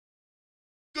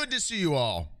Good to see you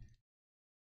all.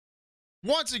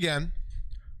 Once again,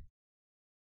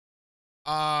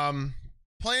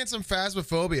 playing some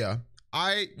Phasmophobia.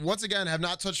 I, once again, have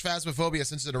not touched Phasmophobia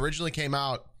since it originally came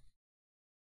out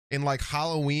in like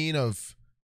Halloween of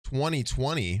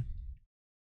 2020,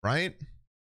 right?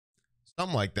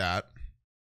 Something like that.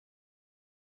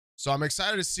 So I'm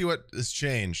excited to see what has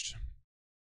changed.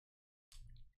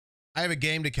 I have a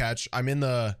game to catch. I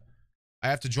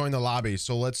have to join the lobby.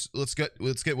 So let's get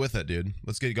with it, dude.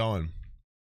 Let's get going.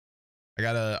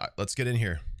 Let's get in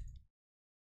here.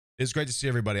 It's great to see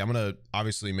everybody. I'm gonna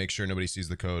obviously make sure nobody sees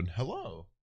the code. Hello.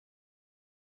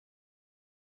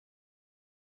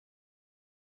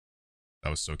 That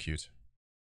was so cute.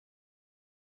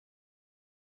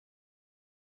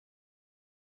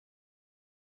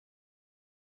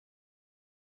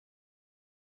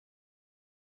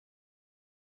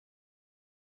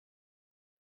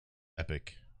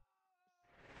 Epic.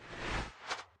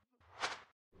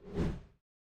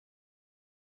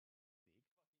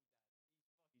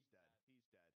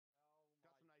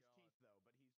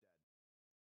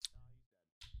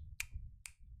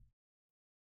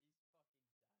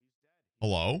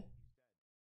 Hello?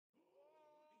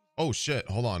 Oh shit,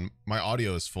 hold on. My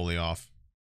audio is fully off.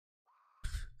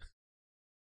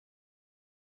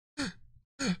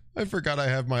 I forgot I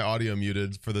have my audio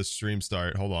muted for the stream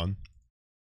start. Hold on.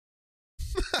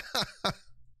 Let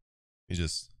me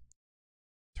just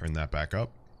turn that back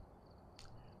up.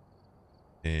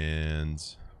 And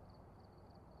it's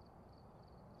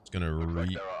gonna read.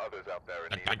 There are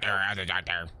others out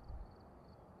there.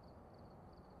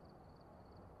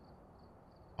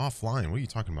 Offline? What are you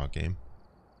talking about, game?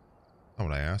 Not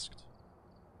what I asked.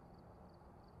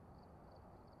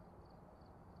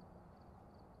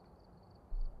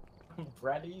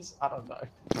 Freddy's? I don't know.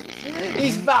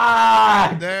 He's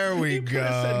back! There we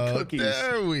go.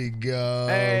 There we go.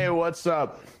 Hey, what's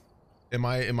up? Am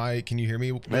I, can you hear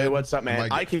me? Hey, what's up,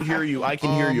 man? I can hear you. I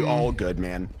can hear you all good,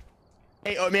 man.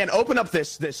 Hey, oh man, open up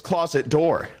this closet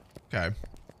door. Okay.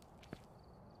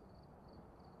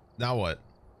 Now what?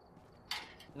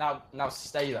 Now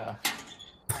stay there.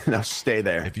 Now stay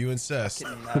there. If you insist.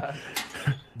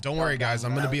 Don't worry, guys.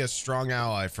 I'm going to be a strong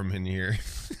ally from in here.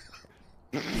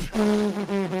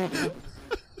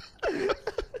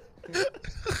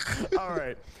 All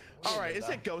right. Is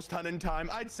it ghost hunting time?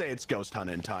 I'd say it's ghost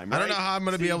hunting time. Right? I don't know how I'm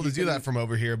going to be able to do that from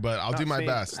over here, but I'll do my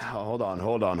best. Oh, hold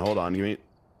on. Give me.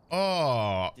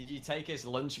 Oh. Did you take his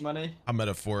lunch money? I'm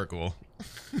metaphorical.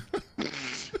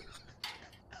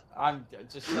 I'm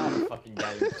just start the fucking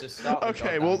game. Just start.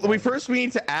 Okay, well, we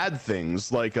need to add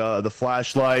things like the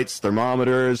flashlights,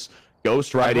 thermometers,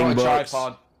 ghost writing books.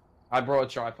 I brought a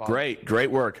tripod. Great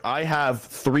work. I have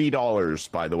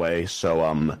 $3, by the way. So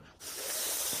I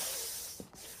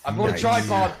brought a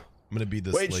tripod. I'm gonna be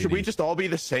this. Wait, lady. should we just all be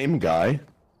the same guy?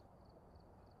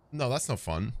 No, that's no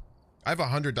fun. I have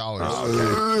 $100.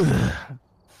 Okay.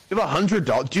 You have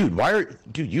 $100,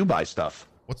 dude. You buy stuff.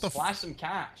 What the? Flash some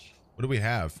cash. What do we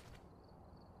have?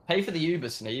 Pay for the Uber,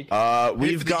 Sneeg.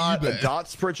 We've got a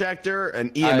DOTS projector, an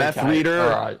EMF reader.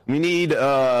 Right. We need,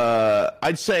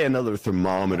 I'd say another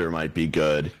thermometer might be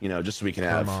good. You know, just so we can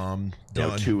have,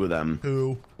 two of them.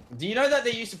 Who? Do you know that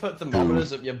they used to put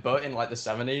thermometers up your butt in like the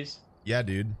 70s? Yeah,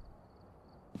 dude.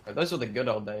 Those were the good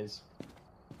old days.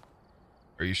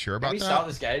 Are you sure about that? Can we start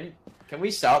this game? Can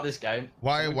we start this game?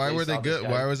 Why were they good?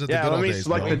 Why was it the yeah, good old days? let me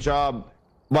select the job.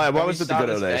 Why was it the good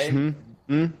old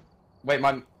days? Wait,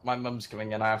 my mum's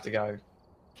coming in. I have to go.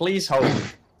 Please hold.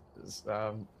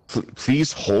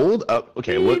 Please hold?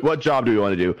 Okay, what job do we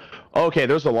want to do? Okay,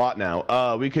 there's a lot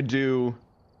now. We could do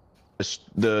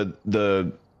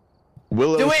the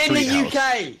Willow Do it in the Street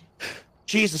House. UK!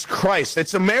 Jesus Christ,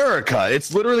 it's America.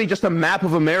 It's literally just a map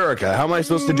of America. How am I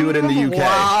supposed to do it in the UK?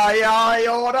 Why I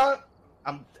order?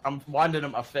 I'm winding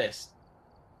up my fist.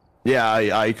 Yeah,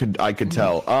 I could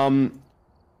tell.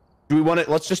 Do we want it?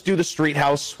 Let's just do the street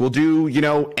house. We'll do,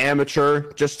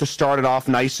 amateur, just to start it off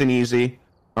nice and easy.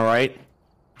 All right.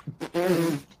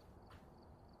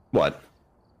 What?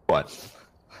 I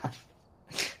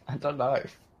don't know.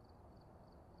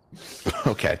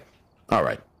 Okay. All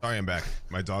right. Sorry, I'm back.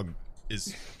 My dog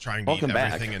is trying to Welcome eat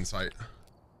back. everything in sight.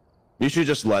 You should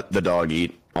just let the dog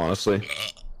eat, honestly.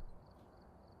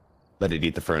 Let it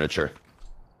eat the furniture.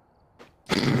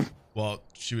 Well,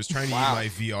 she was trying to eat my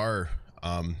VR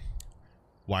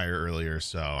wire earlier,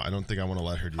 so I don't think I want to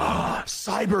let her do that.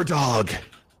 Cyber dog.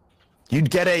 You'd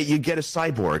get a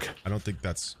cyborg. I don't think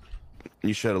that's.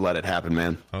 You should have let it happen,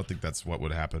 man. I don't think that's what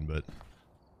would happen, but.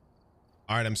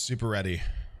 All right, I'm super ready.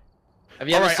 Have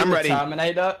you ever Alright, seen I'm the ready.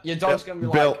 Terminator? Your dog's gonna be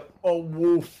Bill. like, oh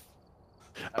wolf.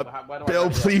 Where do I Bill, ready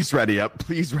up? please ready up.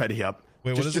 Please ready up.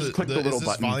 Wait, what is just it? click the little is this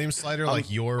button. volume slider like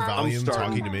your volume starting.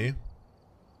 talking to me?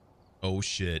 Oh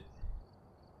shit.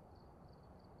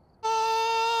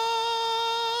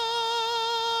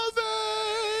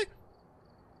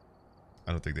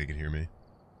 I don't think they can hear me.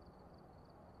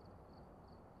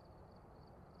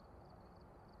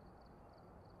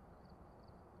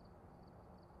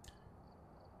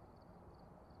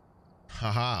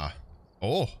 Haha.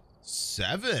 Oh,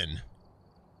 7.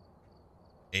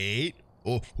 8.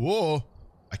 Oh, whoa.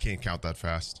 I can't count that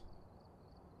fast.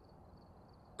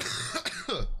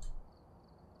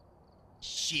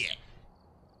 Shit.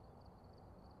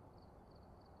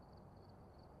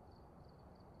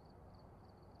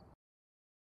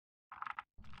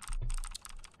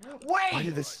 Why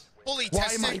did this? Holy Why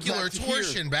am I testicular back here?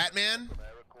 torsion, Batman.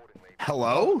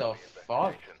 Hello? What the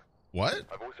fuck? What?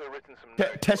 I've also written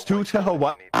some Test who to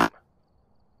what?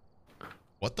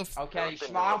 What the f- Okay,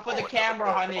 smile for the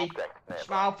camera, honey.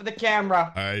 Smile for the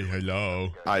camera. Hey, hello.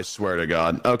 I swear to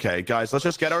God. Okay, guys, let's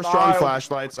just get our strong Smile.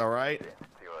 flashlights, all right? to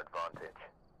your advantage.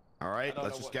 All right, don't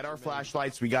let's know just what get you our mean.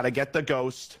 flashlights. We gotta get the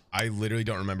ghost. I literally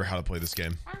don't remember how to play this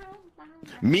game.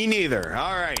 Me neither.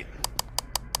 All right.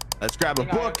 Let's grab a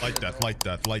book. Light death, light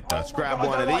death, light death. grab I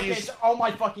one don't of like these. it. Oh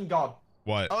my fucking god.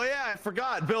 What? Oh yeah, I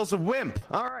forgot. Bill's a wimp.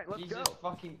 All right, let's Jesus go.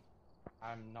 fucking.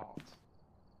 I'm not.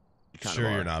 Kind Sure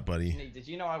of you're are. not, buddy. Sneeg, did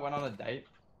you know I went on a date?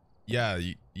 Yeah,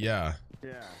 yeah.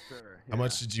 Yeah, sure. How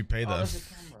much did you pay Oh, them? there's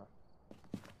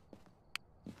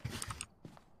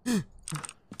a camera.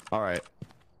 All right.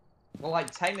 Well,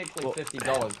 like technically Well-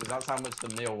 $50 because that's how much the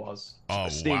meal was. Oh,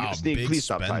 Sneeg, wow, Sneeg, big please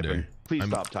stop spender. typing. Please I'm,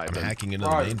 stop typing. I'm hacking into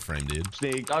Bro. the mainframe, dude.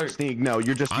 Sneeg, Don't. Sneeg, no,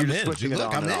 you're just I'm in. switching Dude, it look,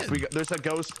 on I'm and off. in. There's a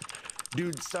ghost,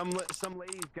 dude. Some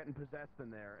lady's getting possessed in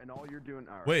there, and all you're doing.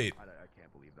 All right, Wait. I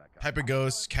can't believe that guy. Type of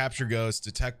ghost, capture ghost,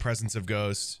 detect presence of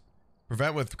ghost,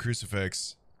 prevent with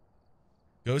crucifix.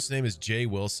 Ghost name is Jay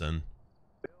Wilson.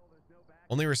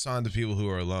 Only respond to people who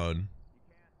are alone.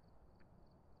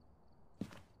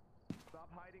 Stop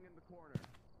hiding in the corner.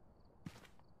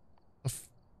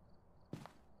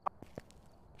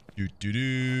 Do do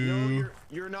No, do.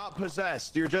 you're not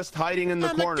possessed. You're just hiding in the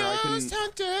corner.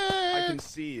 hunter. I can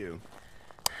see you.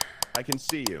 I can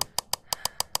see you.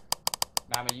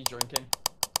 Ma'am, are you drinking?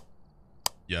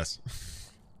 Yes.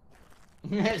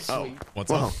 Sweet. Oh,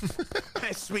 What's well,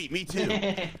 up? sweet. Me too.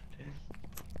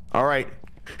 All right.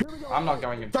 I'm not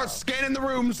going in. Start scanning the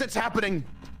rooms. It's happening.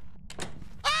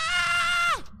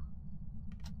 Ah!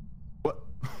 What?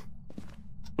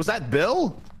 Was that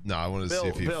Bill? No, I want to see Bill,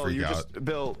 if he Bill, freak you out. just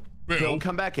Bill, Bill.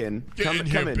 come back in. Get come in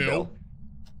here, in, Bill.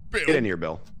 Bill. Get in here,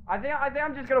 Bill. I think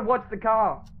I'm just gonna watch the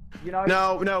car. You know.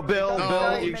 No, Bill, No,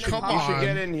 Bill, you come you should on.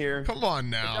 get in here. Come on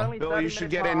It's now. only Bill, 30 you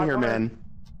should minutes get long. in I here, wanna- man.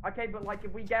 Okay, but like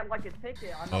if we get like a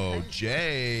ticket, I'm not Oh, paying for it.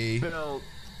 Jay. Bill.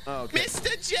 Oh, okay. Mr.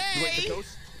 Wait, J.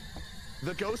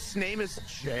 the ghost's name is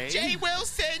Jay? Jay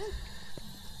Wilson.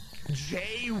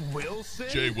 Jay Wilson?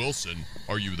 Jay Wilson,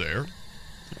 are you there?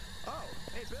 Oh,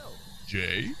 hey, Bill.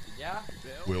 Jay Yeah.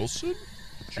 Bill? Wilson?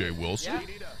 Jay Wilson? Yeah. You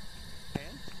need a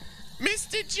hand?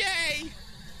 Mr. J.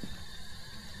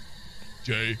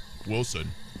 Jay Wilson,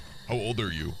 how old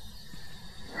are you?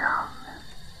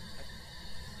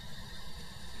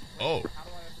 Oh, How do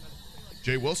I open it?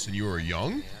 Jay Wilson, you are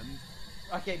young?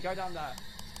 Okay, go down there.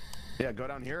 Yeah, go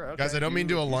down here. Okay. Guys, I don't mean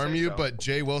to alarm say you, so. but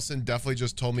Jay Wilson definitely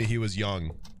just told me he was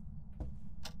young.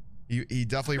 He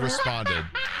definitely responded.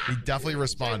 He definitely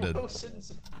responded.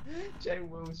 Jay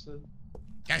Wilson.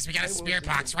 Guys, we got a spirit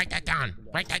box. Write that down.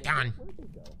 Write that down.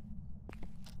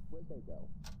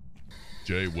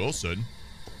 Jay Wilson.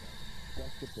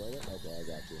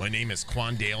 My name is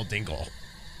Quandale Dingle.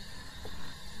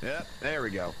 Yep, there we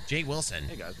go. Jay Wilson.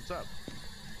 Hey, guys, what's up?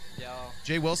 Yo.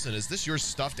 Jay Wilson, is this your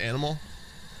stuffed animal?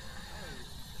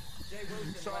 Jay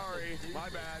Wilson. Sorry, my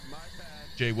bad.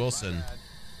 Jay Wilson. My bad.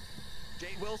 Jay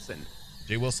Wilson.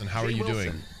 Jay Wilson, how are Jay you Wilson.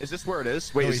 doing? Is this where it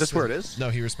is? Wait, No, is he this said- where it is? No,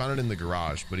 he responded in the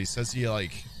garage, but he says he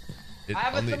like. It I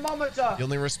have a thermometer. he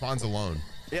only responds alone.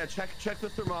 Yeah, check the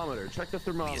thermometer. Check the Give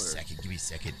me thermometer. a second. Give me a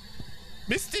second.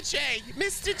 Mr. J.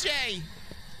 Mr. J.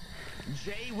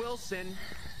 Jay Wilson.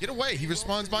 Get away. He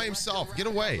responds by himself. Get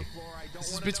away.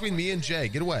 This is between me and Jay.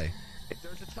 Get away. If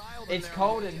there's a child in It's there,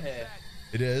 cold we in can here. check.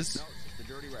 It is. No, it's just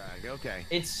a dirty rag. Okay.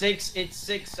 It's 6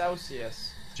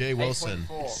 Celsius. Jay Wilson.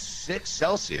 8.4. 6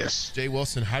 Celsius. Jay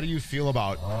Wilson, how do you feel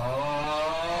about?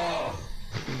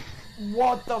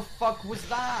 What the fuck was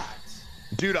that?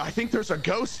 Dude, I think there's a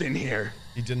ghost in here.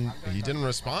 He didn't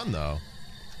respond though.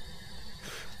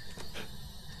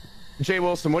 Jay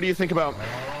Wilson, what do you think about?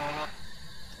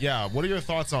 Yeah. What are your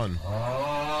thoughts on?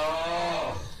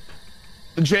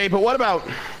 Jay, but what about?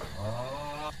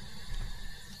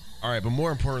 All right, but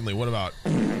more importantly, what about?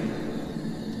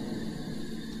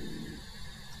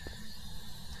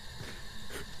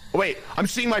 Wait, I'm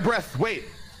seeing my breath. Wait.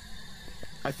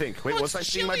 I think. Wait, Oh, was I it's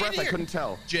seeing my chilly in breath? I here. couldn't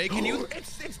tell. Jay, can you?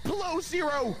 It's below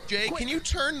zero. Jay, Quick, can you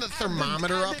turn the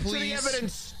thermometer add up, it to the please?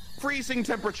 evidence. Freezing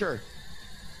temperature.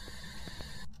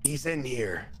 He's in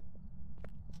here.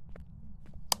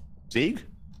 Sneeg?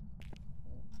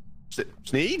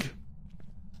 Sneeg?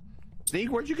 Sneeg,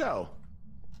 where'd you go?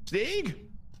 Sneeg?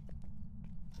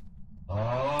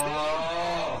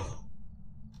 Oh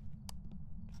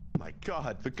my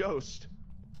God, the ghost.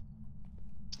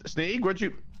 Sneeg,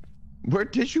 where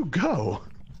did you go?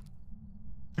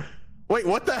 Wait,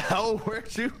 what the hell?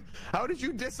 How did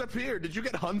you disappear? Did you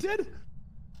get hunted?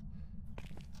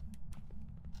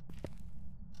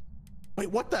 Wait,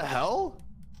 what the hell?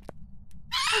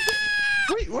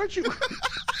 Wait, where'd you?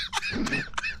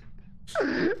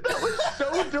 That was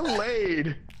so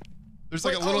delayed. There's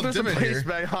like a little divot here.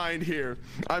 Behind here.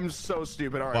 I'm so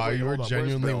stupid. All right. Wow, wait, you were hold on.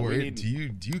 genuinely Where's Bill? worried. Do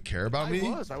you care about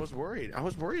me? I was worried. I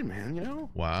was worried, man. You know.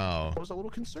 Wow. I was a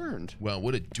little concerned. Well,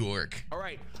 what a dork. All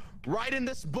right. Write in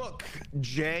this book,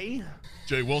 Jay.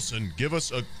 Jay Wilson, give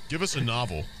us a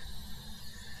novel.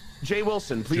 Jay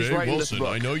Wilson, please Jay write Wilson, in this book.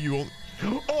 I know you won't.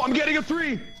 Oh, I'm getting a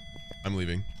 3. I'm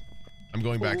leaving. I'm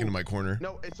going back into my corner.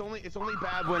 No, it's only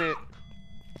bad when it.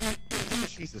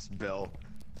 Jesus, Bill.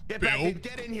 Get back Bill? in.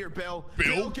 Get in here, Bill.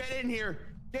 Bill? Get in here.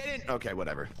 Get in. Okay,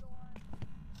 whatever.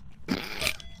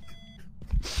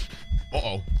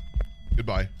 Uh-oh.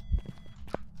 Goodbye.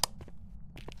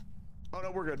 Oh no,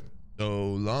 we're good.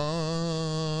 So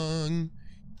long.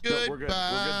 No, we're good.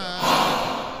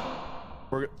 Goodbye.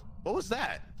 We're good. What was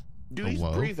that? Dude, he's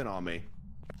Hello? breathing on me.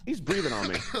 He's breathing on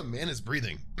me. Man is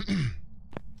breathing.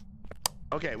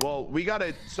 Okay, well, we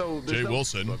gotta. So there's Jay no,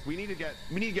 Wilson. Look, we need to get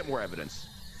more evidence.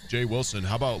 Jay Wilson,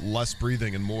 how about less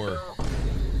breathing and more? Bill, get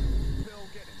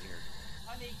in here.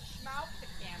 Honey, schmouth the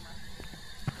camera.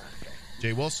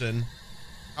 Jay Wilson,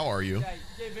 how are you? Jay,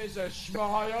 give us a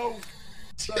smile.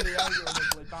 Bloody hell, you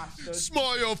ugly bastard.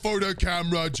 Smile for the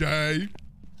camera, Jay.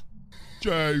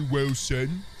 Jay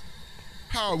Wilson,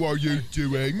 how are you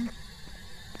doing?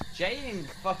 Jay ain't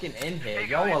fucking in here. Hey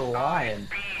Y'all guys, are lying.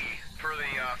 B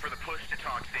for the push to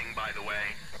talk thing, by the way.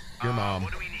 Your mom.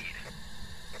 What do we need?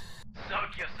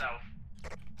 Suck yourself.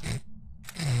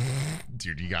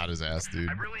 Dude, you got his ass, dude.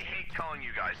 I really hate telling you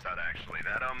guys that actually.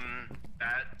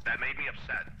 That made me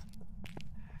upset.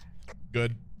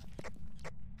 Good.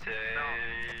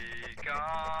 Take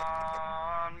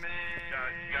on me.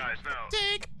 Guys, no.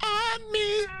 Take on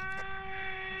me.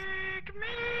 Take me.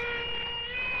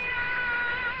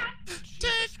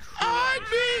 Take on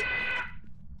me.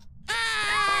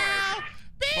 Ah,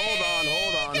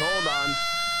 Hold on.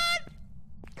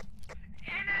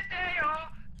 In a day or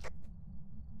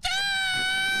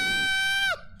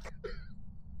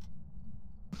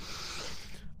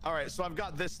All right, so I've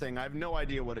got this thing. I have no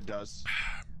idea what it does.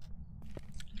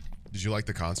 Did you like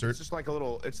the concert? It's just like a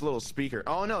little speaker.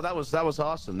 Oh no, that was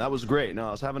awesome. That was great. No,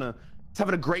 I was having a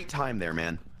great time there,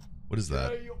 man. What is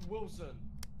that? Jay Wilson.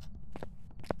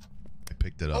 I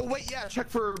picked it up. Oh wait, yeah, check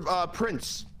for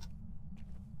Prince.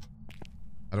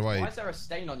 How do Why I is there a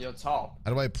stain on your top?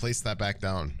 place that back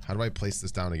down? How do I place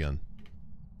this down again?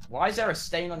 Why is there a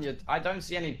stain on your? I don't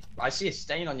see any. I see a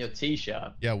stain on your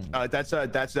t-shirt. Yeah, That's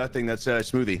that thing. That's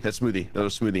smoothie. That's smoothie. That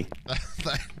was smoothie.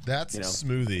 that's You know.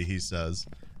 smoothie, he says.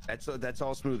 That's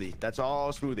all smoothie. That's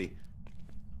all smoothie.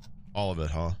 All of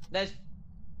it, huh? There's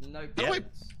no. Yeah.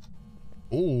 prints.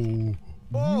 Oh.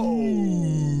 Oh.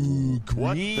 Ooh, green.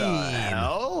 What the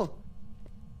hell?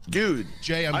 Dude,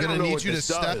 Jay, I'm I gonna don't know need what you to this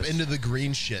step does. into the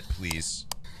green shit, please.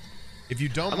 If you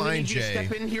don't I'm gonna mind, need you to Jay,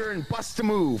 step in here and bust a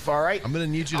move. All right. I'm gonna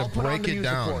need you to I'll put on break the it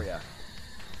music down. for ya.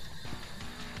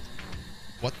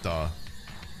 What the?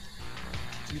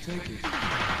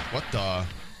 What the?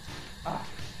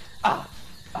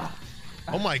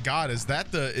 Oh my God! Is that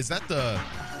one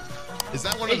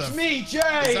of It's the? me, Jay.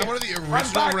 Is that one of the I'm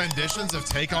original back. renditions of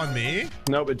 "Take on Me"?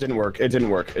 Nope, it didn't work. It didn't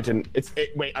work. It didn't.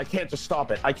 Wait, I can't just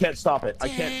stop it. I can't stop it. I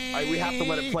can't. We have to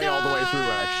let it play all the way through.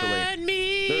 Actually,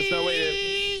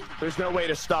 there's no way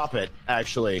to stop it.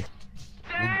 Actually,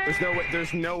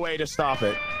 there's no way to stop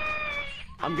it.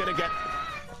 I'm gonna get.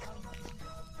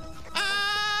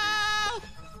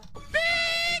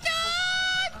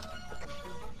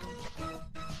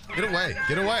 Get away!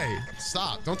 Get away!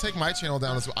 Stop! Don't take my channel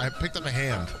down. I picked up a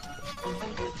hand.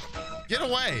 Get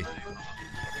away!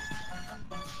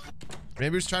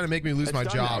 Maybe he's trying to make me lose my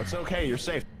It's done now. job. It's okay. You're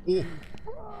safe.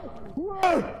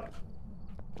 Oh.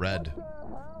 Red.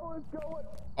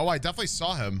 Oh, I definitely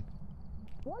saw him.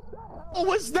 What the hell What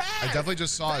was that? I definitely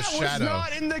just saw a shadow. That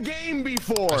was not in the game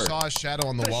before. I saw a shadow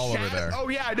on the wall over there. Oh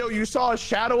yeah, I know. You saw a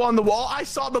shadow on the wall. I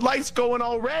saw the lights going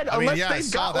all red. I mean, Unless yeah, I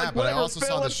saw that, but I also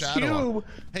saw the shadow.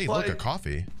 Hey, look, a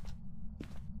coffee.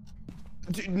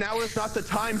 Dude, now is not the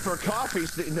time for coffee.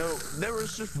 No, there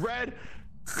was just red.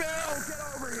 Bill, get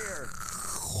over here.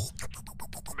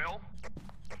 Bill?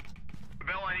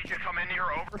 Bill, I need you to come in here,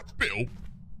 over. Bill.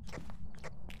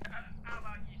 How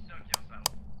about you suck yourself?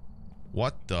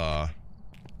 What the?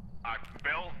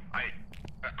 Bill,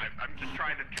 I'm just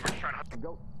trying to, we're trying to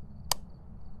go.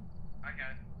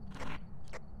 Okay.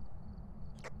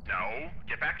 No,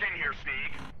 get back in here,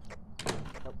 Sneeg.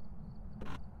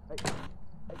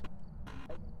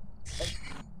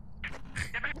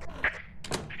 Get back.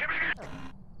 Get back here.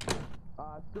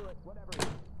 Screw it, whatever.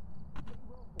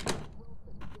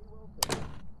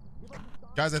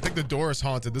 Guys, I think the door is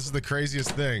haunted. This is the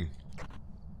craziest thing.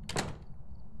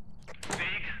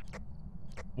 Sneeg?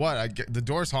 What? The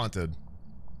door's haunted.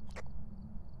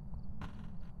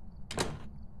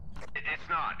 It's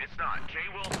not. It's not. Jay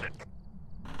Wilson.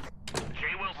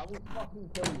 Jay Wilson. I will fucking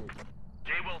kill you.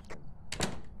 Jay Wilson.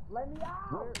 Let me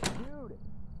out! Dude,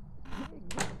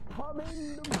 just come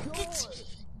in the door.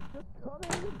 Just come in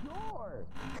the door.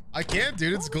 I can't,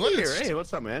 dude. It's Come here. glitched. Hey,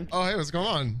 what's up, man? Oh, hey, what's going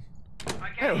on?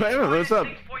 Okay, Hey, what's up? 6.8 in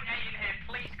here.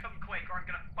 Please come quick or I'm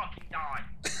gonna fucking die.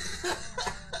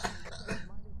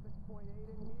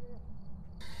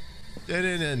 Jay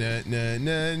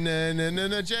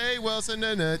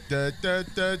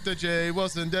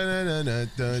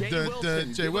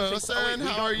Wilson, Jay Wilson, Jay Wilson.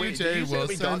 How are you, Jay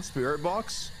Wilson? Spirit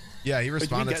box. Yeah, he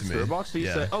responded to me. Spirit box? He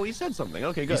Yeah. said, oh, he said something.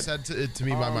 Okay, good. He said it to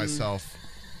me by myself,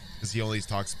 because he only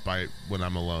talks by when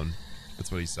I'm alone.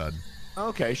 That's what he said.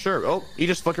 Okay, sure. Oh, he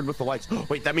just flickered with the lights.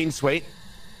 Wait, that means wait.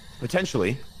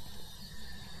 Potentially.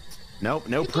 Nope,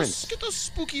 no prints. Get those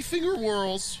spooky finger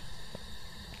whirls.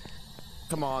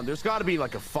 Come on, there's got to be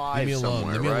like a 5 Leave me alone.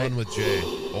 somewhere, Leave me right? alone with Jay.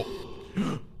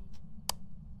 Oh.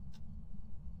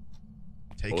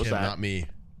 Take him, that? not me.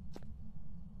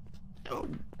 Oh,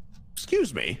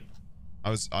 excuse me. I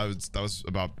was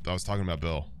talking about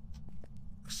Bill.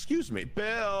 Excuse me,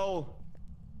 Bill.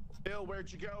 Bill,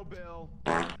 where'd you go, Bill?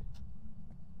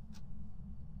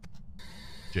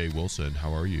 Jay Wilson,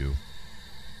 how are you?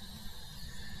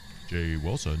 Jay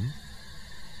Wilson.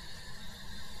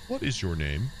 What is your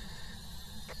name?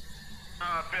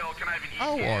 Bill, can I have an ETA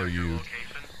How are of your you?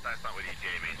 location? That's not what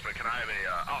ETA means, but can I have a,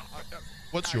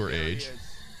 What's your There he age? is.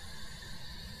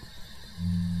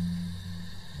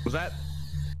 Was that?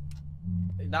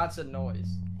 That's a noise.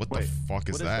 What Wait, the fuck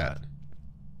is what is that?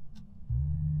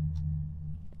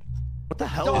 What the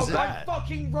hell No, is I'm that?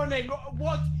 fucking running.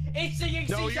 What? It's the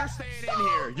exact. No, you're staying Stop! in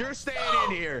here. You're staying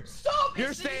in here. Stop! You're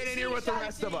It's the staying in here with the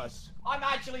rest of us. I'm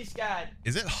actually scared.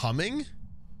 Is it humming?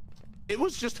 It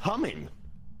was just humming.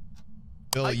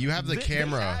 Bill, you have the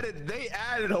camera. They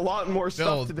added a lot more Bill,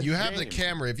 stuff to this you have the game.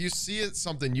 camera. If you see it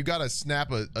something, you gotta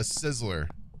snap a sizzler.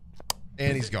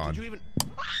 And he's gone. Did you even...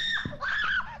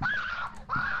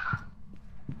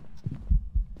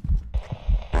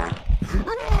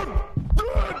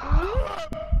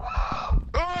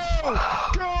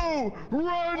 Oh, go!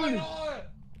 Run!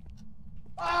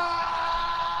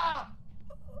 Ah!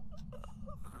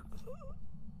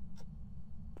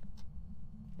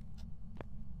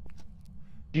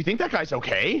 Do you think that guy's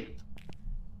okay?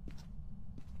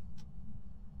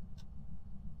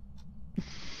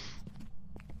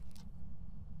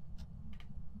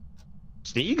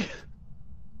 Sneeg?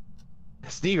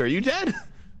 Sneeg, are you dead?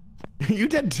 Are you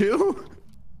dead too?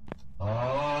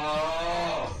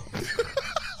 Oh.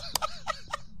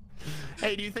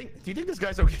 Hey, do you think this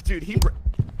guy's okay? Dude, he...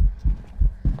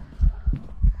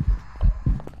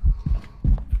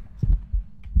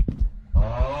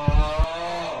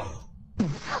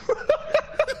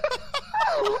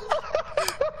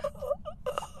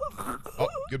 Oh,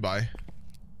 goodbye.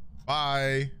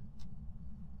 Bye.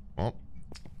 Well.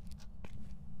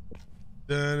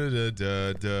 I'm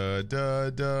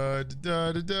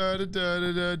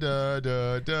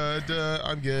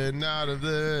getting out of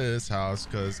this house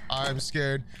because I'm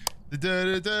scared.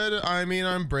 I mean,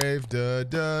 I'm brave.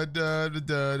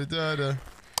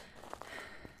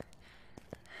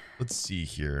 Let's see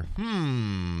here.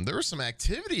 There was some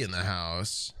activity in the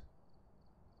house.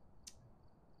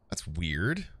 That's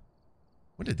weird.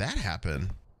 When did that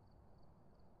happen?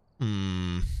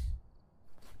 Well,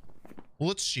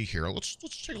 let's see here. Let's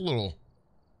take a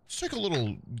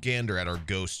little gander at our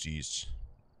ghosties.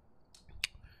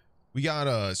 We got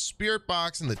a spirit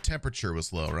box and the temperature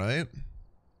was low, right?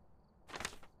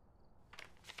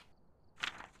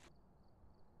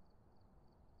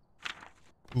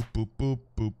 Boop, boop, boop,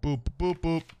 boop, boop, boop,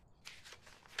 boop.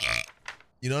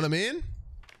 You know what I mean?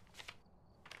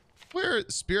 Where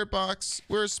spirit box?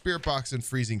 Where's spirit box and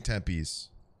freezing tempies?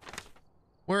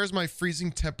 Where's my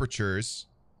freezing temperatures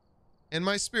and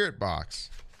my spirit box?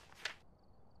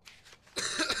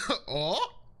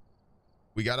 Oh,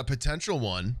 we got a potential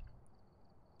one.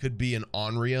 Could be an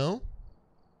Onryo.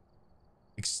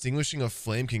 Extinguishing a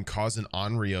flame can cause an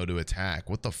Onryo to attack.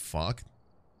 What the fuck?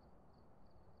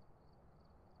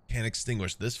 Can't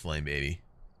extinguish this flame, baby.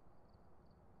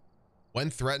 When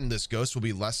threatened, this ghost will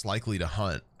be less likely to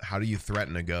hunt. How do you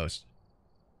threaten a ghost?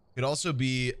 Could also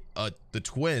be the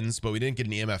twins, but we didn't get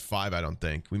an EMF 5, I don't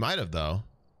think. We might have, though.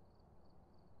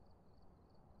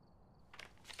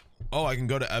 Oh, I can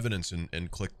go to evidence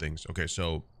and click things. Okay,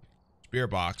 so spirit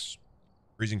box,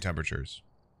 freezing temperatures.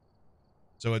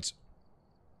 So it's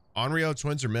Onryo,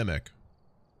 twins, or mimic.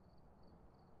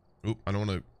 Oop, I don't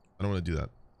want to do that.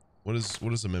 What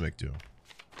does the mimic do?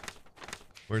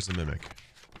 Where's the mimic?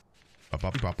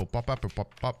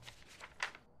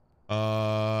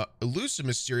 Elusive,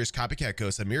 mysterious copycat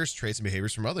ghost that mirrors traits and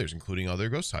behaviors from others, including other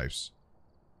ghost types.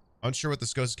 Unsure what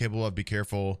this ghost is capable of, be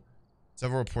careful.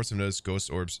 Several reports have noticed ghost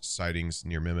orbs sightings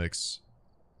near mimics.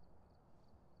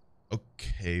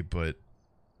 Okay, but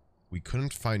we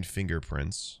couldn't find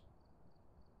fingerprints.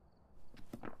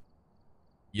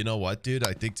 You know what, dude?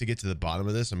 I think to get to the bottom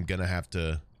of this, I'm gonna have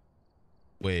to...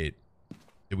 Wait.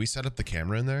 Did we set up the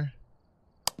camera in there?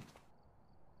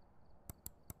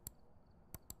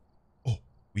 Oh,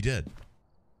 we did.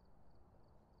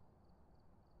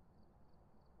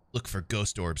 Look for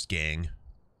ghost orbs, gang.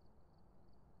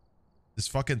 This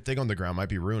fucking thing on the ground might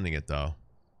be ruining it, though.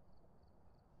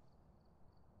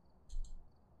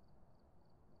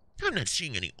 I'm not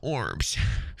seeing any orbs.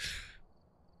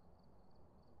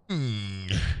 I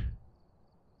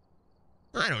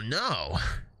don't know.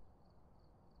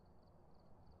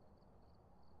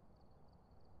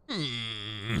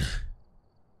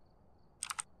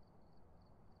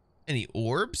 Any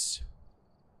orbs?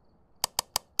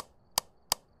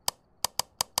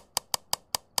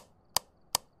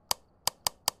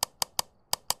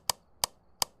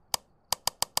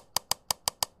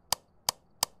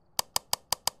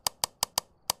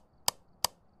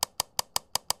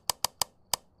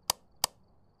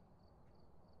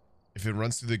 If it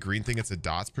runs through the green thing, it's a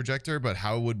dots projector, but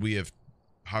how would we have...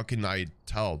 How can I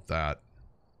tell that?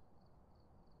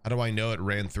 How do I know it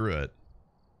ran through it?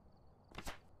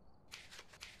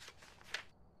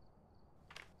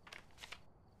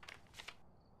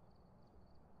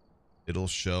 It'll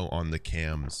show on the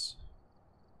cams.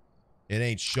 It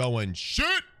ain't showing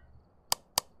shit!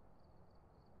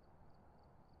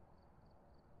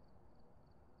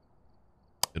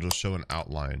 It'll show an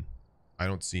outline. I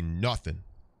don't see nothing.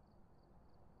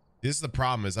 This is the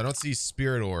problem, is I don't see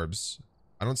spirit orbs.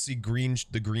 I don't see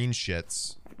the green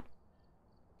shits.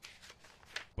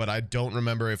 But I don't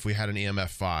remember if we had an EMF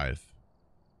 5.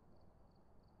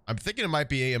 I'm thinking it might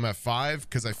be EMF 5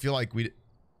 because I feel like we...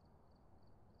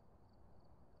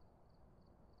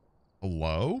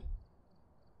 Hello?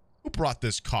 Who brought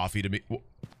this coffee to me?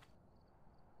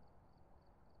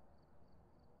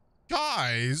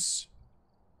 Guys?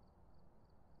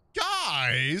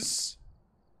 Guys?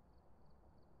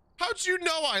 How'd you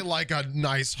know I like a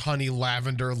nice honey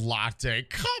lavender latte?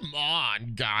 Come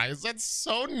on, guys. That's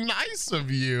so nice of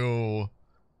you.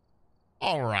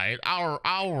 All right,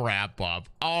 I'll wrap up.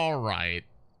 All right.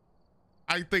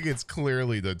 I think it's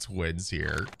clearly the twins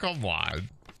here. Come on.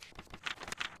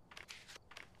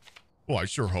 Well, I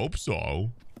sure hope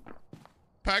so.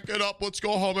 Pack it up. Let's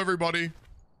go home, everybody.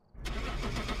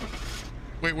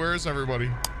 Wait, where is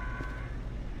everybody?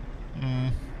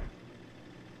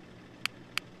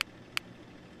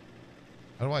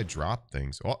 How do I drop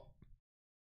things? Oh.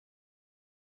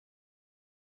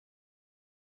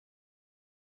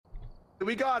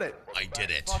 We got it. I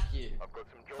did it. Fuck you.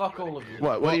 Fuck all of you.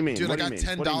 What do you mean? Dude, What I do got you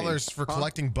mean? What do you mean? $10 for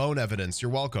collecting bone evidence. You're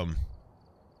welcome.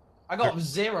 I got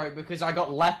 0 because I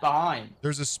got left behind.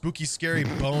 There's a spooky, scary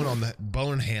bone on the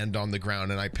bone hand on the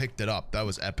ground, and I picked it up. That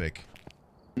was epic.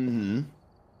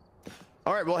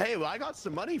 All right. Well, hey, I got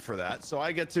some money for that, so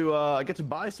I get to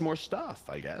buy some more stuff.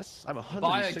 I guess I have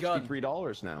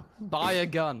 $163 now. Buy a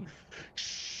gun.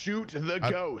 Shoot the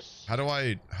ghost. How do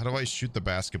I shoot the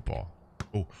basketball?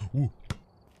 Oh, ooh.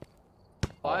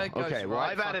 Buy a ghost. Okay. Well,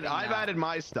 right I've added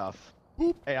my stuff.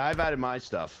 Boop. Hey, I've added my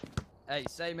stuff. Hey,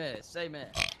 same here. Same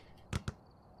here.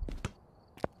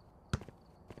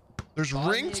 There's Buy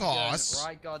ring me a toss. gun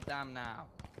right goddamn now.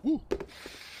 Woo.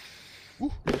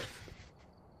 Woo.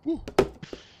 Woo.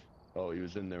 Oh, he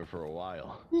was in there for a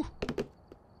while. Woo. What?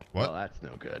 Well, that's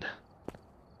no good.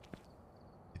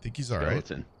 think he's all right.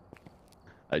 Skeleton.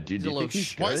 Do you think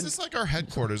he's Why is good? this like our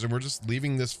headquarters and we're just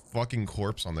leaving this fucking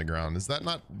corpse on the ground? Is that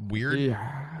not weird?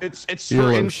 Yeah. It's You for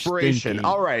look inspiration. stinky.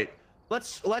 All right.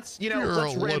 Let's you know, You're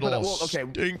let's a ramp it up. little Well, okay.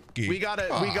 stinky We gotta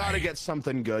guy. get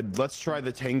something good. Let's try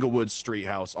the Tanglewood Street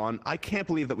House on. I can't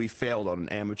believe that we failed on an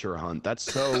amateur hunt. That's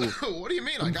so What do you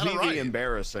mean? I got it completely right.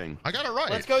 embarrassing. I got it right.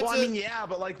 Let's go Well, to. I mean, yeah,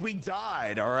 but like we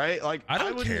died, all right? Like I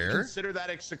don't wouldn't care. consider that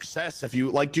a success if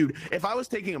you like, dude. If I was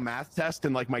taking a math test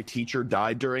and like my teacher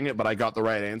died during it, but I got the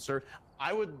right answer,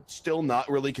 I would still not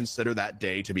really consider that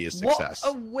day to be a success.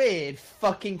 What a weird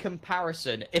fucking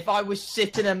comparison. If I was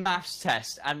sitting a maths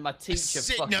test and my teacher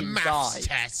Sitting a fucking maths died.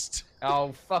 test.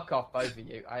 Oh, fuck off, both of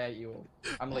you. I hate you all.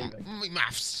 I'm leaving.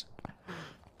 Maths.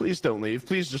 Please don't leave.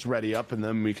 Please just ready up, and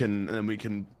then we can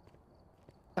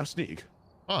have Sneeg.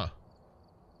 Huh.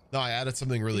 No, I added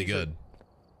something really good.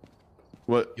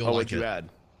 What? You'll oh, like what'd you it. add?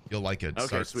 You'll like it.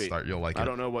 Okay, sweet. You'll like it. I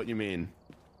don't know what you mean.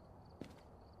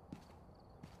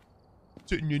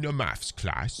 Sitting in a maths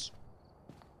class.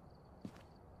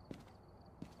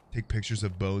 Take pictures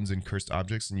of bones and cursed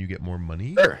objects and you get more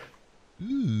money? Sure.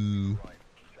 Ooh.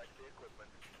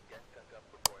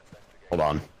 Hold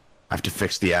on. I have to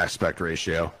fix the aspect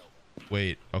ratio.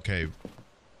 Wait, okay.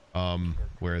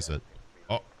 Where is it?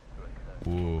 Oh.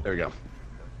 Ooh. There we go.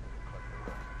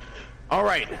 All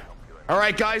right. All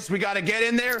right, guys, we got to get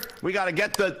in there. We got to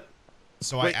get the...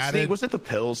 So Wait, I added... Sneeg, was it the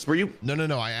pills? Were you...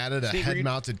 No, I added a Sneeg, were you-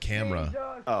 head-mounted camera.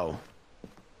 Oh.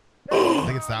 I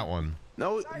think it's that one.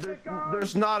 No,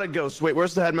 there's not a ghost. Wait,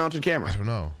 where's the head-mounted I camera? don't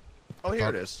know. Oh, here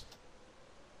it is.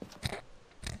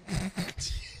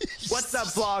 What's up,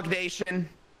 Vlog Nation?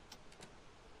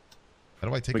 How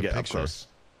do I take Let me a get up picture? close.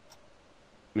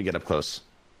 Let me get up close.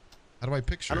 How do I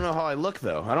picture? I don't know how I look,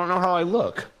 though. I don't know how I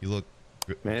look. You look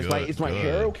Man, is good, my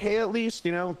hair good. okay at least?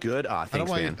 You know, good. Ah, do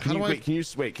thanks, I- man. how do I- Wait,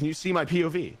 can you see my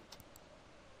POV?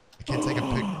 I can't take a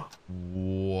pic.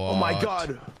 What? Oh my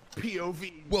God,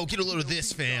 POV. Whoa, get a load of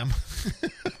this, fam.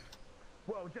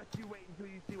 Whoa, just you wait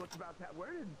until you see what's about to happen.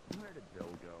 Where did Bill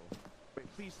go? Wait,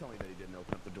 please tell me that he didn't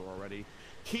open up the door already.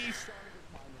 He started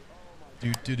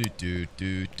do.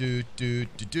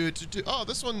 Oh,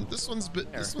 this one's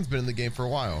been in the game for a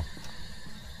while.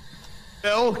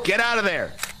 Bill, get out of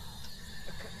there.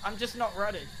 I'm just not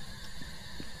ready.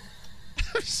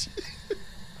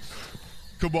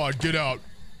 Come on, get out.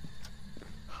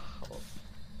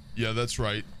 Yeah, that's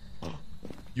right.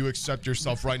 You accept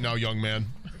yourself right now, young man.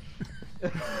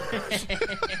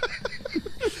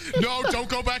 No, don't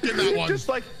go back in that one. Just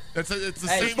like, It's the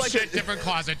Hey, same like shit, different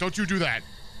closet. Don't you do that.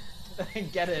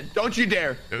 Get in. don't you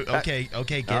dare. Okay,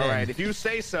 get All in. right, if you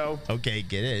say so. Okay,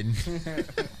 get in.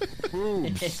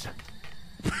 Boobs.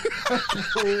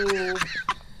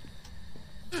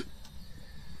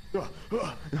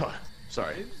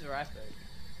 Sorry. Boobs are epic.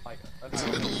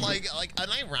 Like, like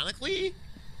unironically?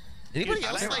 Anybody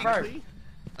else like Unironically?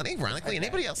 unironically?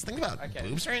 Anybody else think about Okay.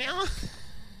 boobs right now?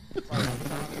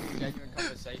 genuine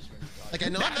conversation with you guys. Like I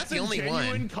know I'm not the only genuine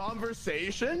one.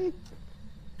 conversation.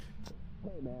 Hey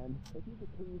man, if you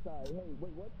could please, hey,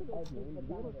 wait, what's the guy's name? Did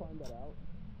you ever find that out?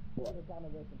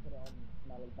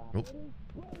 Nope.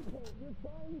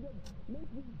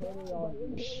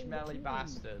 Smelly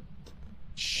bastard.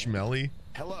 Schmelly.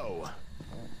 Hello.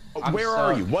 I'm Where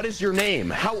are sorry. you? What is your name?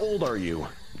 How old are you?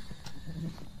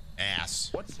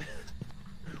 Ass.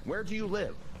 Where do you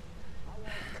live?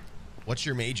 What's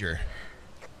your major?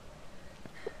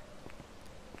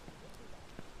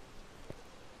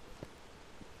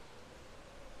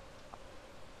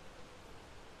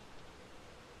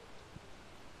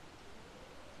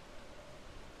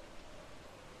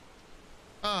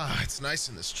 Ah, it's nice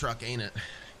in this truck, ain't it?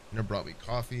 You brought me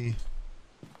coffee.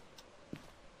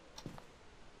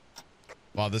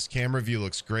 Wow, this camera view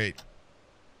looks great.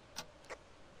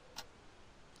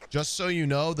 Just so you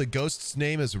know, the ghost's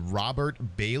name is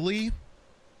Robert Bailey.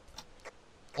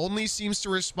 Only seems to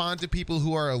respond to people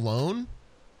who are alone.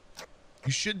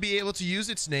 You should be able to use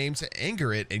its name to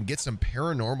anger it and get some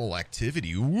paranormal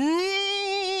activity. Woo!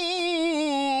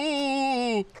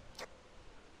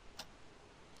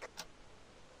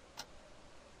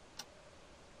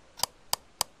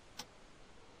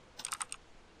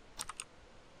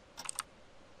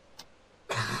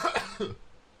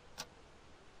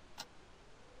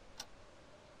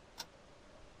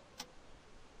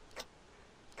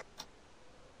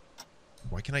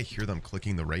 Why can I hear them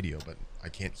clicking the radio, but I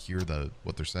can't hear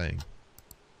what they're saying?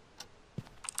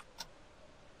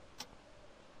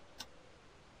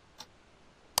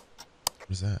 What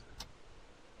is that?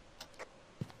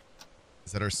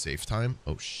 Is that our safe time?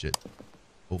 Oh shit.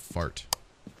 Oh fart.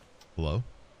 Hello?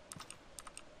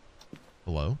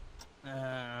 Hello?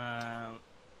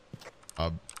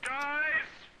 Guys!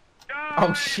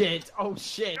 Oh shit! Oh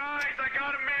shit! Guys, I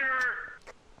got a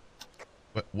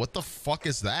mirror! What the fuck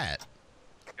is that?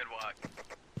 Good luck.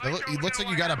 It looks like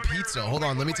you got a pizza. Hold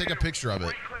on, let me take a picture of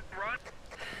it.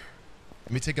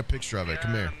 Let me take a picture of it.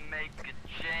 Come here. Make a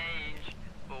change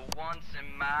for once in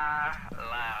my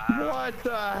life. What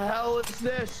the hell is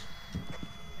this?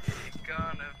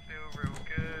 Gonna feel real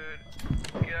good.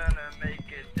 Gonna make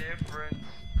a difference.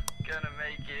 Gonna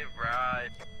make it right.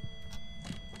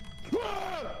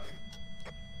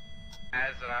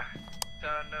 As I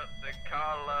turn up the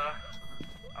collar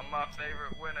on my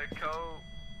favorite winter coat,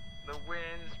 the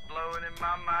wind's blowing in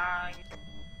my mind.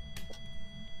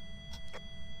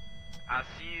 I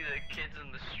see the kids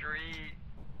in the street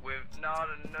with not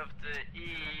enough to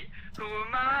eat. Who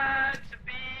am I to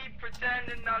be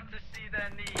pretending not to see their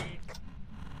needs?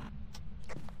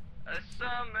 A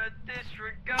summer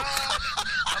disregard, a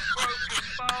broken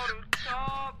bottle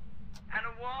top, and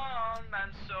a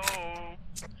one-man soul.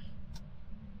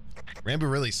 Ranboo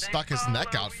really stuck his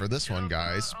neck out for this one,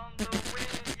 guys. On the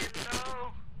wind, you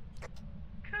know,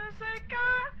 'cause I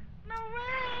got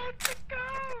nowhere to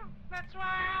go. That's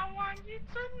why I want you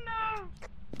to know.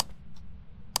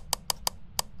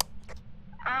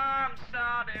 I'm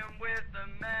starting with the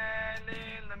man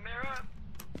in the mirror.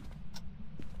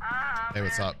 Hey,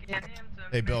 what's up?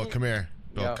 Hey, Bill, come here.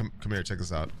 Bill, Yo. come here. Check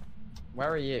this out. Where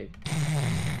are you?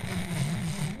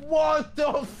 What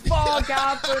the fuck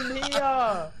happened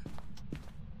here?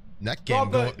 Neck game,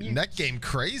 Robert, neck game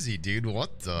crazy, dude.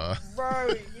 What the?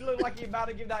 Bro, you look like you're about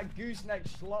to give that gooseneck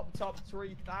schlop top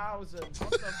 3000.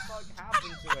 What the fuck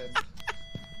happened to him?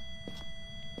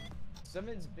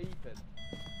 Something's beeping.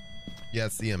 Yeah,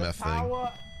 it's the The EMF thing.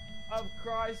 power of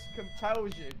Christ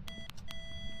compels you.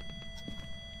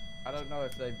 I don't know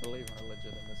if they believe in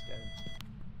religion in this game.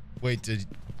 Wait,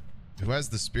 who has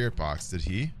the spirit box? Did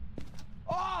he?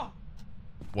 Oh!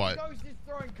 What? The ghost is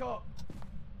throwing cup.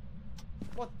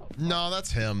 What the fuck? No,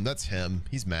 that's him. That's him.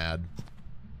 He's mad.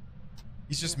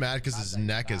 He's just mad because his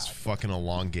neck is fucking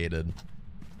elongated.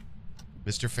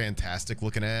 Mr. Fantastic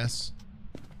looking ass.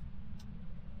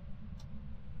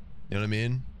 You know what I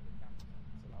mean?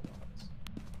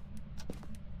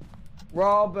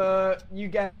 Robert, you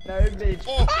get no bitch.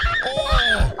 Oh!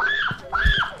 Oh!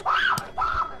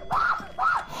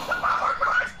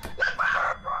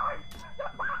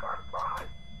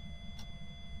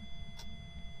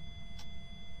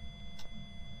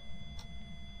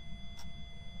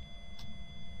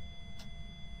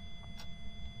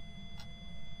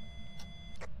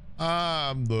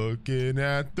 I'm looking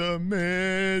at the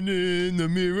man in the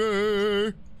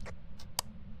mirror.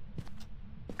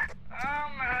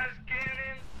 I'm asking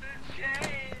him to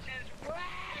change his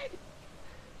way.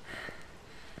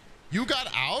 You got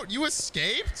out? You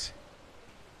escaped?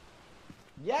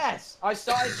 Yes, I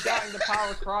started shouting the power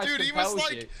of Christ. Dude, he was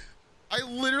compels like, you. I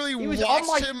literally was on my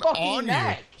watched him fucking on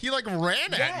neck. you. He like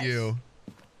ran at Yes. you.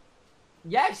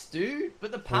 Yes, dude,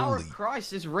 but the power Holy- of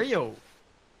Christ is real.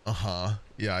 Uh-huh.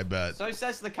 Yeah, I bet. So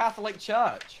says the Catholic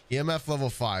Church. EMF level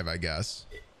 5, I guess.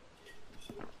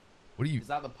 What are you? Is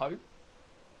that the Pope?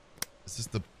 Is this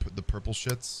the purple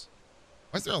shits?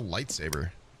 Why is there a lightsaber?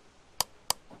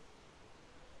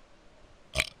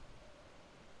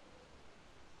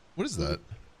 What is that?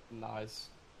 Nice.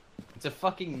 It's a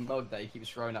fucking mug that he keeps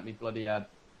throwing at me bloody head.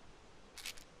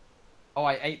 Oh,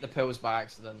 I ate the pills by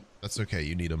accident. That's okay.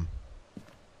 You need them.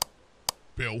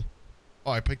 Bill.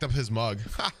 Oh, I picked up his mug.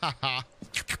 Ha ha ha.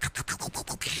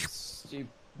 Stupid.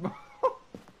 Ooh, I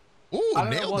don't know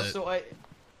nailed what it. sort of...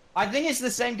 I think it's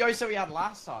the same ghost that we had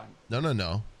last time. No.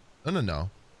 Not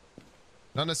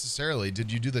necessarily.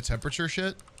 Did you do the temperature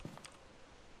shit?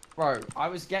 Bro, I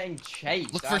was getting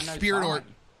chased. Look I for had no spirit or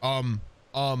time.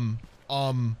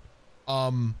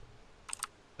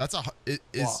 That's a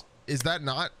What? is that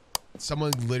not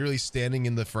someone literally standing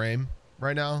in the frame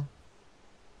right now?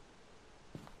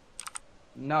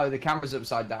 No, the camera's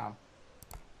upside down.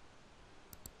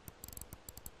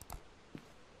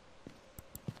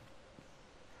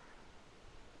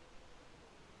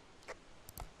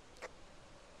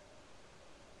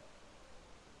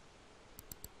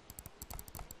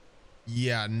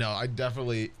 Yeah, no,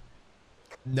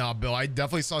 no, Bill, I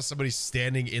definitely saw somebody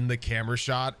standing in the camera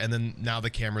shot, and then now the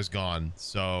camera's gone.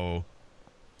 So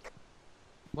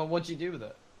Well, what'd you do with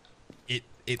it?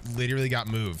 it literally got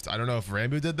moved. I don't know if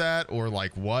Ranboo did that or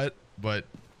like what, but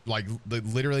like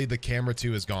literally the camera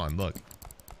too is gone. Look.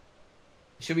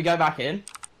 Should we go back in?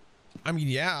 I mean,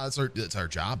 yeah, it's our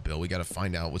job, Bill. We got to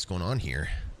find out what's going on here.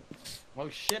 Well,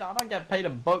 shit, I don't get paid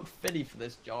 $1.50 for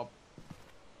this job.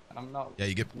 And I'm not... Yeah,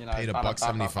 you get know, paid ba- ba- ba-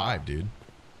 ba- $1.75, ba. dude.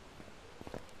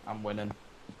 I'm winning.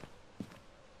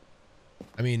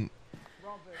 I mean,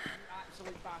 Robert, you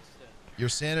absolute bastard. your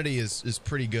sanity is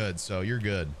pretty good, so you're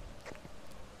good.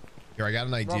 Here, I got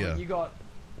an idea. Robert, you got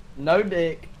no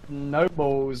dick, no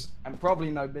balls, and probably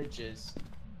no bitches.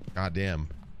 God damn.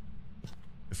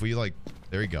 If we like,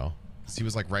 there you go. 'Cause he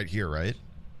was like right here, right?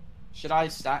 Should I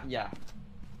start? Yeah.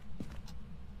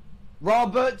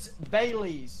 Robert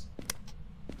Bailey's.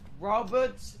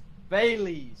 Robert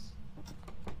Bailey's.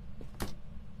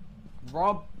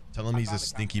 Tell him he's a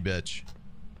stinky bitch.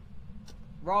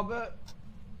 Robert,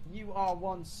 you are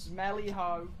one smelly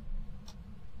hoe.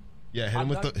 Yeah,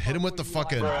 hit him with the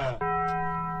fucking.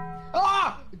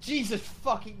 Ah! Jesus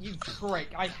fucking you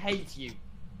prick! I hate you.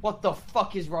 What the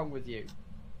fuck is wrong with you?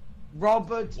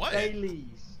 Robert What?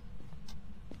 Bailey's.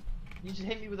 You just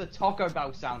hit me with a Taco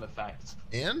Bell sound effect.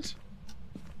 And?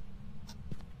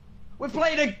 We're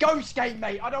playing a ghost game,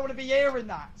 mate. I don't want to be hearing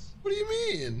that. What do you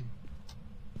mean?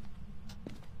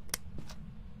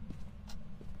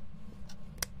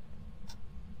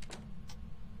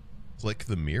 Click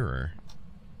the mirror.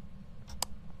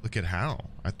 Look at how.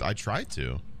 I tried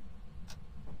to.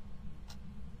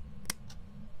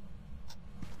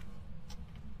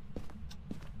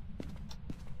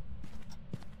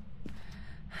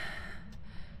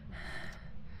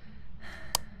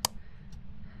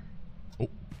 Oh.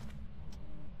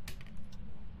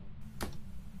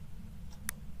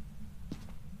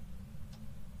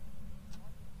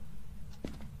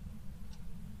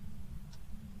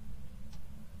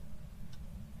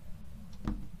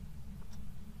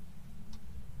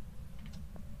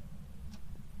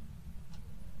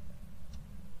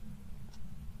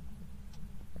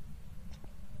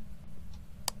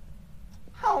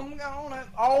 I'm gonna.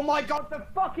 Oh my god, the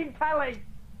fucking telly!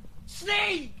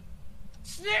 Sneeg!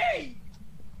 Sneeg!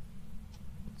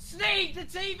 Sneeg, the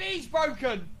TV's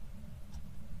broken!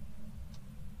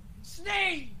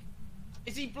 Sneeg!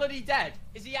 Is he bloody dead?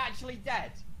 Is he actually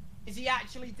dead? Is he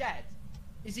actually dead?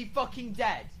 Is he fucking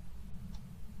dead?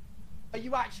 Are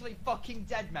you actually fucking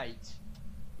dead, mate?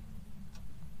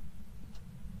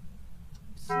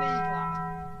 Sneeg,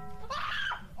 lad.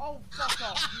 Ah! Oh, fuck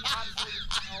off, you absolute...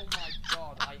 Oh my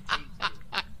god, I hate you.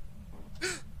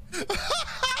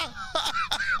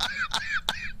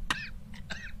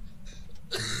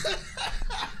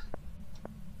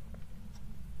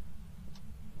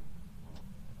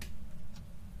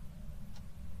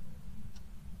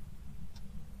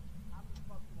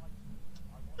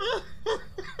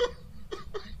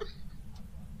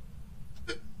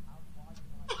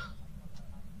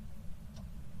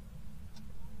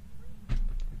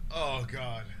 Oh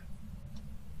god.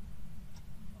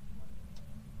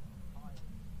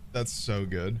 That's so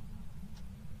good.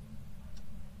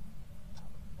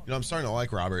 You know, I'm starting to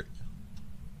like Robert.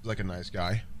 He's like a nice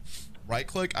guy. Right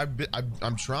click?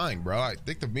 I'm trying, bro. I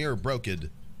think the mirror broke it.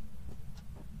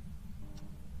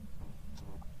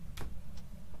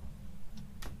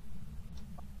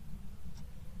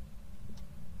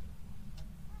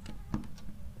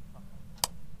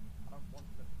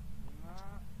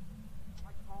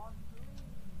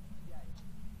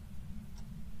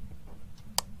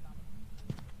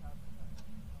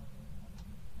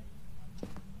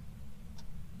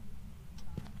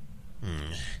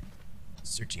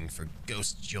 Searching for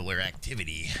ghost jeweler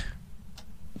activity.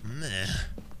 Meh.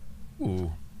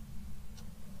 Ooh.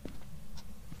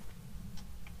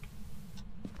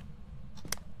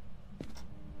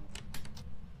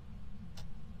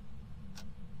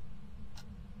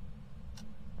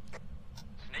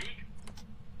 Sneeg?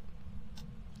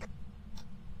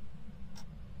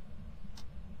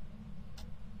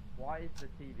 Why is the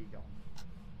TV gone?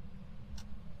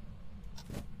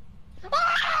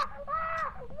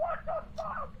 What the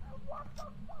fuck? What the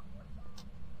fuck was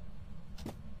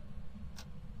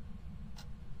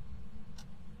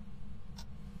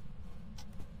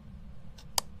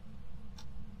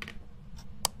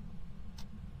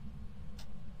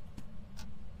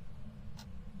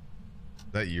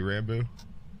Is that you, Ranboo?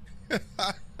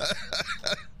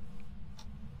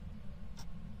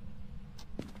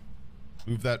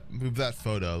 Move that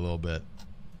photo a little bit.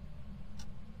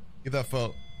 Give that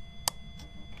photo.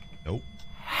 Nope.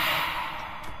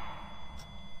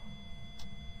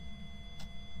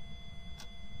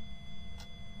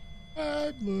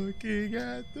 I'm looking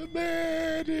at the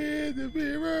man in the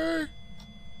mirror.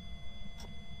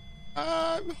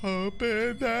 I'm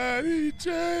hoping that he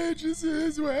changes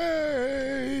his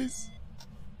ways.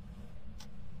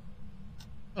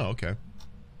 Oh, okay.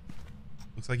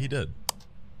 Looks like he did.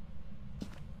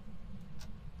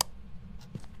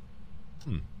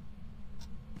 Hmm.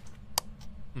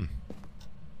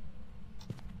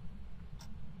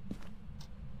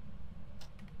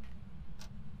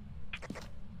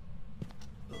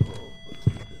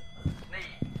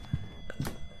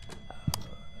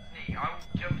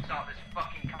 start this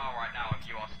fucking car right now if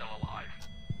you are still alive.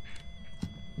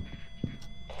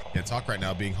 Can't talk right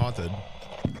now, being haunted.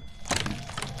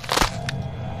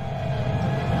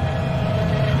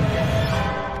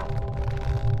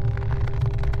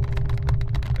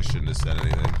 I shouldn't have said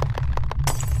anything.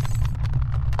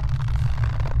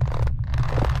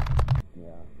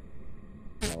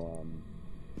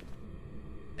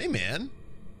 Hey, man.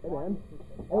 Hey, man.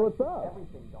 Hey, what's up?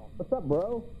 What's up,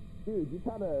 bro? Dude, you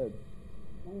kind of...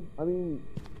 I mean,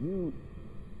 you...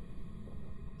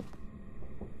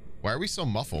 Why are we so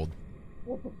muffled?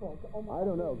 What the fuck? Oh my I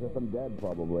don't know, because I'm dead,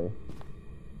 probably.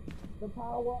 The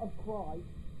power of Christ.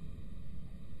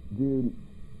 Dude,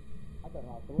 I don't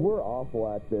know. we're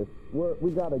awful at this.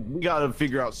 We gotta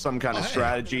figure out some kind of hey.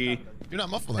 strategy. You're not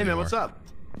muffled Hey, anymore. man, what's up?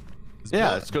 Is Yeah,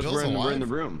 Bill- it's because Bill's we're in alive? the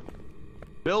room.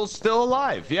 Bill's still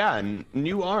alive, yeah, and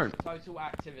you aren't. Total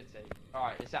activity.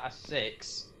 Alright, is that a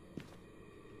 6?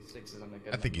 6 isn't a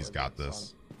good I think he's number, got it's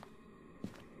this.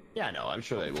 Yeah, no, I'm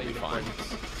sure they will be fine.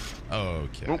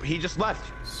 Okay. Oh, he just left.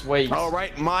 fine. Sweet. All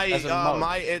right, There's a mode.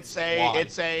 Why? it's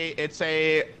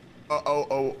a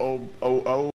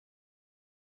oh.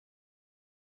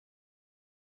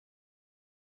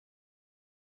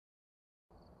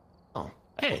 Oh,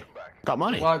 hey, got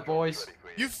money. Right, boys.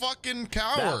 You fucking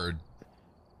coward.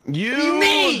 You What do you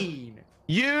mean?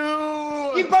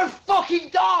 You You both fucking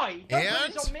died! Don't And?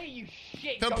 put this on me, you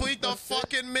shit Complete the Ghostbusters.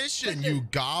 fucking mission, Listen. you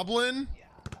goblin.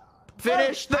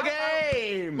 finish the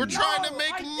game. We're trying to No,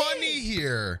 make I money did.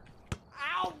 here.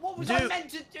 Ow, what was I Dude. meant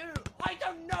to do? I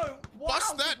don't know. What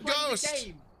Bust else is that playing the ghost.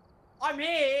 game? I'm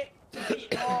here to be...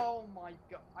 Oh my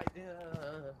god.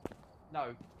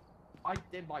 No. I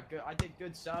did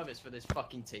good service for this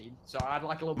fucking team, so I'd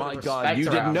like a little bit My of God, respect you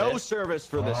did around no it. service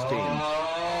for this team.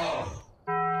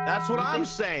 That's what I'm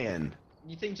saying.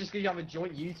 You think just because you have a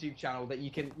joint YouTube channel that you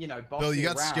can, you know, boss Bill, you me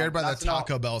got around, scared by that that's not-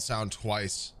 Taco Bell sound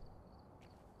twice.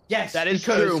 Yes, That is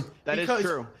because- true. That is because-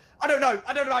 true. I don't know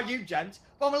about you, gent,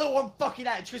 but I'm a little on fucking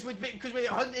edge because we're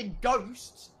hunting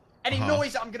ghosts. Any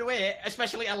noise that I'm gonna hear,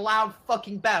 especially a loud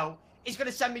fucking bell, is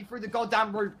gonna send me through the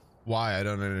goddamn roof. Why? I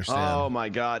don't understand. Oh my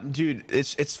God, dude,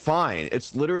 it's fine.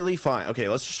 It's literally fine. Okay,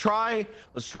 let's just try.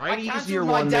 Let's try I an easier cancelled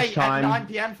my one this date at 9 time.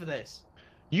 p.m. for this.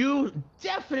 You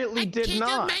definitely did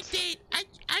not. date.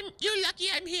 You're lucky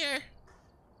I'm here.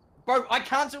 Bro, I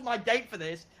cancelled my date for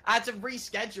this. I had to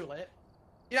reschedule it.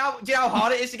 Do you know how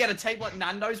hard it is to get a table at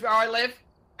Nando's where I live?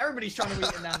 Everybody's trying to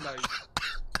eat at Nando's.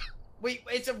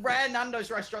 It's a rare Nando's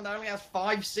restaurant that only has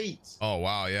 5 seats. Oh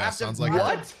wow, yeah. After- Sounds like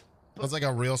what? sounds like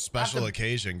a real special After-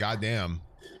 occasion. Goddamn.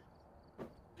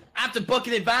 I have to book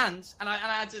in advance, and I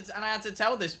had to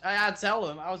tell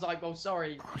them. I was like, "Oh,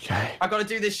 sorry, Okay. I got to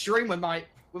do this stream with my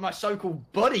so-called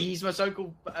buddies, my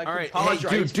so-called All right, hey,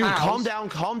 compadres, dude, pals."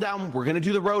 calm down. We're gonna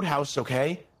do the Roadhouse,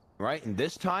 okay? Right, and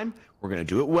this time we're gonna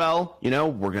do it well. You know,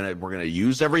 we're gonna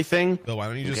use everything. Bill, why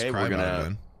don't you just Okay, cry we're about it, gonna-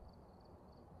 man?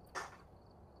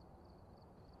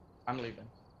 I'm leaving.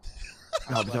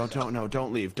 No,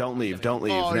 don't leave. Oh,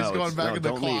 no, he's going back in the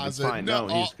don't leave. It's closet. fine. No,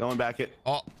 No, he's going back.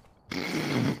 Oh.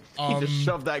 He just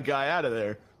shoved that guy out of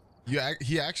there.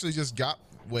 He actually just got.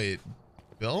 Wait,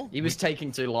 Bill? He was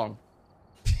taking too long.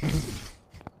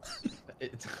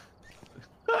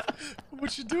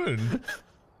 What you doing?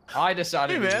 I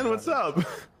decided. Hey to man, do what's that. up?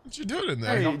 What you doing in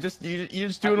there? Hey, you just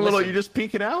doing a little. listen. You just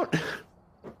peeking out.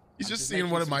 He's just just seeing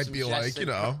making what it some might be like, you suggestive-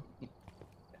 know.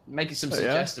 Making some Oh, yeah?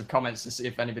 suggestive comments to see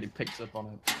if anybody picks up on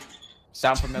it.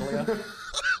 Sound familiar?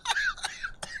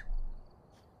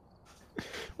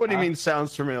 What do you mean?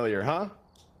 Sounds familiar, huh?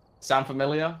 Sound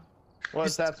familiar?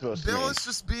 What's that supposed to Bill mean? is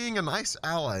just being a nice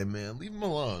ally, man. Leave him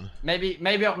alone. Maybe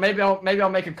I'll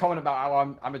make a comment about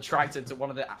how I'm attracted to one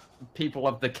of the people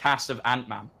of the cast of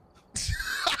Ant-Man.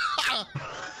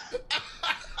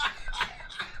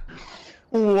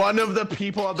 One of the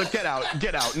people of the get out.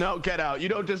 No, get out. You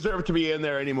don't deserve to be in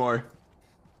there anymore.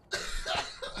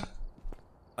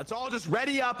 Let's all just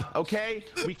ready up, okay?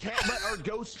 We can't let our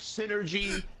ghost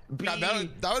synergy be.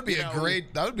 That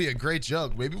would be a great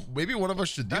joke. Maybe one of us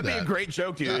should do That'd that. be a great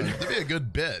joke, Yeah, dude. that'd be a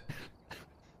good bit.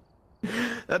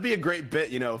 That'd be a great bit,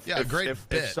 you know. Yeah, a great if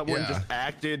bit, someone yeah. just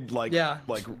acted like Yeah,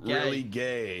 really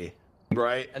gay,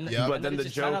 right? And Yeah. But and then it the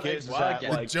just turned out joke they is were that gay.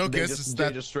 like joke they is just, that-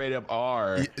 they just straight up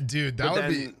are. Dude, that But would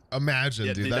then- be. Imagine,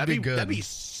 Yeah, dude. That'd be good. That'd be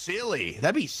silly.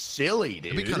 That'd be silly,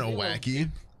 dude. It'd be kind of wacky.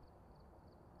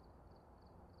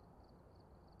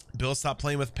 Bill, stop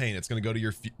playing with paint. It's gonna go to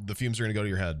your. The fumes are gonna go to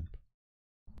your head.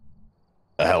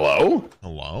 Hello?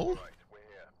 Hello?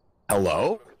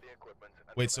 Hello?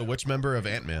 Wait, so which member of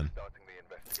Ant-Man?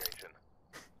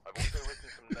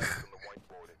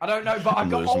 I don't know, but I've I'm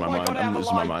got. losing Oh my my mind. god, I I'm have a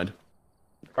losing my light. mind.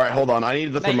 All right, hold on. I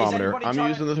need the Mate, is thermometer. anybody I'm trying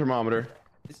using the thermometer.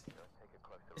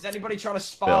 Is anybody trying to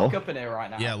spark Bill? up in here right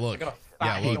now? Yeah, I look. got a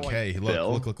Yeah, fat look. noise. Hey,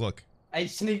 Bill? look. Hey,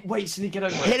 Sneeg, wait, Sneeg, get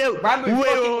over Hit it. it. Ranboo, Wait,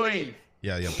 fucking wait. leave.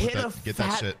 Yeah, put Hit a that, get that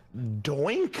fat shit.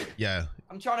 doink. Yeah.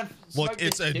 I'm trying to Look, smoke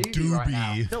it's this a doobie. Right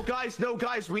now. doobie. No,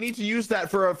 guys, we need to use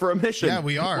that for a mission. Yeah,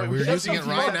 we are. Wait, We're just using it need to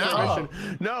right use that for a now.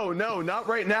 mission. No, not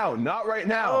right now. Not right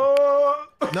now. Oh.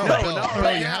 No, No, Bill, not Bill,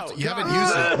 right you now. haven't Guys,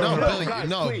 used it. No, no, Bill, guys,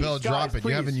 no, please, Bill, drop guys, it.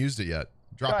 You haven't please. used it yet.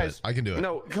 Drop Guys, it. I can do it.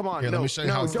 No, come on. Here, no, let me show you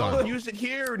how it's don't done. use it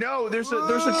here. No, there's a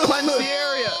cleanse the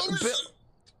area.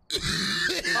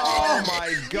 Oh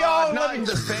my God! Yo, Not in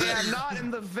the van! Not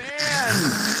in the van!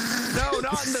 No,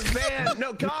 not in the van!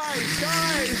 No, guys,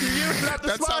 you're using up the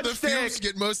That's how smudge the stick. fumes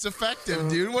get most effective,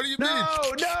 dude. What do you mean? No!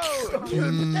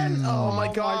 Oh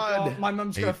my God! My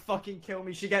mum's gonna fucking kill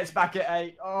me. She gets back at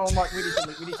 8. Oh my,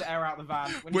 we need to air out the van.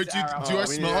 We need Wait, to air out do the I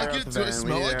van. smell like it? Do I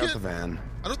smell like it? Van.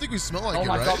 I don't think we smell like Oh it,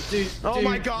 my right? God, dude. Oh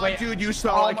my dude, God, wait. dude, you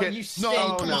smell Oh like my, it. You No, stink.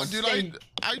 come You on, dude. stink.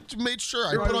 I made sure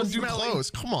I Bro, put on it's new smelly. clothes.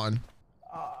 Come on.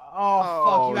 Oh,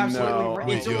 fuck, you absolutely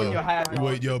no. it's all in your head.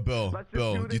 Wait, yo, Bill. Let's just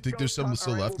Bill, do do you this think there's something ghost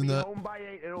still hunt. left in All that? right, we'll be home by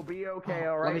 8. It'll be okay,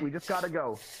 all Let right? me- We just gotta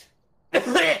go.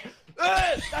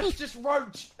 That's just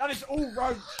roach. That is all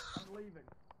roach. I'm leaving.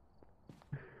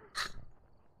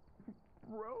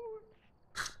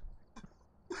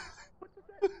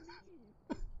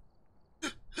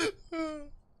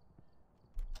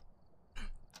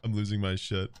 I'm losing my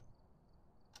shit.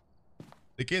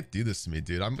 They can't do this to me,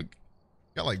 dude. I'm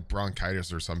got like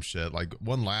bronchitis or some shit. Like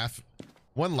one laugh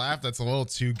that's a little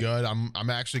too good. I'm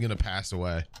actually gonna pass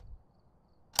away.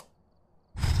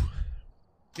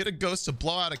 Get a ghost to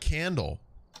blow out a candle.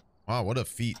 Wow, what a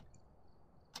feat.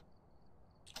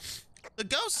 The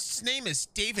ghost's name is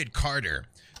David Carter.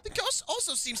 The ghost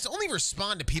also seems to only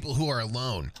respond to people who are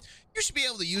alone. You should be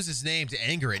able to use his name to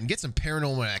anger it and get some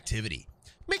paranormal activity.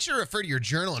 Make sure to refer to your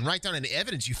journal and write down any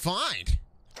evidence you find.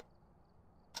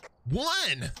 1.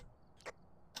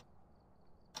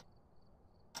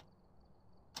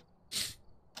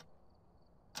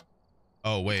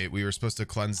 Oh, wait, we were supposed to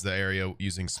cleanse the area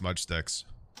using smudge sticks.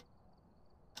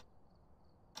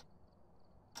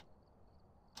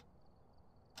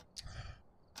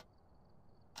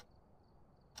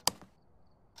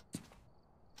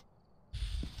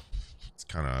 It's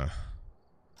kind of...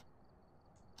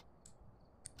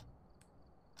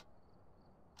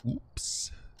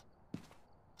 Oops.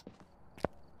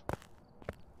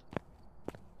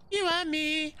 You want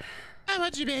me? I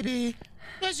want you, baby.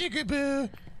 What's your good boo?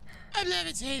 I'm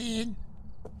levitating.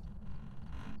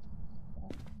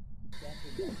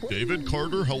 David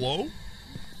Carter, hello?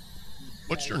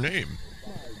 What's your name?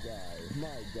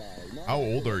 How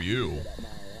old are you?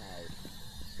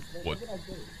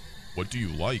 What do you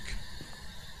like?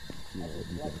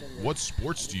 What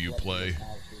sports do you play?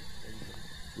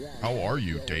 How are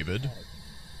you, David?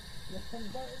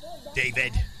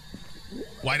 David.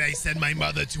 Why'd I send my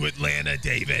mother to Atlanta,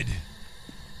 David?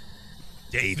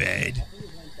 David.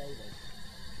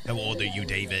 How old are you,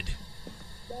 David?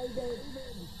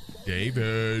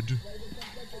 David.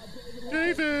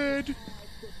 David.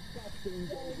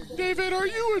 David, are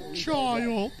you a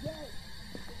child?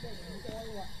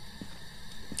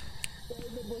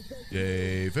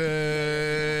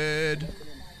 David.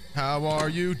 How are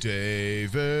you,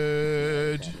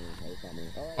 David?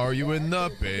 Are you in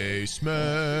the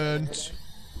basement?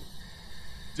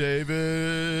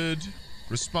 David.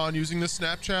 Respond using the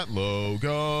Snapchat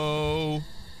logo.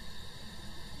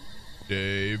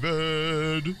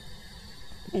 David.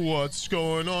 What's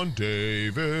going on,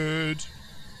 David?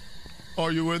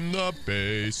 Are you in the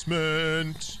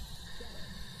basement?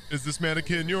 Is this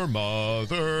mannequin your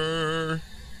mother?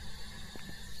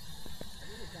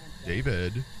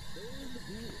 David.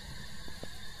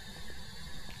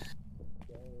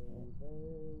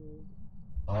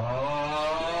 Oh.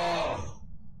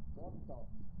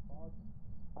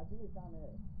 I think it's down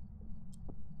there.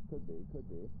 Could be.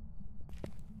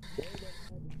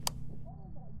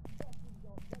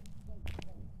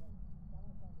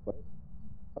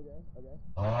 Okay.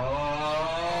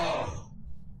 Oh.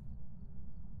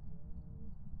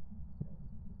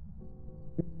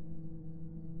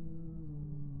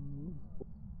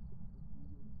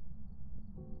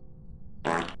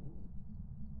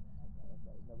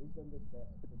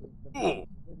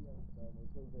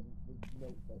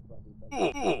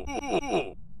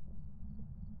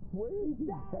 Where is he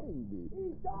heading, dude?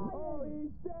 He's dying! Oh,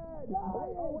 he's dead!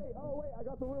 Oh, wait, I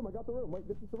got the room. Wait,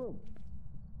 this is the room.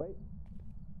 Wait.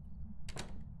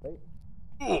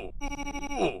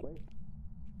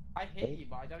 I hear you,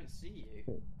 but I don't see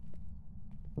you.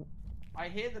 I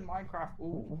hear the Minecraft.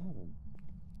 Ooh.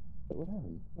 What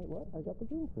happened? Wait, what? I got the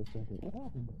ring for a second. What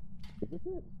happened? Is this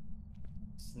it?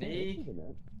 Sneeg.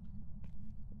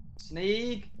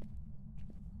 Sneeg.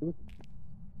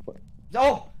 What?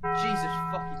 Oh, Jesus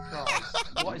fucking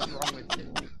Christ! What is wrong with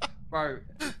you, bro?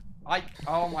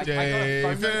 Oh my! I got a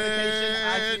phone notification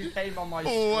as you came on my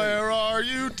screen. Where are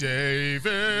you,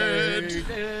 David?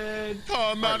 David.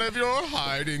 Come out of your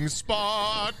hiding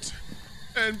spot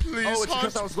and please Oh, it's because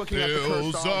hunt I was looking at the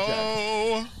cursed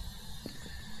Billzo.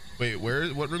 Wait,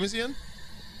 what room is he in?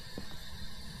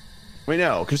 Wait,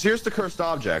 no, because here's the cursed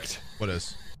object. What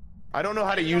is? I don't know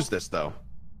how to use this though.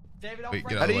 David, Wait,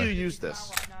 get How out do of the you way. use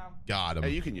this? Got him. Hey,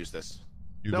 you can use this.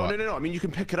 You No, got- no, no, no. I mean, you can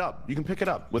pick it up. You can pick it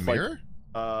up with Mirror?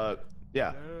 like,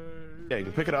 yeah, yeah. You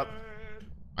can pick it up.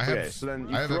 I have. Okay, so then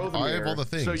you I have. throw the I have mirror. all the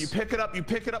things. So you pick it up,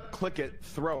 click it,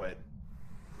 throw it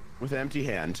with an empty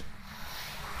hand.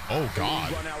 Oh And God.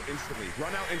 you run out instantly.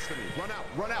 Run out instantly.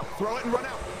 Run out. Throw it and run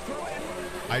out. Throw it.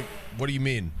 What do you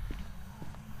mean?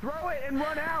 Throw it and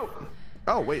run out.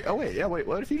 Oh wait. Yeah, wait.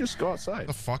 What if you just go outside?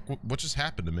 The fuck? What just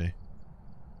happened to me?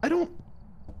 I actually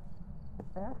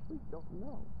don't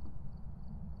know.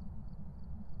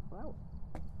 Well.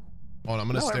 Hold on, I'm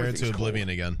gonna No, stare into everything's oblivion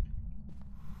again.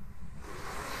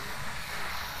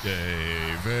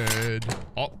 David.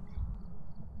 Oh.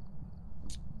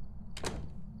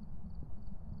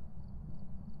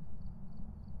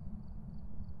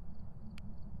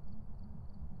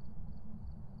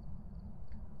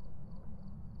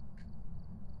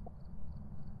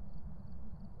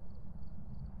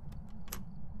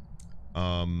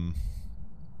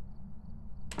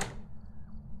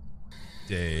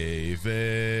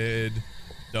 David,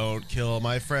 don't kill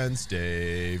my friends,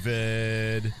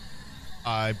 David.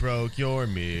 I broke your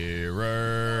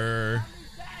mirror,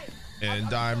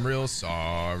 and I'm real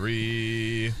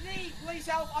sorry. Sneeg, please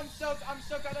help! I'm stuck.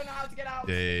 I don't know how to get out.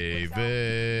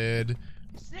 David.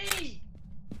 Sneeg!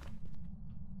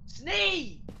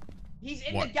 Sneeg! He's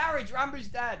in What? the garage. Ranboo's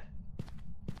dead.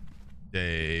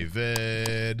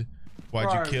 David, why'd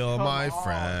Bro, you kill come my on.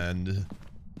 friend?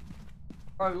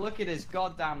 Bro, look at his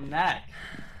goddamn neck.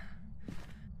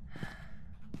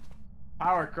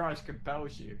 Power of Christ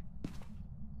compels you.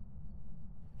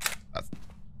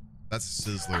 That's a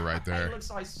sizzler right He there. looks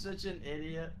like such an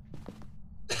idiot.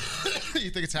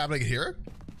 You think it's happening here?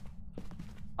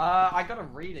 I got a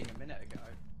reading a minute ago.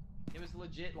 It was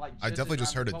legit like. I definitely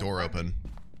just heard a door open.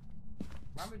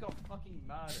 Ranboo got fucking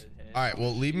murdered here. All right,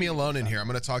 well, leave me alone in here. I'm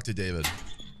gonna talk to David.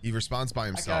 He responds by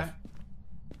himself. Okay.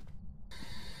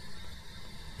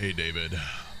 Hey, David.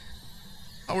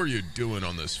 How are you doing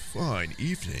on this fine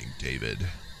evening, David?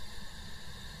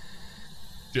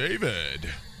 David.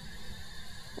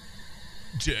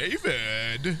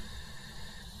 David.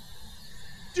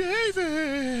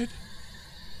 David.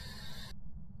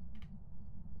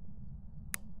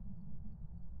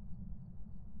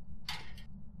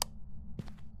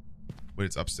 Wait,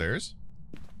 it's upstairs?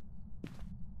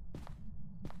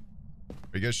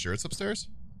 Are you guys sure it's upstairs?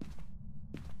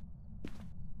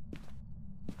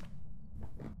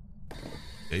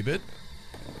 David?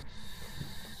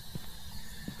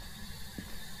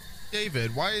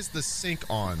 David, why is the sink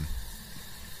on?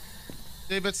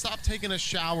 David, stop taking a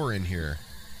shower in here.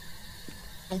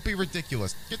 Don't be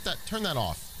ridiculous. Turn that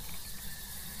off.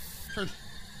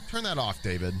 Turn that off,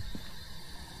 David.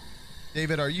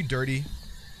 David, are you dirty?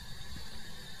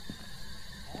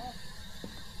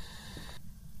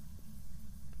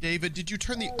 David, did you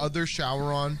turn the other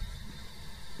shower on?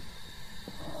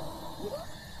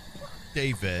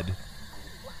 David.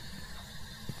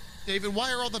 David,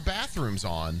 why are all the bathrooms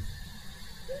on?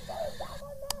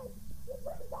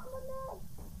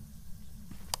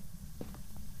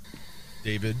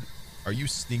 David, are you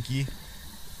stinky?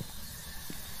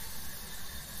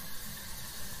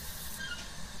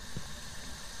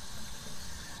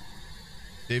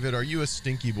 David, are you a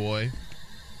stinky boy?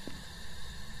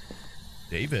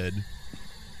 David?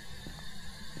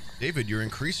 David, you're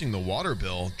increasing the water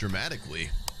bill dramatically.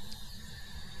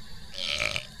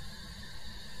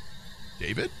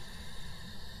 David?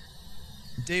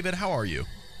 David, how are you?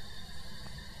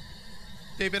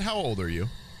 David, how old are you?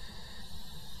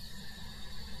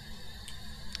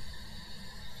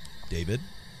 David?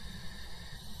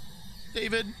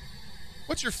 David,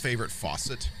 what's your favorite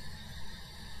faucet?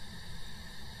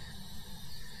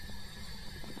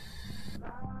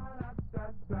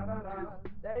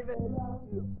 David.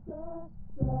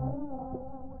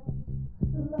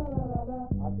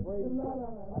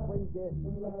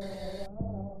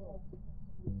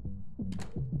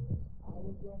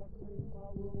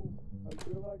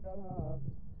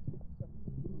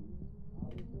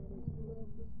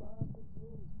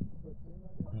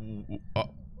 Oh,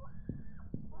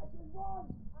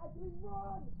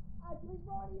 run! Actually,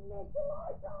 run! He nicked the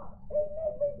lighter! He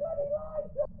nicked me bloody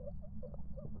lighter!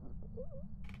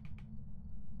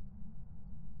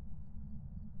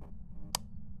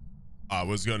 I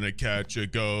was gonna catch a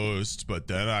ghost, but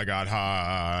then I got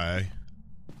high.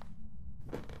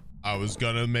 I was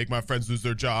gonna make my friends lose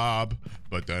their job,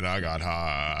 but then I got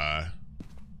high.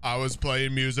 I was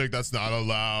playing music that's not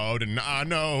allowed, and I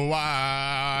know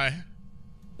why.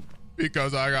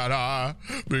 Because I got high,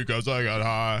 because I got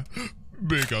high,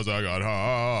 because I got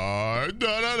high.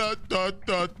 Da da da da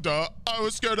da da. I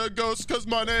was scared of ghosts because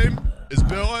my name is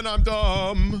Bill and I'm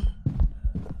dumb.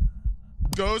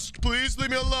 Ghost, please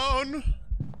leave me alone.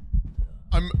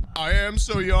 I am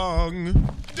so young.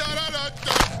 Da da da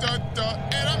da da da.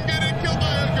 And I'm getting killed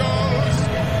by a ghost.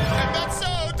 And that's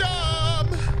so dumb.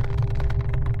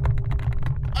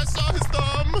 I saw his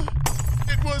thumb.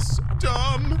 It was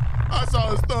dumb. I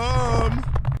saw his thumb.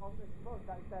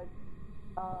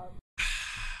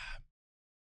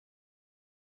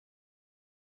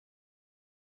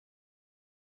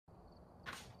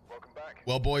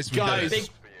 Well, boys, we did it.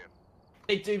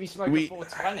 They do be smoking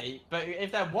 420, but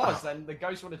if there was, then the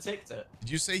ghost would have ticked it. Did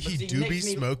you say he do be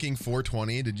smoking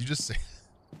 420? Did you just say?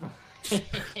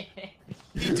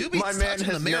 He do be My man touching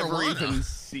has the never marijuana. even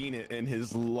seen it in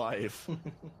his life.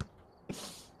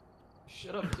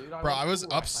 Shut up, dude. Bro, I was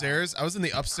upstairs. I was in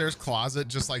the upstairs closet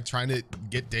just like trying to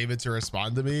get David to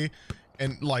respond to me.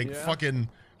 And like fucking,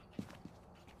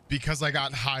 because I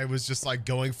got high, was just like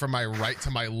going from my right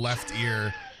to my left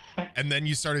ear. And then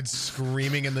you started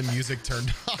screaming and the music turned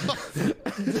off.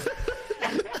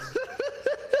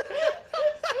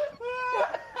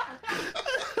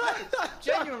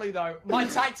 Genuinely though, my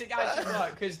tactic actually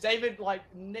worked because David like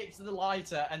nicked the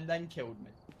lighter and then killed me.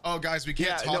 Oh guys, we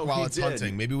can't talk while it's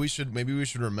hunting. Maybe we should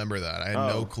remember that. I had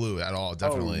no clue at all,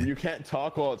 definitely. Oh, you can't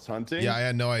talk while it's hunting? Yeah, I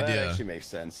had no idea. That actually makes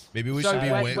sense. Maybe we should be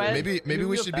maybe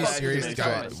we should be serious,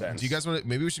 guys. Do you guys want to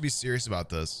maybe we should be serious about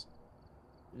this?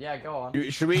 Yeah, go on.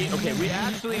 Should we? Okay, we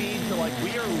actually need to, like,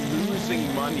 we are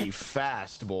losing money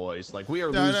fast, boys. Like, we are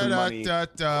losing money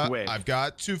quick. I've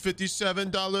got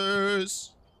 $257.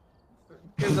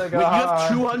 Wait, you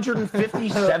have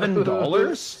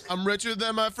 $257? I'm richer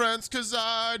than my friends because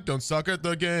I don't suck at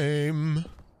the game.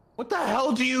 What the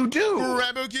hell do you do?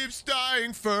 Ranboo keeps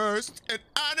dying first, and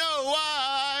I know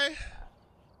why.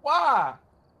 Why?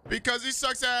 Because he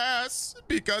sucks ass.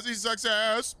 Because he sucks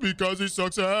ass. Because he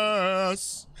sucks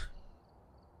ass.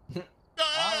 Da,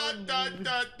 da,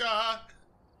 da, da.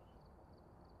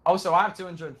 Also, I have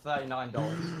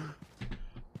 $239.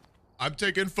 I'm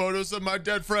taking photos of my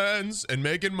dead friends and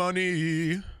making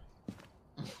money.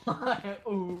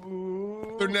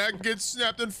 Ooh. Their neck gets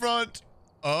snapped in front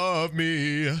of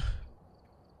me.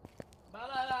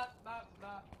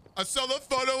 I sell the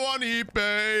photo on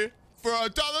eBay for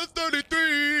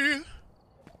 $1.33.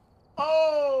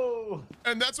 Oh!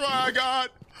 And that's why I got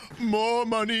more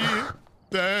money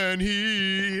than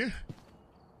he.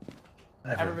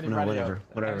 Everybody no, ready whatever. up.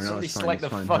 Whatever. No, Somebody it's fine. select It's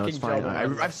the fine. fucking No, it's fine.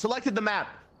 job. I've selected the map.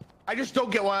 I just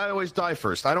don't get why I always die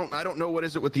first. I don't know what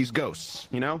is it with these ghosts,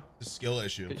 you know? The skill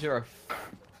issue.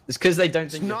 It's because they don't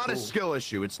think It's not you're a cool. skill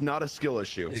issue. It's not a skill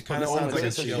issue. It kind of sounds like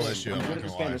a skill issue. I'm not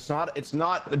gonna lie. It's not. It's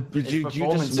not.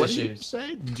 performance What did you issues.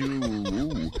 say?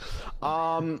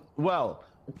 Well.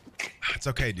 It's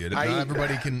okay, dude.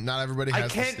 Not everybody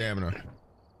has the stamina.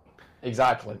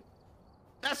 Exactly.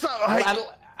 That's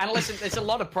not. And listen, it's a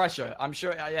lot of pressure. I'm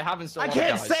sure it happens to a I lot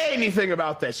can't of guys. say anything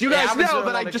about this. You It guys happens to know a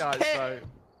that lot I of just guys, can't.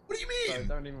 What do you So mean?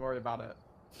 don't even worry about it.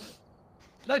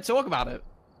 Don't talk about it.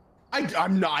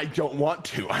 I'm not. I don't want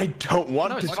to. I don't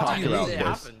want to it's talk fine. about It this.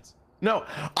 happened. No,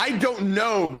 I don't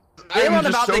know. We're I'm on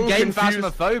just about so the game confused.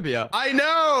 Phasmophobia. I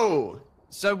know.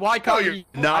 So why No, can't you're you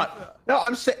not. No,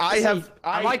 I'm saying I have.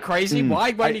 Am I crazy?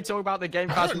 Why won't he talk about the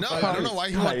game I don't know. Phasmophobia? I don't know why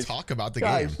you want to talk about the game.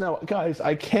 Guys, no, guys,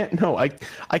 I can't. No, I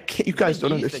can't. You guys What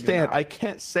don't do you think understand. about I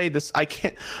can't say this. I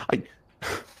can't.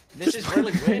 This is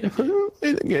really weird of you.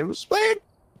 The game was played.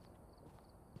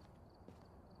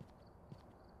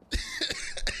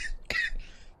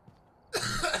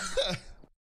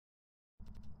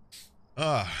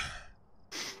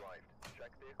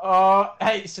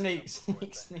 Hey, Sneeg. Look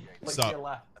What's to up? your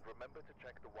left.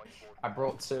 I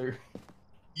brought 2.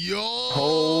 Yo!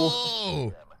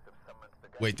 Oh.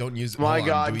 Wait, don't use it. My Hold on.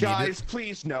 God, Do we need guys, it?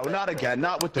 please, no, not again,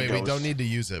 not with the Wait, we ghosts. don't need to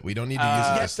use it. We don't need to use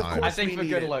it this yes, of time. course. I think we for need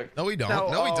good it. look. No, we don't.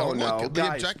 No, No, we oh, don't. no, Look, the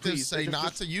guys, objectives please, say just-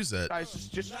 not to use it. Guys,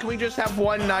 just can we just have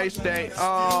one nice day?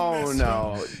 Oh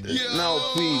no, no,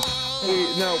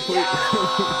 please, no, please.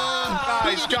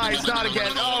 guys, not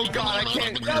again. Oh God, I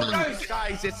can't.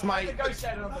 Guys, it's my.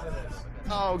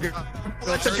 Oh God.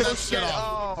 Turn that shit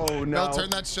off. Oh no. No, turn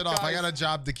that shit off. I got a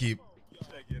job to keep.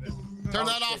 Turn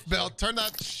that off, Bill. Turn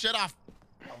that shit off.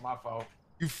 Oh, my fault.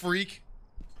 You freak.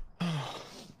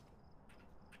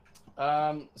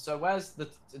 So where's the?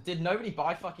 Did nobody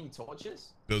buy fucking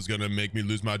torches? Bill's gonna make me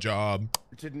lose my job.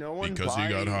 Did no one because he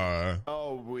got high.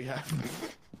 Oh, we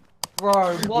have.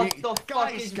 Bro, what the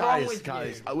fuck is wrong with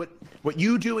you? What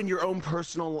you do in your own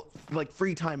personal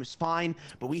free time is fine,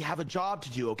 but we have a job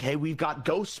to do. Okay, we've got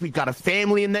ghosts, we've got a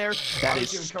family in there that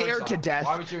is scared to death.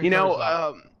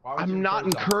 I'm not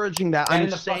encouraging that. I'm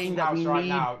saying that we need.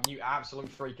 Now, you absolute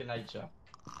freak of nature.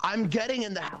 I'm getting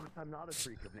in the house. I'm not a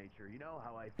freak of nature. You know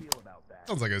how I feel about that.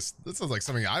 That sounds like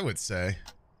something I would say.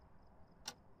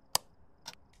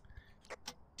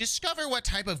 Discover what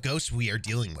type of ghost we are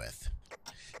dealing with.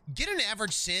 Get an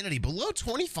average sanity below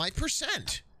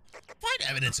 25%. Find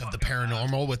evidence of the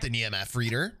paranormal with an EMF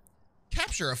reader.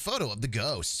 Capture a photo of the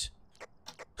ghost.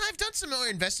 I've done some more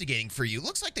investigating for you.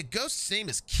 Looks like the ghost's name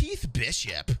is Keith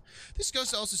Bishop. This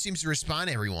ghost also seems to respond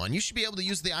to everyone. You should be able to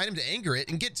use the item to anger it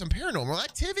and get some paranormal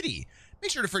activity. Make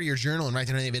sure to refer to your journal and write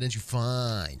down any evidence you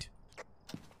find.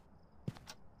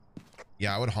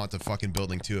 Yeah, I would haunt the fucking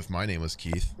building too if my name was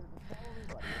Keith.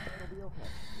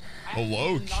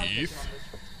 Hello, Keith.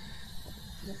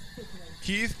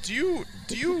 Keith, do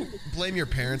you blame your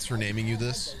parents for naming you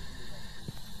this?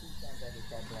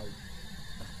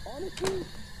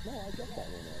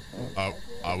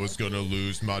 I was gonna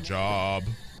lose my job.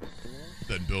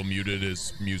 Then Bill muted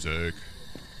his music.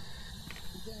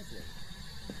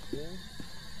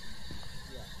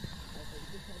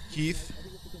 Keith?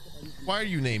 Why are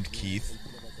you named Keith?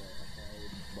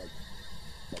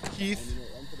 Keith?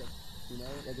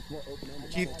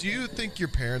 Keith, do you think your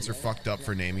parents are fucked up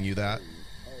for naming you that?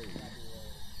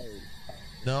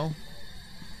 No?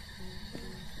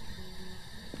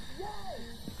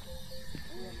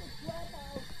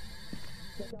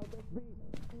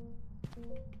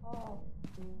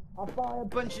 I buy a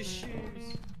bunch of shoes.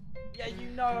 Yeah, you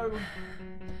know,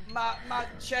 my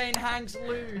chain hangs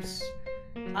loose.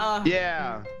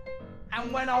 Yeah.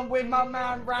 And when I'm with my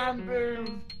man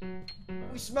Ranboo,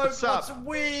 we smoke lots of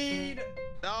weed.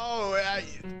 Oh,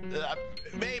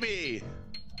 maybe.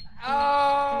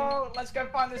 Oh, let's go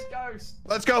find this ghost.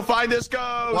 Let's go find this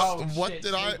ghost. Whoa, what shit,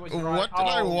 did I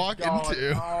right. walk God.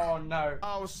 into? Oh no.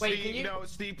 Oh, wait, Sneeg, no,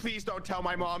 Sneeg, please don't tell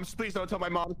my mom. Please don't tell my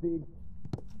mom, Sneeg.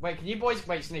 Wait, can you boys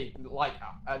wait, Sneeg? Like,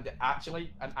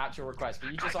 actually, an actual request.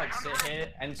 Can you just like sit here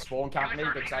and spawn camp me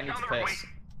because I need to piss?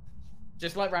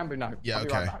 Just let Ranboo know. Yeah, I'll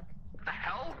be okay. right back. What the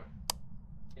hell?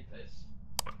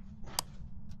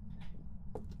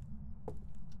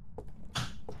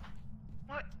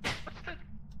 What? What's the...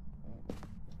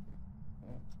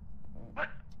 What?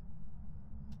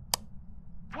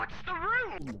 What's the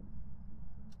room?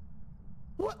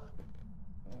 What?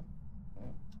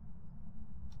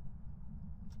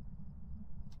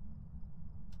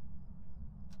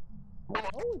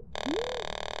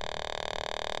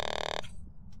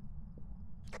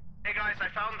 Hey guys, I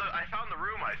found the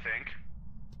room, I think.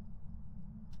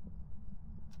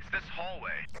 It's this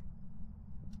hallway.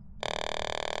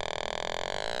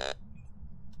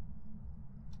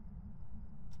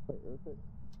 Wait,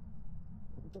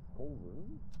 is this whole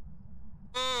room?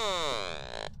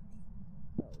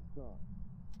 No, it's not.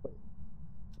 Wait.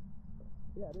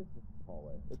 Yeah, it is this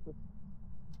hallway. It's this.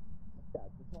 Yeah,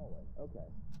 it's this hallway. Okay.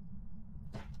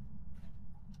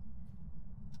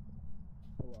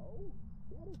 Hello?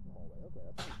 Yeah, it is the hallway. Okay,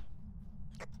 that's fine.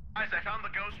 Guys, I found the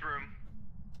ghost room.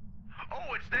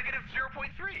 Oh, it's negative 0.3.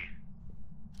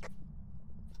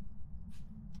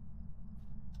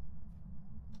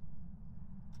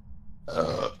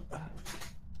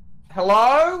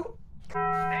 Hello? Hey,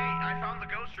 I found the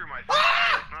ghost room, I think.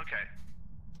 Ah! Okay.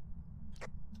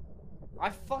 I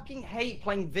fucking hate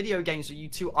playing video games with you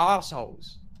two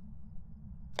assholes.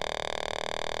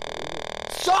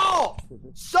 Stop!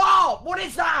 Stop! What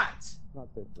is that?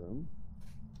 Not this room.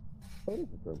 What is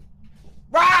this room?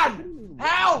 Run!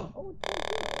 Help! Oh, it's right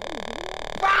here.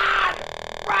 Run!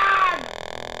 Run!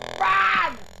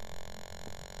 Run!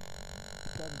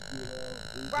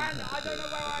 Run! I don't know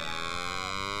where I am!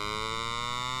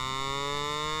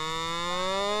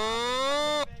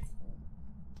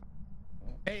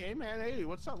 Hey, man, hey,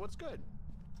 what's up? What's good?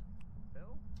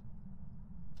 Bill?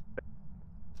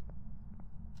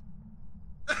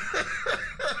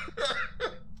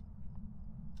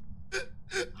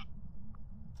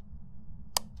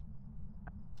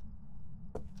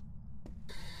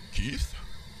 Keith?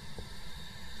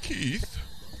 Keith?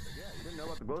 Yeah, you didn't know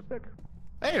about the glow stick?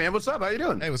 Hey, man, what's up? How you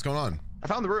doing? Hey, what's going on? I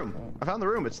found the room. I found the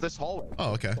room. It's this hallway.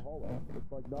 Oh, okay. It's the hallway.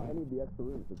 It's like not any of the extra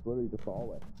rooms. It's literally just the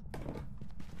hallway.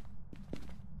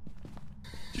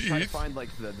 just trying to find like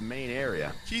the main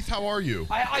area. Keith, how are you?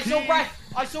 I saw breath.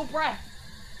 I saw breath.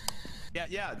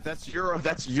 Yeah, that's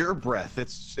your breath.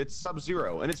 It's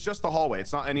Sub-Zero, and it's just the hallway.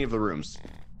 It's not any of the rooms.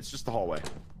 It's just the hallway.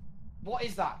 What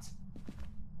is that?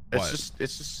 What?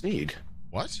 It's just Sneeg.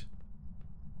 What?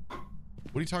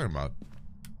 What are you talking about?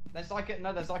 There's like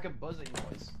a buzzing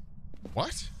noise.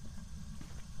 What?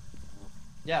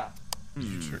 Yeah.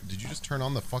 Did you just turn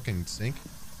on the fucking sink?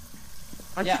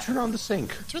 Why'd you turn on the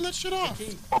sink? Turn that shit off.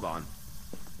 Hold on.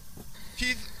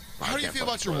 Keith, how do you feel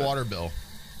about your water bill?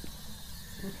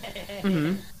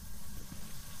 Mm-hmm.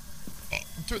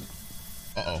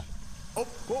 Uh-oh.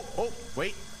 Oh,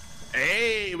 wait.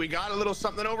 Hey, we got a little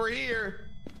something over here.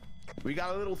 We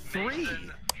got a little 3.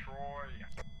 Mason, Troy.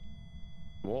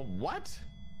 Well, what?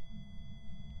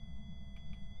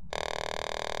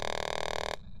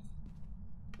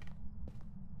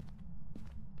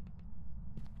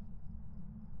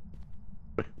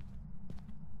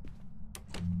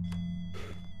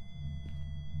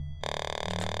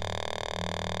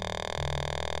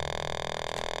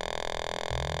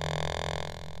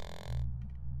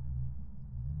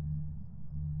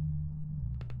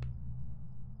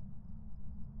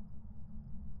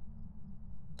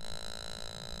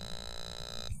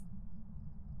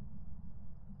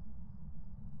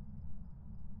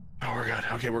 Oh, we're good.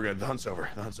 Okay, we're good. The hunt's over.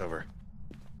 The hunt's over.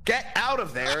 Get out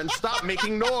of there and stop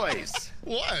making noise.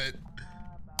 What?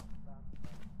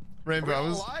 Rainbow, I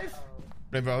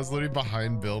was literally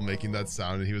behind Bill making that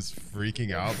sound and he was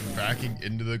freaking out, backing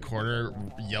into the corner,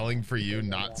 yelling for you,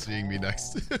 not seeing me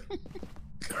next to him.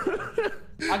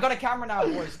 I got a camera now,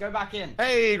 boys. Go back in.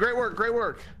 Hey, great work, great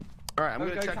work. All right, I'm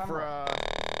gonna check camera.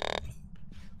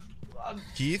 for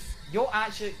Keith? You're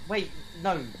actually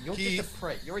no, you're Keith. just a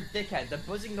prick. You're a dickhead. The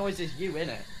buzzing noise is you,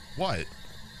 innit? What?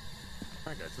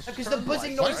 Because the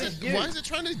buzzing noise is you. Why is it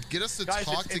trying to get us to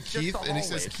talk to Keith and he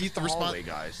says Keith the response?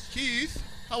 Guys. Keith,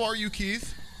 how are you,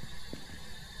 Keith?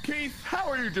 Keith, how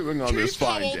are you doing on this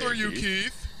fine day? Keith, how old are you,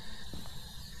 Keith?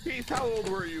 Keith, how old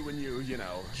were you when you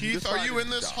know? Keith, are you in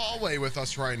this hallway with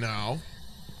us right now?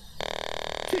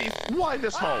 Keith, why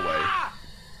this hallway? Ah!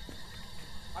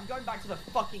 I'm going back to the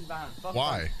fucking van. Fuck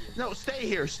Why? off. No, stay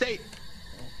here. Stay.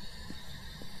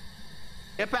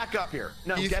 Get back up here.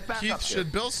 No, Keith, get back Keith, up here.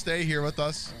 should Bill stay here with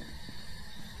us?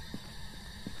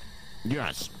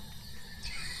 Yes.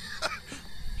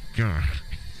 God.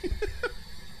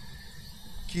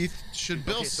 Keith, should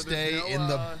Bill so stay there's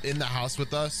no, in the house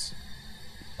with us?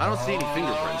 I don't see any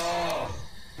fingerprints.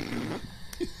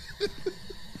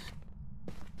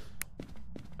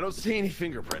 I don't see any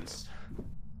fingerprints.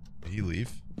 Did he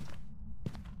leave?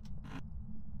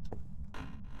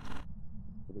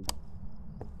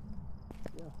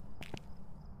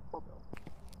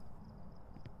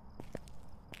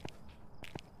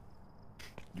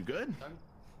 You good?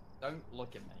 Don't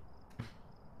look at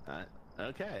me.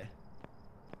 Okay.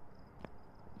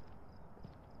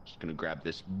 Just gonna grab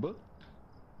this book.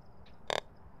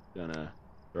 Gonna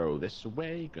throw this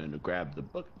away. Gonna grab the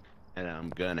book, and I'm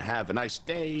gonna have a nice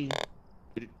day.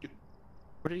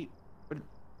 Where did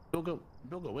Bill go?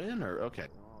 Bill go in or okay?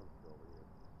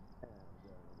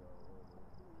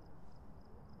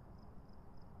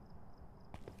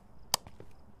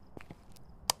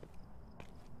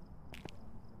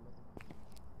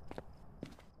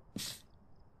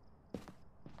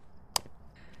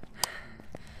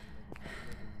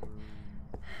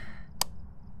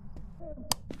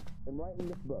 I'm writing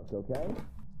this book, okay?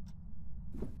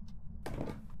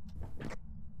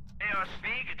 Hey,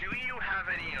 Sneeg, do you have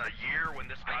any year when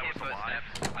this guy was alive?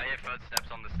 I hear footsteps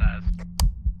on the stairs.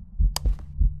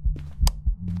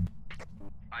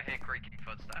 I hear creaking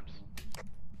footsteps.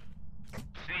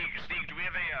 Sneeg, do we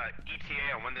have a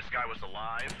ETA on when this guy was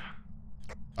alive?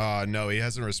 No, he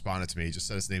hasn't responded to me. He just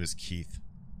said his name is Keith.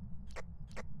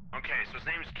 Okay, so his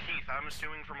name's Keith. I'm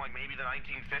assuming from like maybe the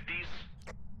 1950s.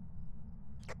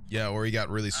 Yeah, or he got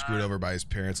really screwed over by his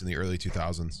parents in the early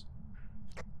 2000s.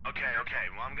 Okay.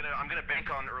 Well, I'm gonna bank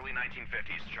on early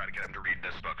 1950s to try to get him to read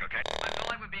this book. Okay. I feel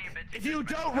like we're being a bit too If you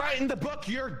don't write in the book,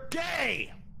 you're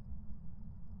gay.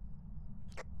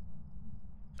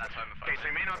 That's homophobic. Okay, so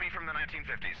he may not be from the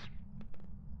 1950s.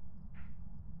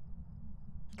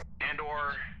 And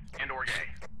or gay.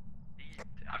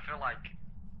 I feel like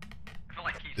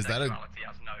Keith's Is that a- sexuality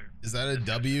has no. Is that a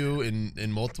W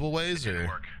in multiple ways, Didn't or?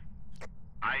 work.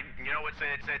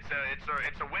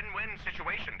 It's a win-win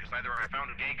situation because either I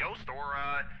found a gay ghost or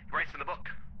he writes in the book.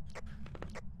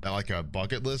 That like a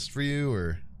bucket list for you,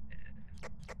 or?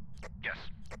 Yes.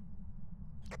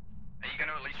 Are you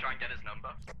gonna at least try and get his number?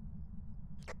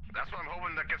 That's what I'm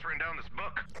hoping that gets written down in this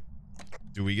book.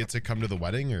 Do we get to come to the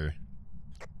wedding, or?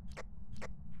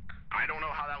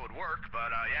 that would work,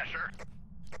 but yeah, sure.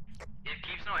 If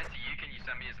Keith's not into you, can you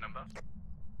send me his number?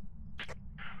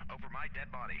 Over my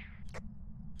dead body.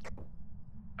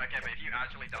 Okay, but if you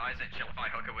actually die, is it chill if I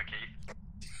hook it with Keith?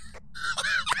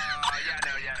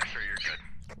 Yeah, sure, you're good.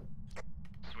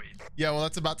 Sweet. Yeah, well,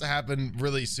 that's about to happen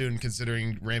really soon,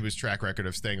 considering Ranboo's track record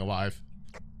of staying alive.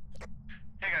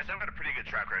 Hey guys, I've got a pretty good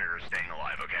track record of staying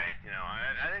alive. Okay, you know,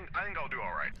 I think I'll do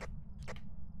all right.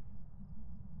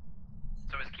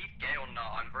 So is Keith gay or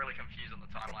not? I'm really confused on the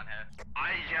timeline here.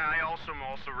 I also am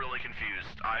also really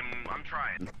confused. I'm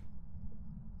trying.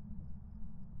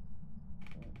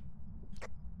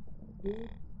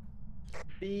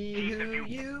 Be Keith, who if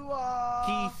you are.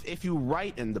 Keith, if you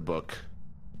write in the book,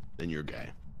 then you're gay.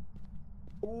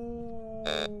 Ooh.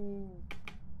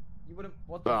 You wouldn't.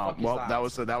 What the fuck is well, that?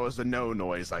 that was the no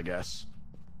noise, I guess.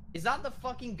 Is that the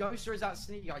fucking ghost or is that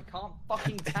Sneeg? I can't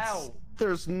fucking tell.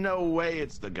 There's no way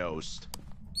it's the ghost.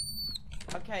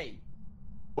 Okay.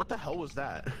 What the hell was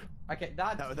that? Okay,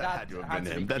 that had to have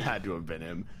been him. That had to have been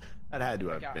him. That had to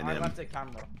have been I him. left the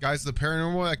camera. Guys, the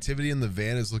paranormal activity in the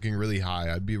van is looking really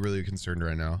high. I'd be really concerned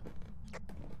right now.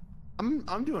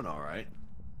 I'm doing all right.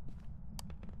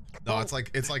 No, it's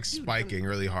like spiking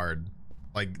really hard.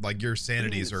 Like your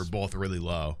sanities are both really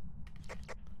low.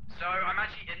 So I'm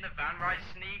actually in the van, right,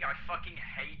 Sneeg? I fucking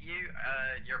hate you.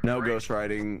 You're a No prick. ghost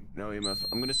riding, no EMF.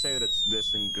 I'm gonna say that it's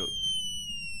this and go.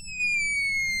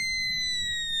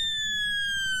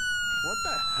 What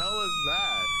the hell is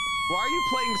that? Why are you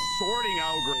playing sorting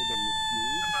algorithms,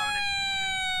 Sneeg?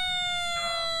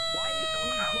 Why is he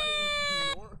playing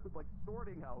like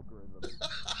sorting algorithms?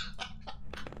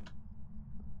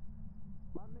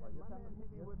 My man hit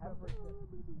me with the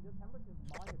Your temperature's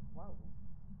minus 12.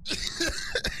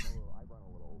 I run a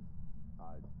little,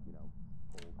 you know,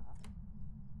 cold.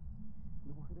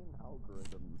 Sorting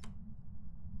algorithms.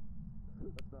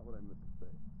 That's not what I meant to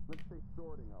say. Let's say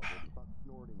sorting algorithms, not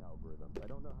snorting algorithms. I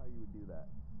don't know how you would do that.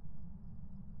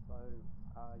 So,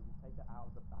 you take it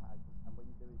out of the bag, and what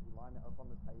you do is you line it up on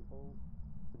the table,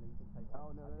 and then you can take it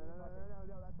out. Oh, no,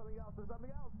 that's something else. There's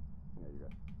something else. Yeah, you're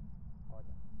good.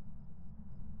 Okay.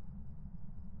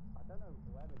 I don't know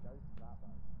where the ghost is at,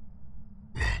 though.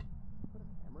 Put a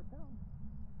camera down?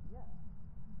 Yeah.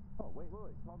 Oh, wait.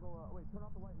 Toggle, turn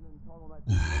off the light and then toggle night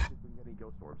to see if we can get any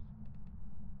ghost orbs.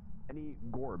 Any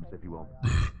gorbs, if you will.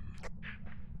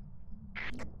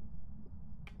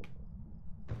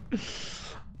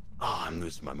 Oh, I'm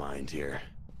losing my mind here.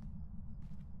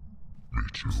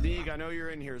 Sneeg, I know you're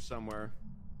in here somewhere.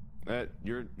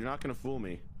 You're not gonna fool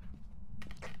me.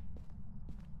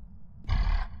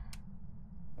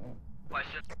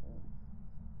 Question.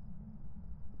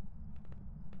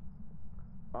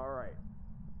 All right.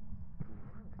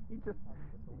 The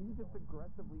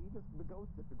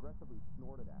ghost just aggressively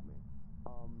snorted at me.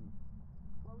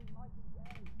 Well, he might be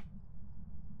gay.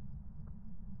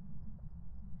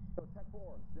 So check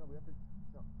forward. No, we have to.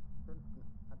 No, turn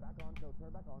back on. No,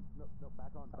 turn back on. No,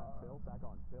 back on. Bill, back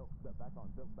on. Bill, back on.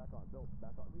 Bill, back on. Bill,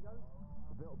 back on. We go.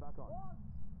 Bill, back on. What?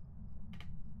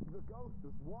 The ghost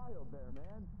is wild there,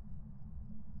 man.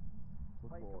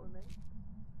 Wait, come with me.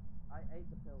 I ate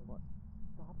the pill. What?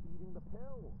 Stop eating the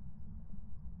pill.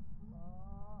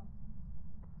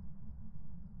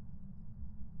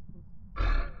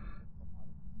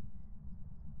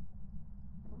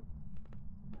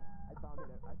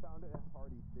 I found it at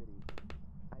Party City.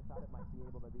 I thought it might be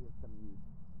able to be of some use.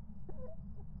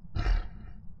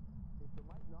 It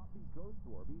might not be Ghost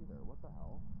Orb either. What the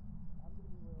hell? I'm gonna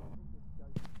be real. I think it's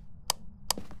Ghost.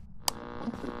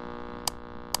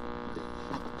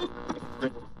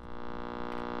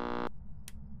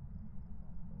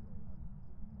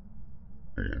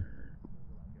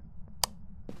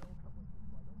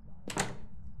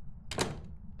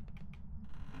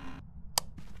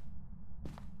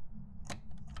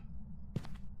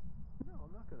 No,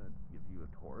 I'm not gonna give you a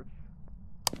torch.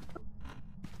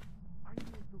 Are you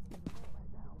being so difficult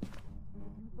right now?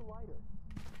 Use the lighter.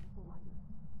 Use the lighter.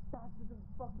 That's just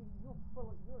fucking. You're full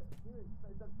of. You're.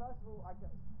 First of all,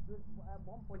 at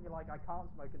one point you're like, I can't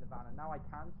smoke in the van, and now I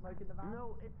can smoke in the van.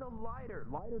 No, it's a lighter.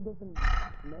 Lighter doesn't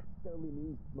necessarily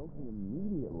mean smoking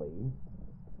immediately.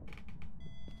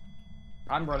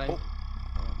 I'm running.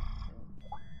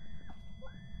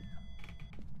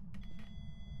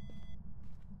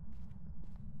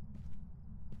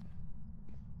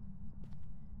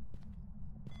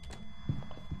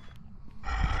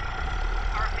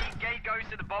 RP gate goes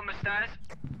to the bottom of the stairs.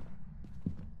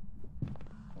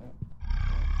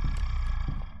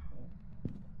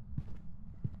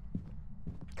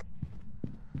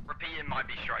 Repeating might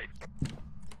be straight.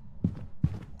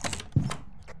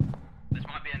 This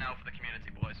might be an L for the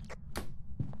community, boys.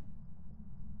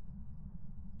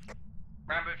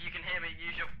 Ranboo, if you can hear me,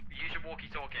 use your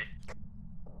walkie-talkie.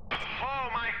 Oh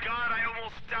my god, I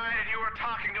almost died. You were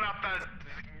talking about the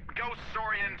ghost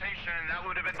orientation. That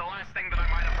would have been the last thing that I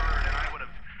might have heard, and I would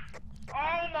have...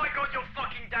 Oh my god, you're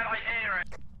fucking dead, I hear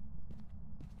it!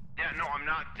 Yeah, no, I'm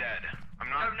not dead. I'm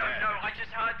not dead. No, I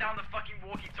just heard down the fucking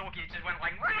walkie-talkie, it just went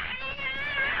like...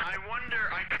 I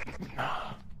wonder,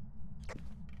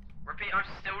 Repeat, I've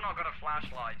still not got a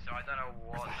flashlight, so I don't know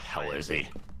what... Where the hell is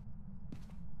he?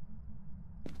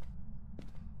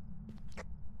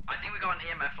 I think we got an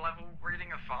EMF level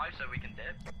reading of 5, so we can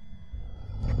dip.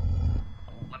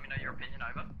 Let me know your opinion,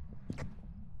 over.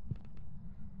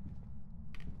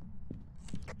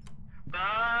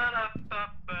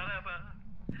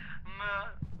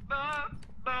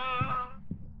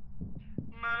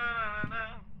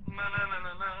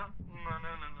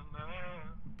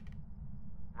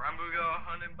 Ranboo got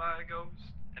hunted by a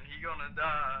ghost, and he gonna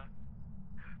die.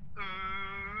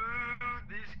 Ooh,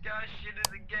 this guy shit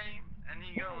is a game, and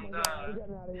he gonna die. I'm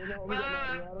getting out of here. No, we're getting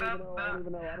out of here. I don't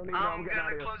even know. I don't even know. I'm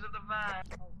gonna close up the van.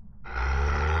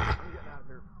 I'm getting out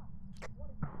of here.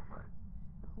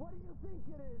 What do you think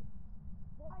it is?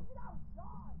 Why is it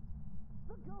outside?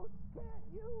 The ghost can't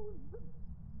use the...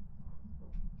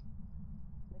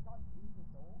 They can't use the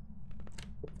door?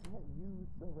 They can't use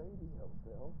the radio,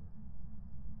 Bill.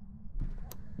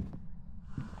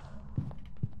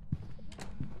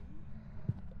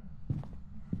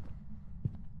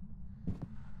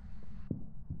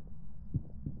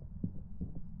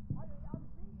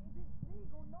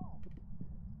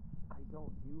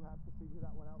 You have to figure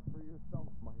that one out for yourself,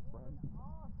 my friend.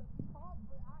 Awesome. You can't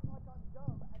act like I'm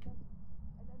dumb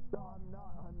and then No,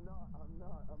 I'm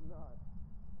not.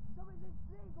 So is it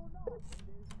Sneeg or not? It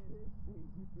is Sneeg.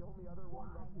 He's the only other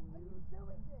one that can use. Why are you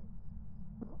doing this?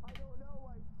 I don't know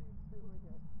why Sneeg's doing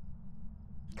it.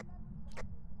 You never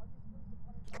started. I just think the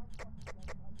kind of life fucking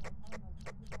game. I don't know.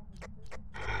 Cooking Mama's too.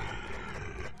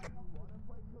 You wanna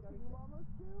play Cooking Mama's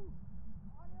too?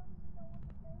 I don't even know what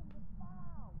the game is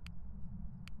about.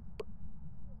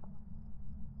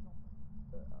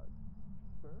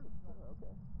 Sure,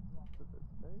 okay.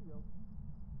 There you go.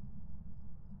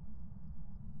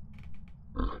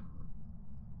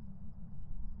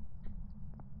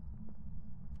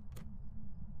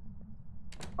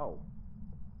 Oh.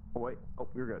 Oh, wait. Oh,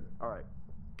 you're good. Alright.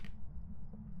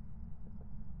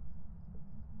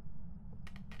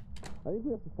 I think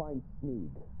we have to find Sneeg.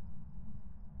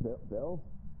 Bill? Bill?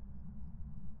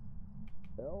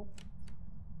 Bill?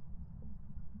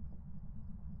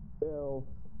 Bill?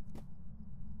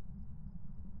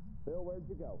 Bill, where'd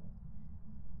you go?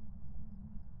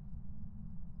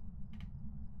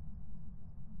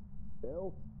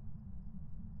 Bill?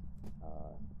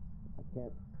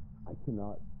 I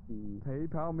cannot see.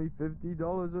 PayPal me $50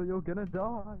 or you're gonna die.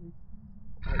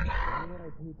 Why would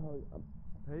I PayPal?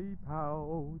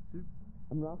 PayPal to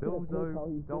I'm not gonna PayPal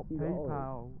you Billzo. $50.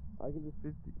 PayPal. I can just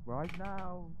 50 right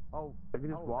now. Oh, I can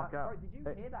just walk out. Bro, did you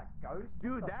hear that ghost?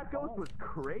 Dude, that ghost was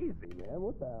crazy, man.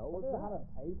 What the hell was that? Had a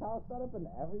PayPal set up and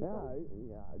everything?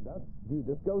 Yeah, that's... Dude,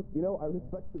 this ghost, you know, I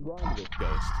respect the grind of this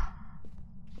ghost.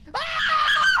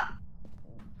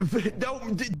 No,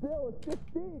 Bill, it's just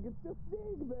Sneeg. It's just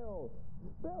Sneeg, Bill.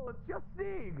 Bill, it's just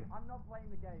Sneeg. I'm not playing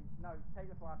the game. No, take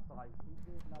the flashlight. He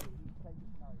did no. He take it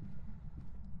no.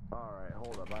 All right,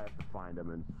 hold up. I have to find him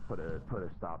and put a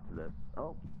stop to this.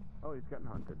 Oh, he's getting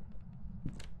hunted.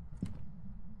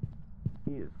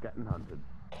 He is getting hunted.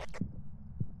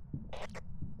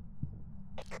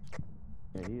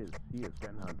 Yeah, he is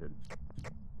getting hunted.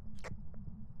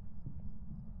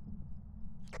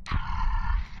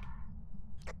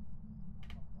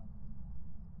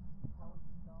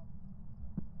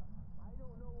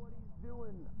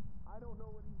 I don't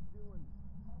know what he's doing.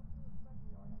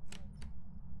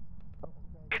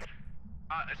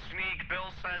 Sneeg,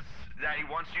 Bill says that he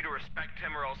wants you to respect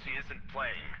him or else he isn't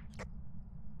playing.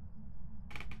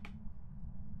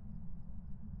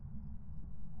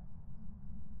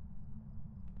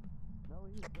 No,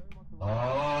 he is very much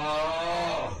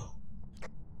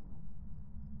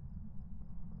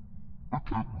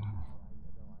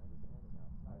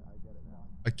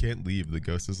I can't leave. The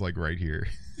ghost is like right here.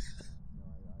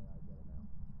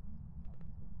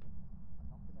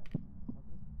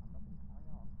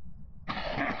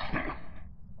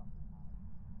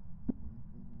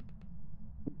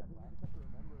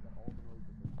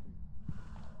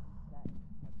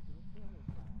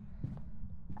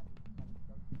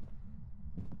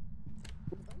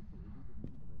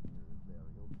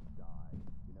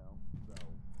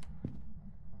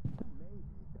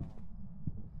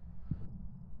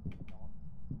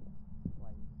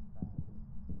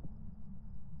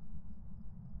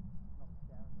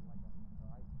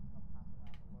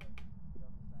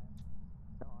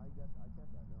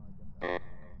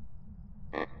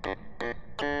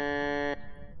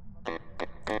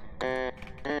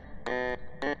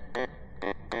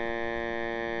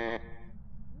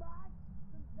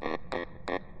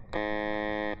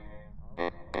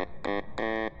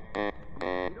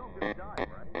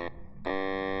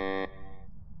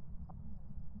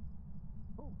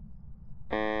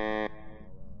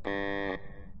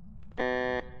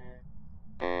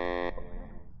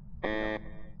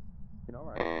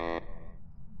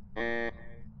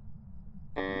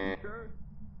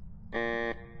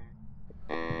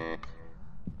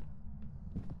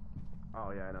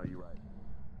 Oh yeah, I know, you're right.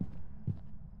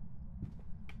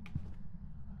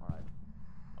 Alright.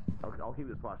 I'll keep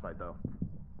this flashlight though.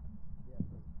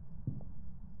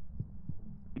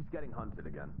 He's getting hunted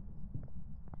again.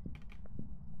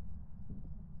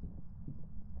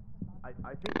 I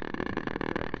think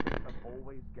he's of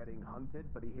always getting hunted,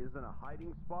 but he is in a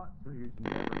hiding spot, so he's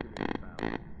never gonna be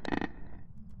found.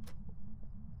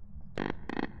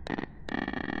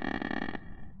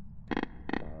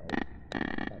 Alright,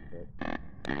 that's it.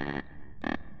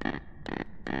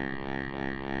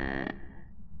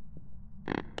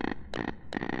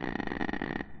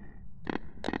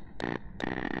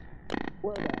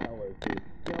 Where the hell is he?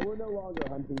 No, we're no longer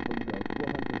hunting for ghosts. We're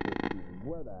hunting for Sneeg.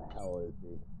 Where the hell is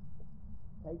he?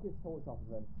 Take his torch off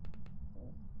of him.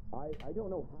 I don't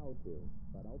know how to,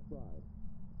 but I'll try.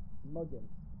 Mug him.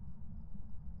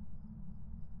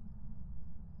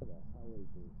 Where the hell is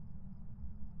he?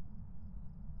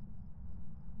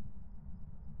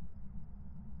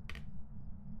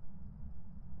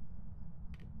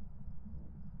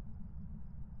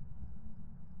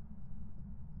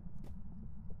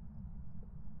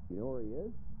 You know where he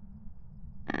is?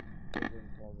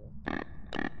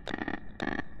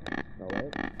 No,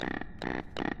 wait.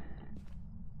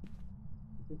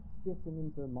 He's just shitting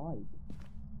into the mic.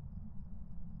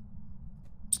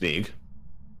 Sneeg.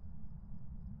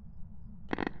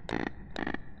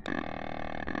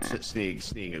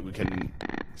 Sneeg, we can,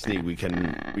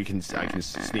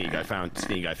 Sneeg, I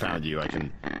found you, I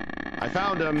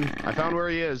found him, I found where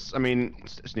he is, I mean,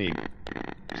 Sneeg,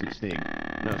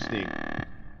 no, Sneeg.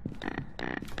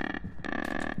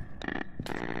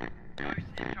 Ghost is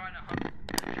trying to hunt me.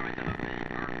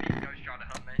 Ghost trying to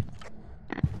hunt me.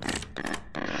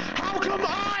 How come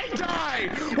I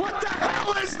died? What the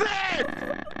hell is this?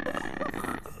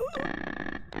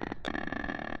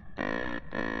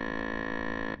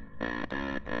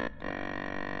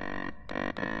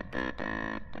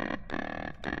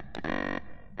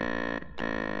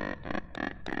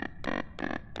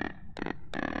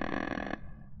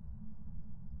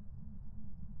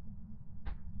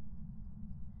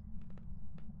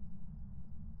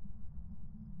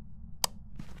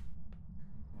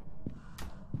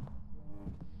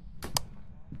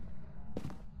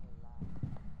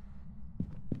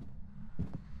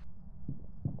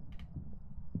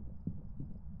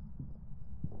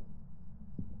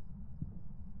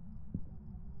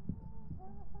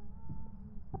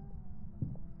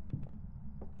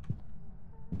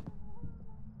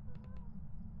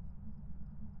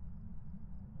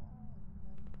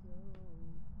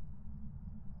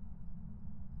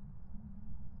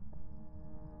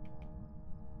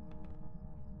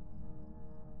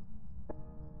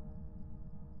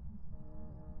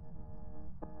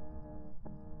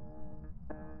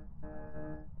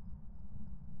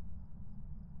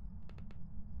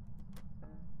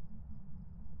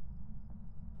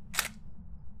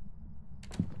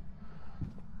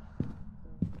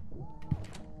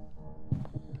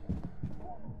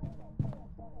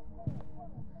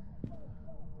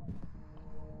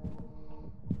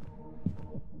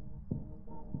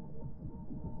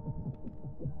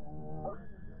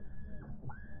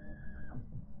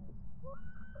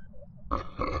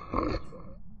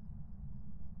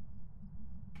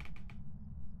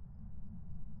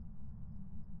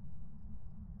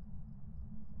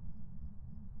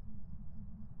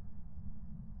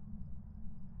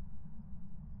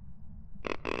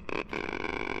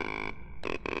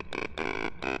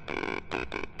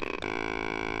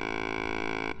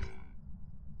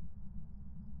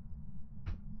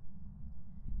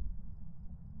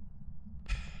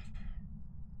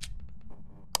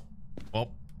 Well.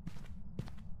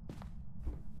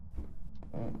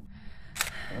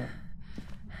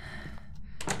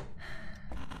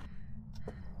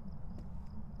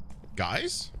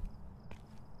 Guys?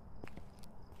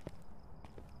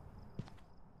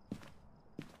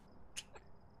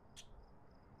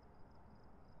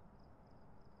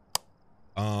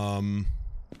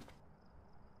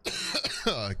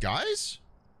 Guys?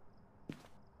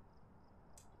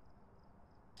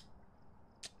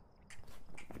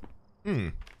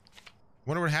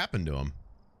 Wonder what happened to him.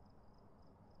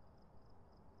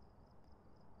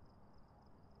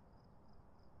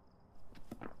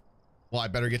 Well, I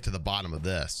better get to the bottom of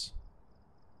this.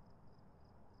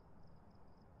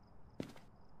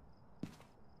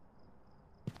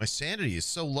 My sanity is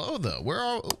so low, though. What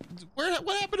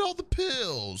happened to all the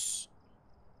pills?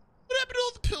 What happened to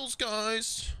all the pills,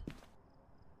 guys?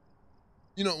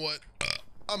 You know what?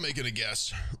 I'm making a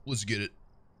guess. Let's get it.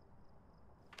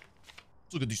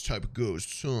 Let's look at these type of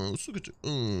ghosts. Let's look at the,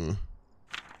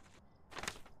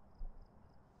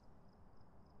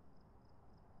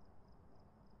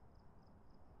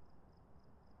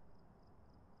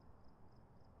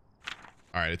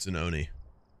 All right, it's an Oni.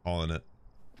 Calling it.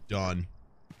 Done.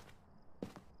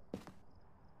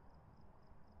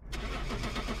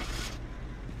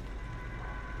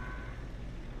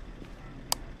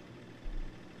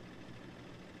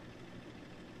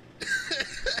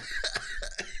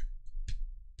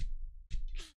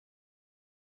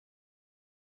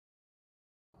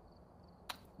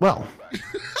 Well,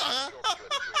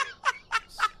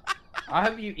 I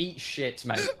hope you eat shit,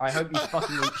 mate. I hope you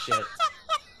fucking eat shit.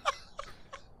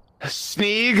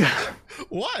 Sneeg,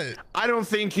 What? I don't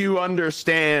think you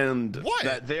understand What?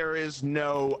 that there is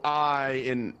no I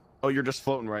in. Oh, you're just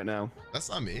floating right now. That's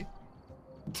not me.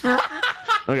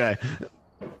 Okay,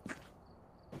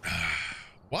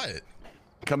 What?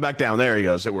 come back down. There he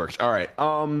goes. It works. All right.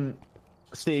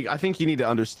 Sneeg, I think you need to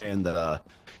understand that.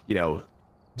 You know,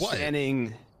 What?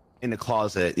 standing in the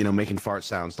closet, you know, making fart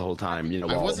sounds the whole time. You know,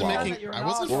 I while, wasn't while making. You're I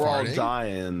wasn't not. we're all farting.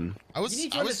 dying. I was. You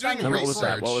need to I was understand doing the No, what was that?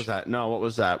 research. What was that? No, what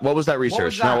was that? What was that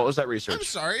research? that? No, what was that research? I'm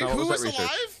sorry. No, what Who was that research?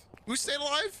 alive? Who stayed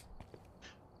alive?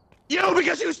 You,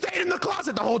 because you stayed in the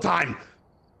closet the whole time.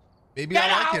 Maybe Get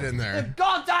I like out it in the there.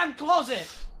 goddamn closet.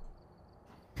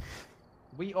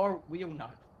 We all know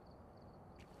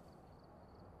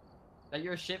that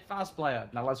you're a shit fast player.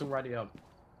 Now let's already up.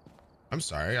 I'm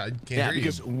sorry. I can't Yeah, hear you.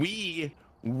 because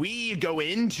we go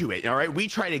into it. All right, we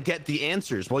try to get the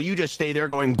answers. While you just stay there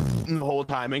going the whole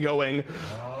time and going,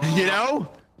 you know,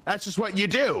 that's just what you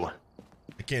do.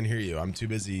 I can't hear you. I'm too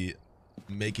busy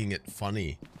making it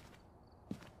funny.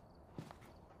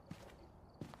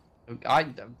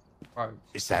 Bro.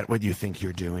 Is that what you think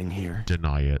you're doing here?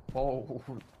 Deny it. Oh.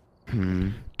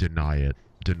 Deny it.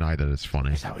 Deny that it's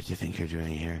funny. Is that what you think you're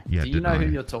doing here? Yeah, Do you know deny who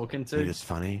it. you're talking You think to? it's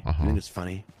funny? Uh-huh. You think it's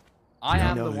funny? I Do you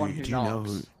am know the one who do you know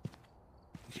knocks.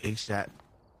 Exact.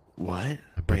 What? I'm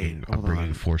Wait, bringing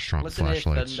hold four on. strong Listen here,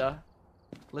 flashlights. Thunder.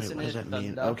 Wait, Listen what here, does that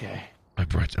mean? Thunder. Okay. I'm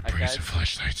bringing Okay. some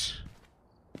flashlights.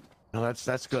 No,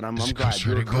 that's good. I'm This is glad.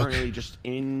 You're concerning book. currently just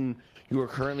in. You are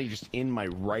currently just in my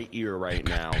right ear right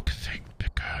now. Pick a thing.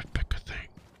 Pick a thing.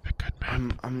 Pick a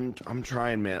man. I'm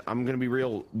trying, man. I'm gonna be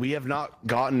real. We have not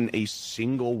gotten a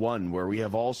single one where we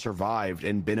have all survived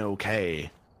and been okay.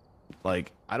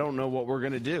 Like, I don't know what we're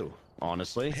gonna do,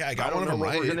 honestly. Yeah, I got don't one of know them what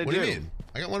right. we're gonna What do you mean?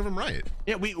 I got one of them right.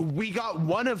 Yeah, we got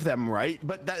one of them right,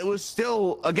 but that was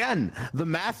still, again, the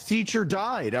math teacher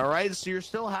died. All right, so you're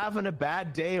still having a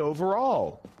bad day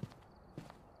overall.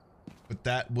 But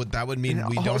that would mean And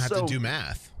we don't have to also- do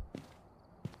math.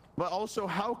 But also,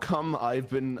 how come I've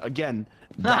been again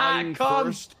dying Come.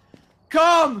 first?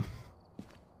 Come!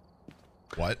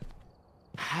 What?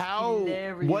 How?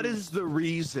 Hilarious. What is the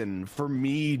reason for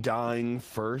me dying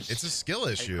first? It's a skill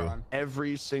issue.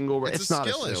 Every single. It's It's a not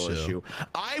skill a skill issue. issue.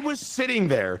 I was sitting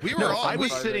there. We were No, all. I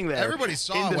was we- sitting there. Everybody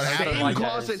saw in the what same happened.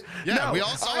 closet. Yeah, No, we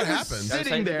all saw I what was happened. Don't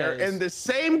Sitting take there the in the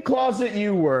same closet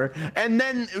you were, and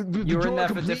then the You were in door there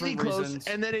for completely different closed, reasons.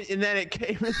 and then it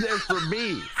came in there for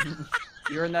me.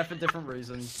 You're in there for different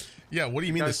reasons. Yeah. What do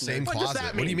you mean the Ghost same nerd. What does closet?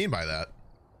 that What do you mean? mean by that?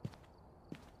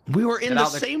 We were in Get the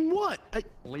out the- same what?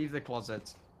 Leave the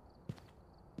closet.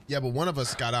 Yeah, but one of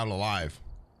us got out alive.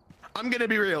 I'm gonna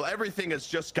be real. Everything has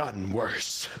just gotten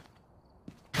worse.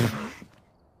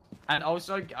 And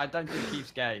also, I don't think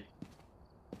he's gay.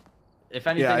 If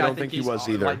anything, I I, don't think think he he's was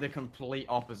either. like the complete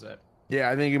opposite. Yeah,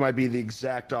 I think it might be the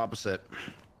exact opposite.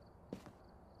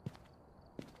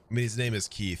 I mean, his name is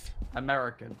Keith.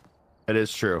 American. It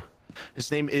is true.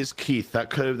 His name is Keith.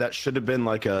 That should have been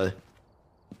like a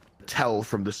tell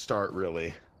from the start,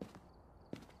 really.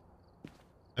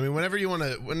 I mean, whenever you want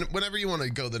to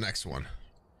go the next one.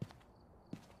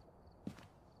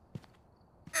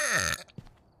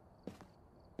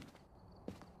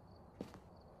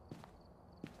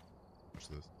 What's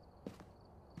this?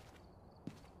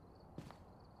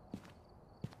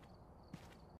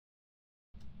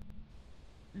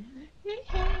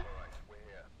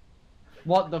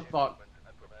 What the fuck?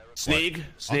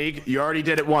 Sneeg, you already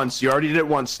did it once. You already did it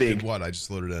once, Did Sneeg. what? I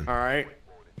just loaded in. All right.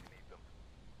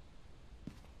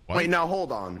 What? Wait, now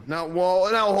hold on. Now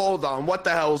hold on. What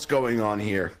the hell's going on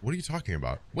here? What are you talking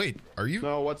about? Wait, are you?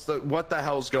 No, what the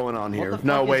hell's going on here? the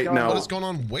No, fuck is wait, going no. What is going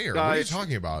on where? What are you Guys.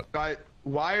 talking about? Guy,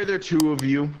 why are there two of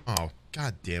you? Oh,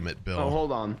 god damn it, Bill. Oh,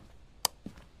 hold on.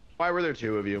 Why were there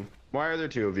two of you? Why are there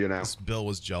two of you now? This Bill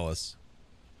was jealous.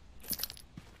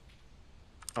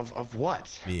 Of what?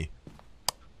 Me.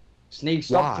 Sneeg,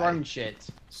 stop Why? throwing shit.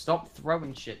 Stop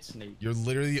throwing shit, Sneeg. You're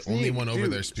literally the only Sneeg, one over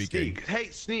dude, there speaking. Sneeg. Hey,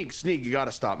 Sneeg, you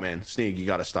gotta stop, man. Sneeg, you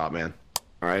gotta stop, man.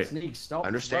 All right. Sneeg, stop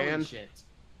Understand? throwing shit.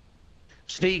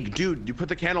 Sneeg, dude, you put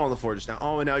the candle on the floor just now.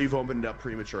 Oh, and now you've opened it up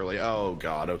prematurely. Oh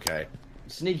God, okay.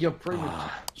 Sneeg, you're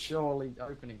prematurely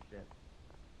opening shit.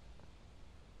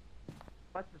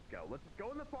 Let's just go. Let's just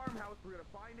go in the farmhouse. We're gonna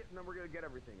find it, and then we're gonna get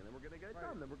everything, and then we're gonna get it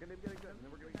done. Then we're gonna get it good. And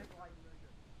then we're gonna get it good.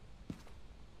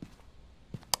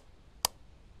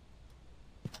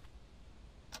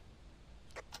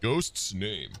 Ghost's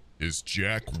name is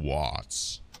Jack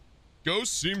Watts.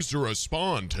 Ghost seems to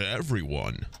respond to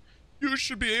everyone. You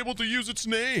should be able to use its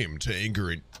name to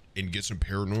anger and get some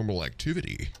paranormal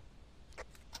activity.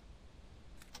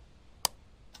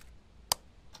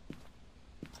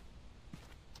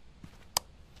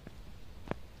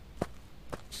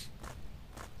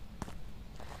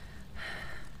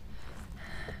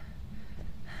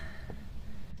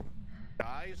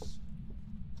 Guys,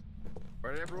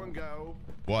 where did everyone go?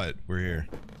 What? We're here.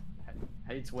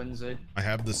 Hey, Twinsy. I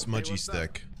have the smudgy what's up?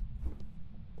 stick.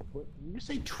 What, did you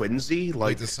say twinsy? Like,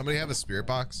 Like, does somebody have a spirit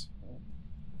box?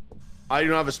 I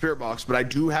don't have a spirit box, but I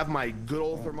do have my good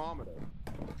old thermometer.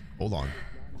 Hold on.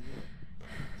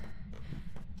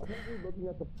 Apparently looking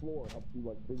at the floor helps you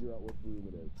like figure out what room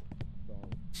it is. So.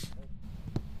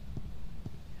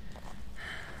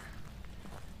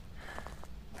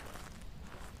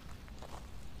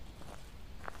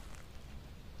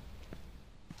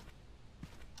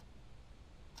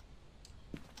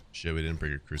 Shit, we didn't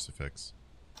bring a crucifix.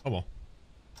 Oh well.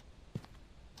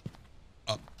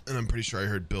 And I'm pretty sure I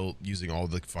heard Bill using all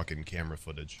the fucking camera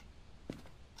footage.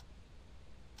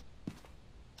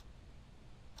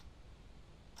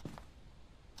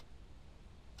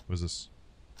 What is this?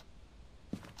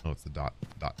 Oh, it's the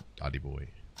Dotty boy.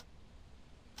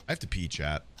 I have to pee,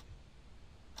 chat.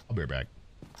 I'll be right back.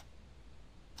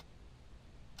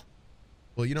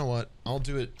 Well, you know what? I'll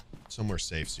do it somewhere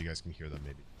safe so you guys can hear them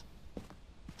maybe.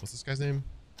 What's this guy's name?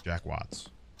 Jack Watts.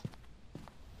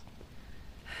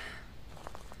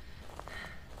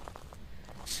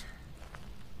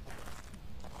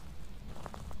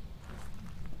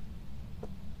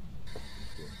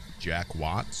 Jack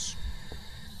Watts.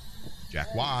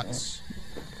 Jack Watts.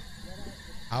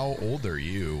 How old are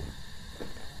you?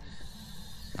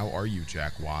 How are you,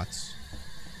 Jack Watts?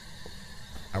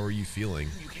 How are you feeling?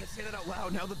 You can't say that out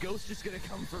loud. Now the ghost is gonna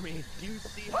come for me. Do you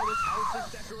see how this house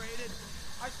is decorated?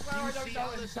 I swear I don't know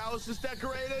how this house is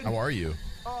decorated? How are you?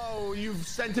 Oh, you've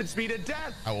sentenced me to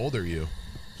death. How old are you?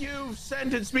 You've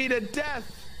sentenced me to death.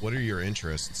 What are your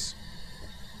interests?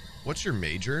 What's your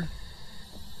major?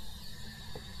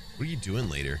 What are you doing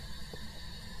later?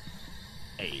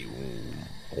 Hey,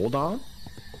 hold on. All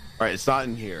right, it's not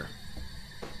in here.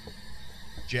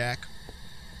 Jack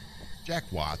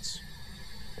Watts.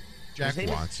 Jack His name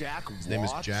Watts. is Jack His name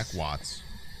is Watts? Jack Watts.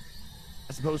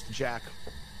 As opposed to Jack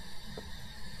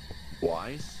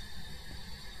Wise?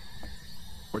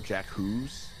 Or Jack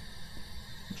Who's?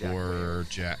 Jack Or Where's?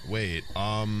 Jack. Wait.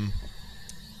 Oh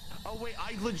wait,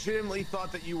 I legitimately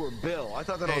thought that you were Bill. I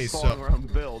thought that I Hey, was following so-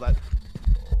 around Bill. That.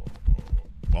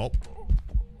 Well.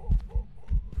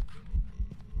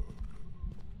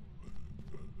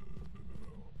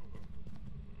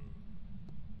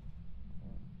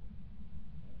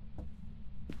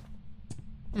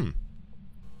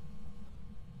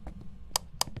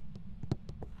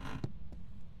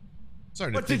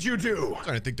 What did you do?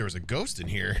 Starting to think there was a ghost in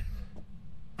here.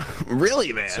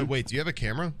 Really, man? So wait, do you have a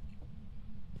camera?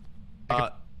 Yeah.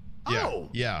 Oh.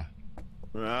 Yeah.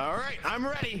 All right, I'm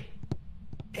ready.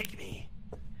 Take me.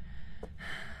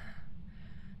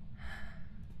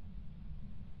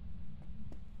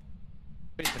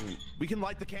 Wait a second. We can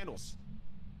light the candles.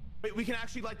 Wait, we can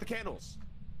actually light the candles.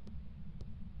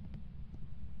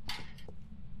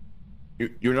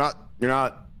 You're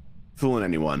not fooling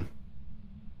anyone.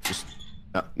 Just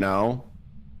no.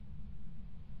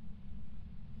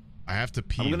 I have to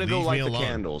pee. I'm gonna go Leave light me the alone.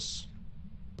 candles.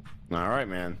 All right,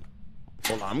 man.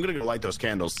 Hold on, I'm gonna go light those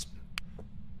candles.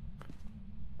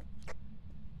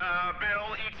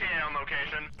 Bill, ETA on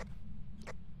location.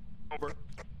 Over.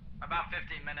 About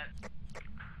 15 minutes.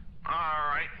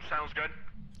 Alright, sounds good.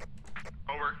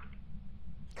 Over.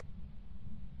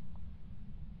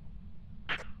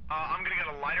 I'm gonna get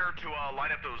a lighter to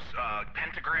light up those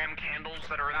pentagram candles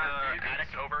that are in the attic.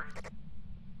 Over.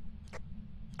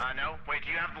 No. Wait,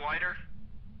 do you have the lighter?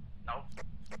 No.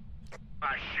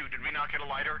 Shoot, did we not get a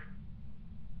lighter?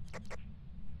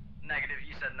 Negative,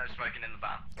 you said no smoking in the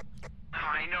van.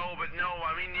 I know, but no,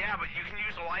 I mean, yeah, but you can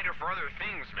use a lighter for other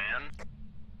things, man.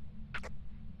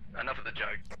 Enough of the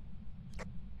joke.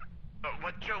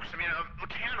 What jokes? I mean, the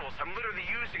candles, I'm literally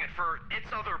using it for its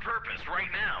other purpose right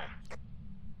now.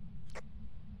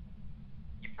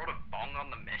 You brought a bong on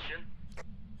the mission?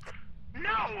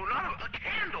 No, not a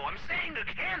candle. I'm saying a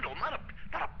candle, not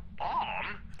a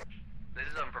bomb. This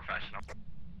is unprofessional.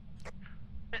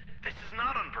 This is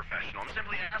not unprofessional. professional. I'm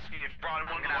simply asking if you brought in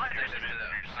one of the I'm gonna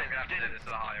have to lighters. do this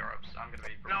to the higher ups. I'm gonna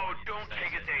be. No, don't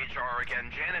take it to HR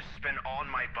again. Janice has been on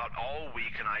my butt all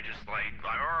week, and I just like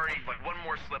I'm already like one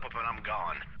more slip up and I'm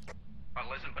gone. Well,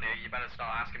 listen, buddy, you better start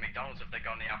asking McDonald's if they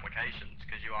got any applications,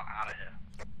 because you are out of here.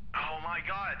 Oh my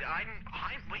God, I'm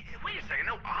wait a second.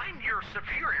 No, I'm your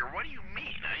superior. What do you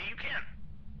mean? You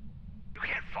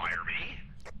can't fire me.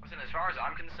 Listen, as far as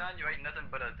I'm concerned, you ain't nothing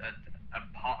but a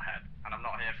pothead, and I'm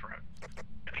not here for it.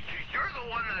 You're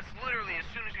the one that's literally, as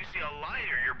soon as you see a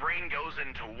lighter, your brain goes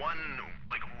into one,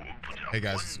 like, Hey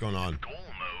guys, what's going on? Goal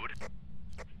mode.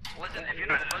 Listen, if you're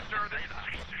not Sir, this is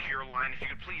a secure line. If you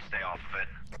could please stay off of it.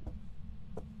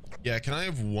 Yeah, can I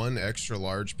have one extra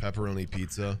large pepperoni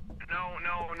pizza?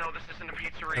 No, this isn't a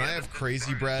pizzeria. Can I have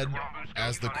crazy bread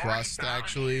as the crust,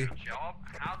 actually? Job?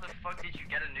 How the fuck did you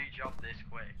get a new job this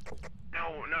quick?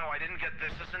 No, I didn't get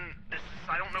this.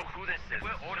 I don't know who this is.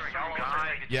 We're ordering some our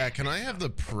guy. Yeah, can I have the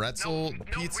pretzel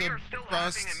pizza we are still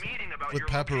crust having a meeting about with your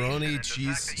location pepperoni, and the cheese,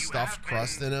 fact that you stuffed have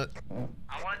crust in it?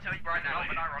 I want to tell you right now,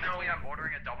 but ironically, I'm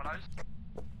ordering at Domino's.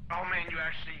 Oh man,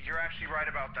 you're actually right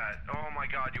about that. Oh my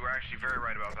God, you were actually very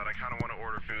right about that. I kind of want to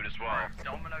order food as well.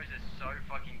 Domino's is so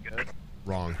fucking good.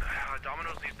 Wrong.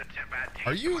 Domino's leaves a bad taste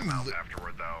Are you in my mouth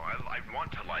afterward, though. I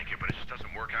want to like it, but it just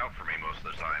doesn't work out for me most of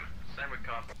the time. Same with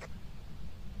Cup.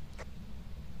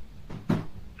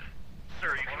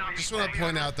 Sir, you cannot. Just want to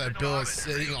point out that Bill is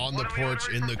sitting on the porch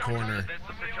in the corner. This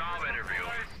is a job interview.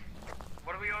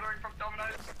 What are we ordering from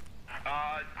Domino's?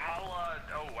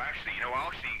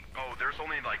 There's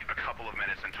only like a couple of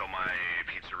minutes until my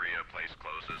pizzeria place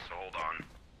closes, so hold on.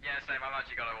 Yeah, same. I've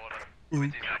actually got to order.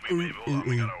 Hold on,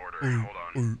 we gotta order. Hold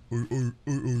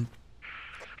on.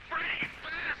 Freddy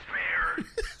Fazbear!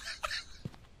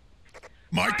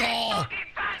 Michael!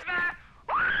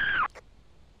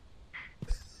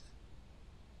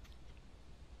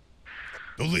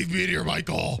 Don't leave me in here,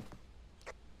 Michael!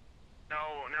 No,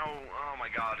 oh my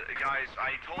God. Guys,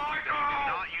 I told you that you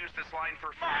cannot use this line for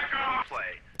FNAF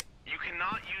roleplay. You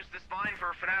cannot use this line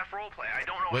for FNAF roleplay. I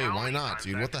don't know Wait, how why many not, times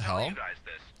dude? I What have the to tell hell? you guys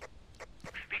this.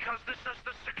 Because this is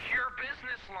the secure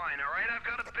business line, alright? I've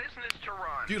got a business to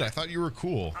run. Dude, I thought you were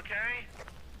cool. Okay?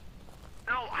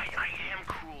 No, I am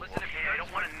cool. Listen, okay? I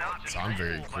don't want to not be I'm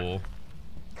very cool.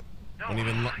 No,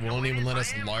 Won't even let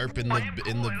us LARP in the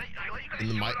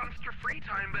mic.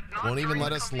 Won't even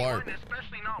let us LARP.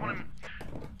 Especially not when I'm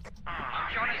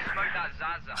trying to smoke that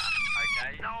Zaza,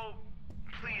 okay? No,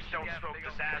 please don't smoke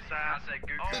the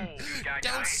Zaza.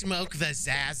 Don't smoke the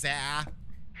Zaza.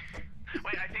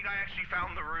 Wait, I think I actually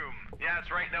found the room. Yeah, it's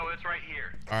right. No, it's right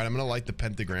here. All right, I'm gonna light the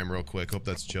pentagram real quick. Hope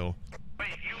that's chill. Wait,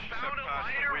 you found a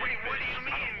lighter? Wait, what do you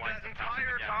mean? That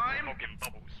entire time? Smoking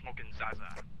bubbles, smoking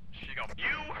Zaza.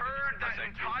 You heard that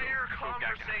entire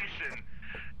conversation.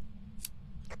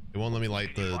 It won't let me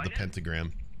light the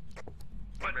pentagram.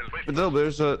 But No,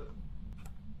 there's a.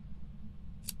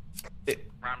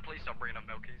 Ron, please stop bringing up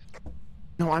Milkies.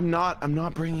 No, I'm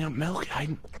not bringing up milk. Hold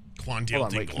on,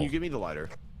 wait. Can you give me the lighter?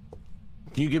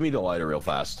 Can you give me the lighter real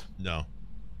fast? No.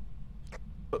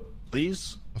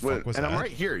 Please? The fuck was and that? I'm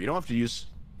right here. You don't have to use.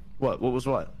 What was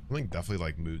what? I think definitely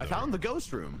like mood. I found the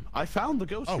ghost room. I found the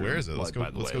ghost room. Oh, where is it? Let's go.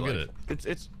 Let's go get it.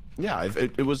 It's yeah.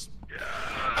 It was.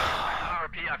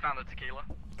 RP, I found the tequila.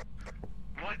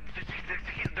 what?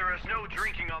 There is no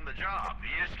drinking on the job.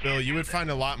 You just Bill, can't you do would that. find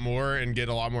a lot more and get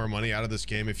a lot more money out of this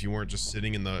game if you weren't just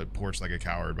sitting in the porch like a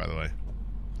coward, by the way.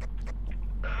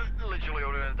 Literally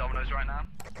ordering at Domino's right now.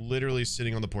 Literally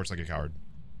sitting on the porch like a coward.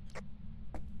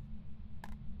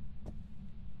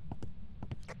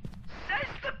 Says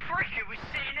the prick who was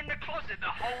sitting in the closet the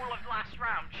whole of last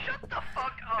round. Shut the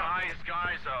fuck up.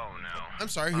 Guys, oh no. I'm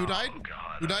sorry, who died?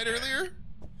 God, Who died earlier?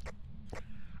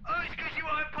 Oh, it's because you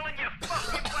weren't pulling your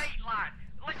fucking weight, lad.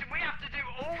 Listen, we have to do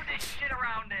all this shit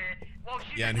around here while you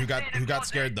Yeah, and who got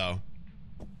scared though?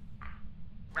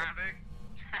 Ranboo.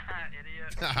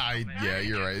 Idiot. Yeah,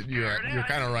 you're right. You're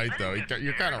kind of right though.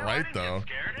 You're kind of right though.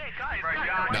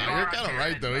 No, you're kind of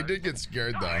right though. He did get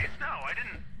scared though. No, I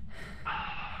didn't.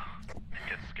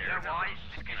 Get You know scared. why?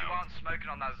 It's because you aren't smoking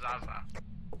on that Zaza.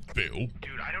 Bill.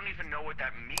 Dude, I don't even know what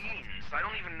that means. I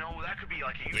don't even know. That could be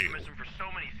like a euphemism for so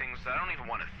many things that I don't even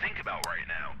want to think about right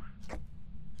now.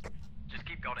 Just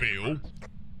keep going. Bill.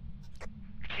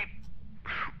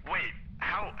 Wait,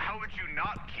 how would you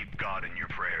not keep God in your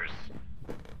prayers?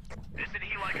 Isn't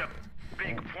he like a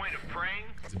big point of praying?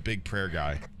 It's a big prayer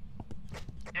guy.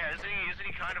 Yeah, isn't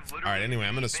he kind of literally? All right, anyway,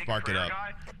 I'm gonna the big spark it prayer up.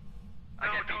 guy? I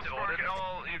No, get don't pizza spark ordered. it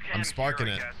all. You can I'm sparking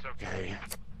here, I it. guess, Okay.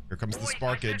 Here comes the Boys, I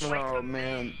sparkage. said wait Oh for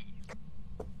man. me.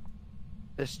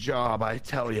 This job, I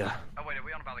tell ya. Oh wait, are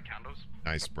we on about the candles?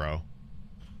 Nice, bro.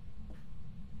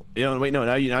 You know, wait, no.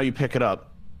 Now you pick it up.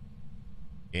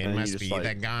 It And you must just, be like,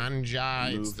 the ganja,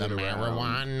 it's move the it around.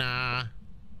 marijuana.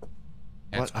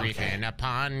 That's What? Okay. creeping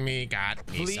upon me, got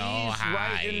me Please so write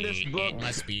high. in this book, It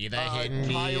must be the hidden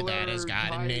me that has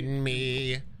gotten Tyler, in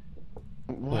me. She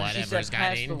Whatever's said, got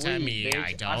 "Pass the into weed, me, bitch."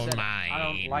 I don't said, mind. I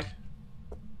don't like.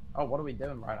 Oh, what are we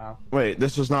doing right now? Wait,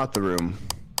 this was not the room.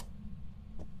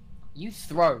 You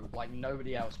throw like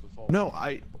nobody else before. No,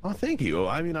 oh, thank you.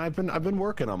 I mean, I've been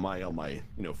working on my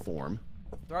form.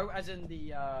 Throw as in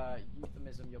the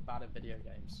euphemism. You're bad at video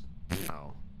games.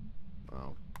 Oh.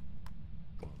 Well,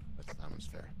 that sounds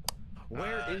fair.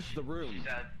 Where is the room? She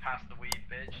said, pass the weed,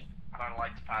 bitch. I don't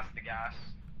like to pass the gas.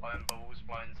 Blowing bubbles,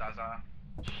 blowing zaza.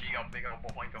 She got big old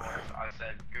boingo. I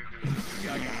said, goo goo goo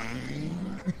gaga.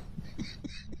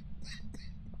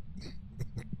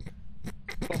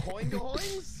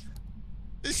 Bohoingohoings?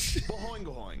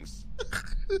 Bohoingohoings.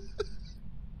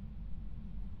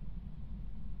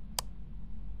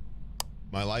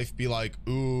 My life be like,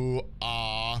 ooh,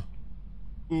 ah.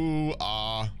 Ooh,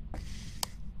 ah.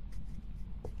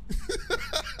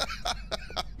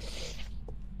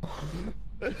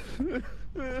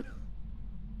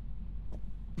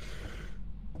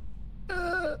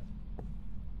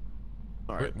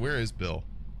 All right. Where is Bill?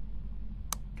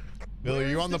 Bill, are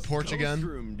you on the porch again?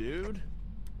 Room, dude.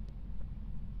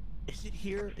 Is it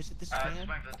here? Is it this Just van? waiting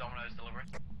for the Domino's delivery.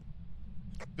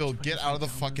 Bill, get out of the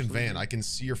fucking van. I can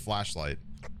see your flashlight.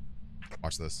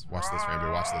 Watch this. Watch this,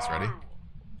 Ranboo. Watch this. Ready?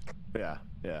 Yeah,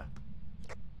 yeah.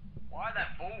 Why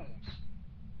that balls?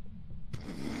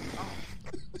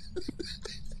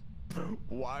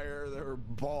 Why are there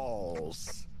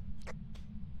balls?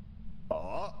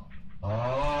 Oh.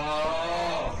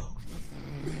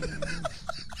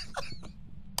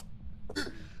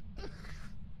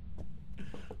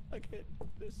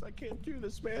 I can't do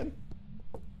this, man.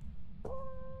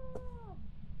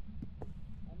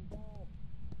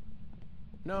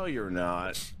 No, you're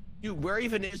not. Where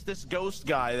even is this ghost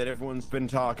guy that everyone's been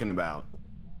talking about?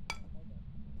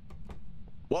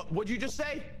 What'd you just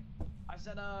say? I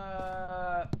said,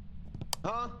 Huh?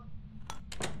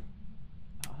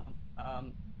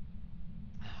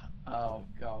 Oh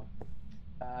god.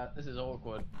 This is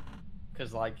awkward.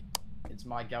 Cause like, it's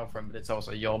my girlfriend, but it's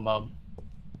also your mum.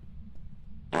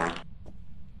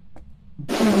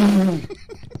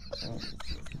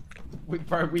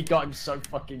 we got him so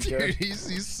fucking good. Dude,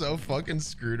 he's so fucking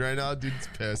screwed right now. Dude's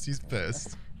pissed. He's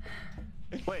pissed.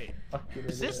 Wait,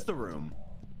 is this the room?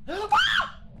 Oh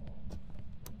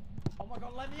my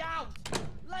god, let me out!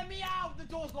 Let me out! The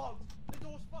door's locked! The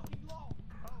door's fucking locked!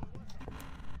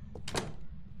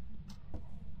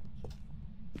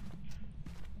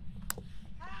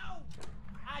 Help!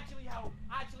 Actually help!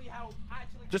 Actually help!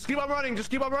 Actually Just keep on running. Just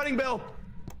keep on running, Bill.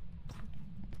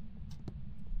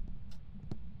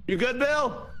 You good,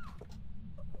 Bill?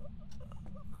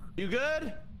 You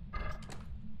good?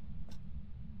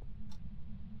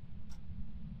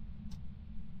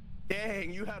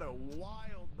 Dang, you had a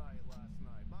wild night last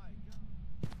night. My God.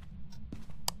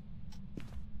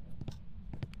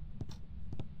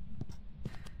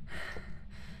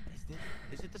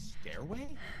 Is it the stairway?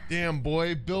 Damn,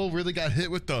 boy. Bill really got hit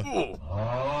with the...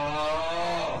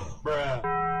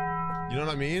 Bruh. You know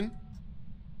what I mean?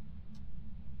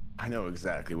 I know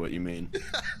exactly what you mean.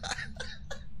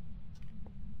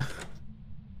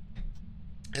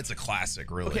 It's a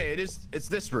classic, really. Okay, it's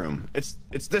this room. It's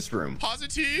this room.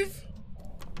 Positive?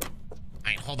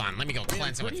 Alright, hold on. Let me go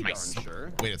cleanse it with my...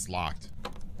 Sure. Wait, it's locked.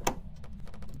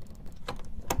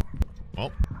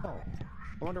 Oh. Oh,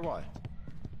 I wonder why.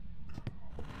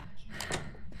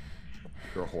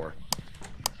 You're a whore.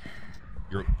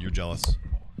 You're jealous.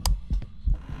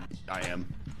 I am.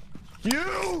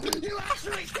 You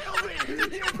actually killed me!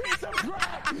 You piece of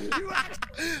crap! You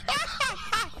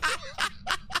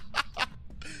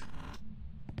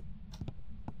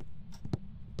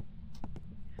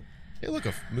Hey, look,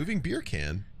 a moving beer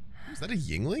can. Is that a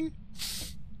Yingling?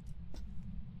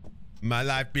 My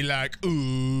life be like,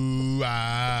 ooh,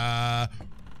 ah.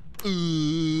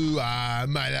 Ooh, ah.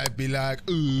 My life be like,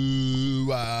 ooh,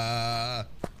 ah.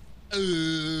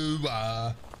 Ooh,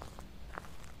 ah.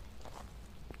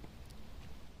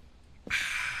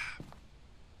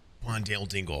 Wandale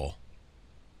Dingle.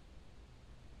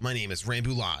 My name is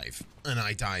Ranboo Live, and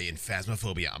I die in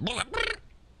Phasmophobia.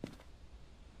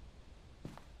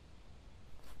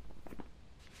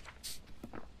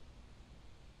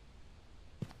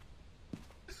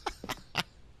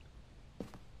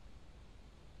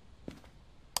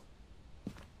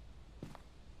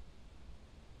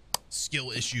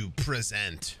 Skill issue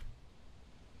present.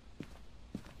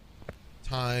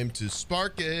 Time to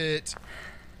spark it.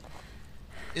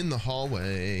 in the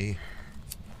hallway.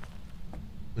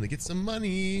 I'm gonna get some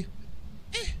money.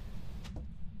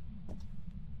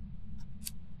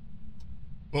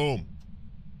 Boom.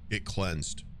 Get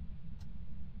cleansed.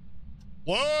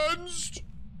 Cleansed!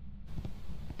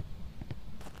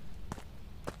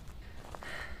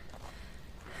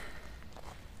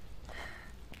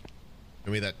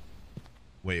 Give me that.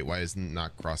 Wait, why isn't it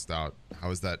not crossed out?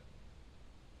 How is that?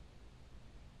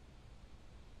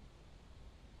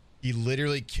 He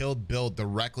literally killed Bill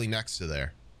directly next to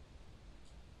there.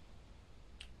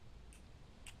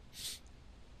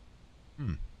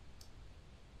 Hmm.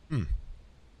 Hmm.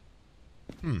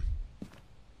 Hmm.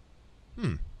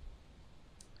 Hmm.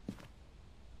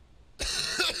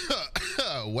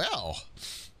 Well,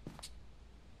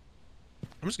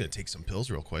 I'm just gonna take some pills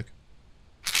real quick.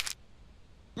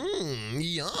 Mmm,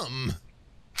 yum.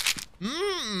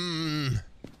 Mmm.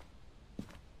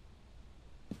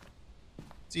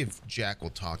 See if Jack will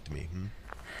talk to me.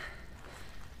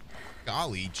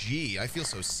 Golly gee, I feel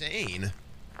so sane.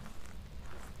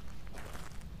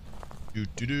 Do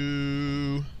do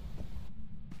do.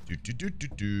 Do do do do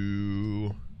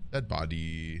do. Dead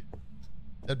body.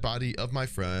 Dead body of my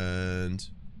friend.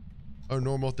 A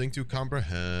normal thing to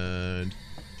comprehend.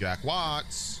 Jack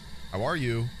Watts, how are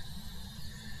you?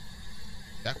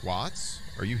 Jack Watts,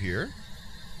 are you here?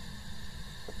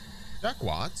 Jack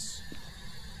Watts,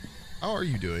 how are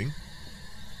you doing?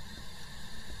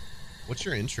 What's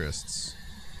your interests?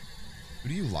 Who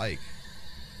do you like?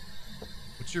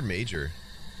 What's your major?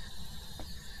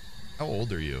 How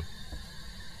old are you?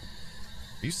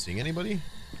 Are you seeing anybody?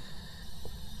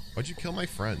 Why'd you kill my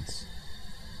friends?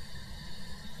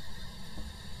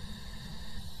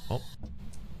 Oh.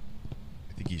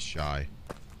 I think he's shy.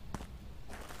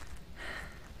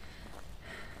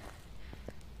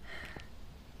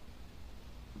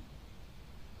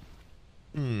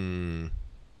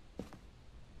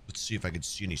 Let's see if I can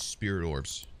see any spirit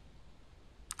orbs.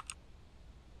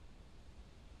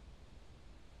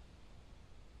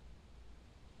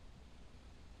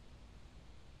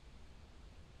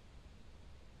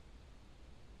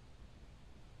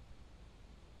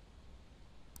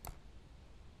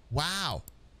 Wow.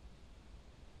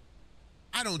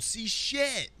 I don't see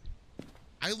shit.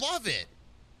 I love it.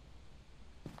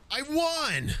 I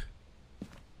won.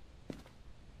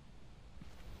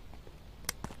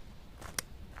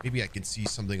 Maybe I can see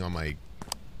something on my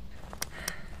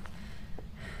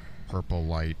purple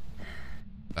light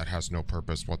that has no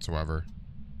purpose whatsoever.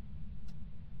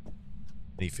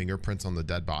 Any fingerprints on the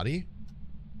dead body?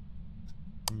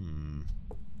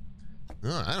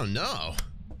 Oh, I don't know.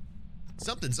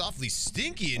 Something's awfully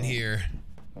stinky in here.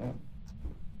 I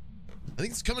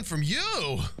think it's coming from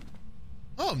you.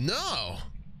 Oh no.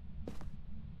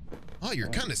 Oh, you're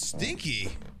kind of stinky.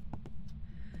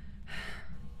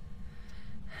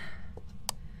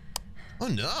 Oh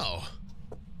no.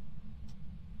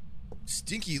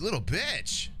 Stinky little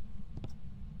bitch.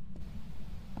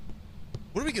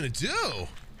 What are we gonna do?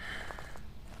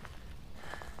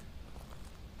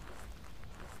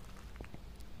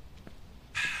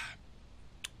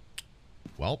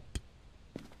 Welp.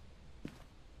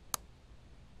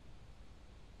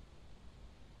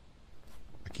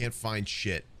 I can't find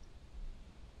shit.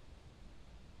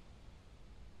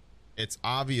 It's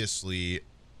obviously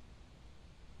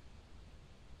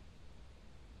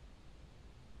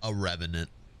a revenant.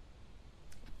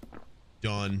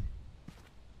 Done.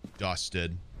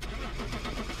 Dusted.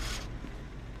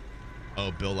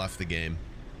 Oh, Bill left the game.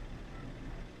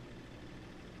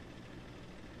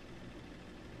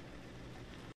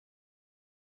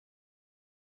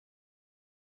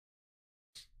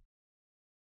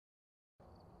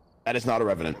 That is not a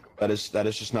revenant. That is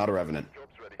just not a revenant.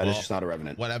 That is just not a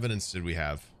revenant. What evidence did we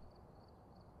have?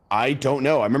 I don't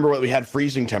know. I remember we had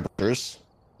freezing temperatures.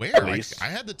 Where? I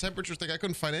had the temperature thing. I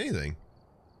couldn't find anything.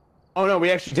 Oh no, we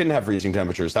actually didn't have freezing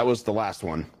temperatures. That was the last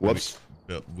one. Whoops.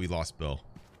 We lost Bill.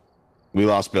 We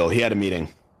lost Bill. He had a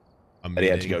meeting. That he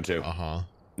had to go to. Uh-huh.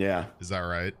 Yeah. Is that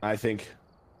right? I think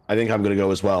I'm gonna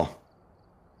go as well.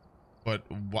 But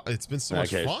it's been so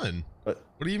much fun. But,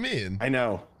 what do you mean? I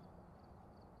know.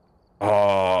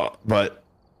 Oh, but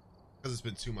because it's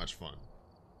been too much fun.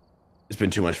 It's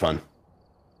been too much fun.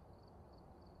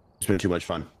 It's been too much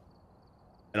fun.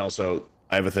 And also,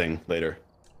 I have a thing later.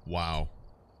 Wow.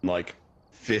 In like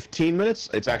 15 minutes?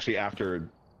 It's actually after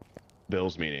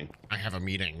Bill's meeting. I have a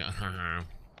meeting.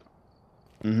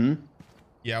 Mm-hmm.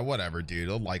 Yeah, whatever, dude.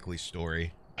 A likely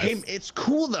story. Hey, it's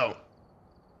cool though.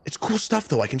 It's cool stuff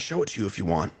though. I can show it to you if you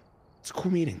want. It's a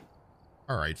cool meeting.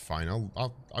 All right, fine.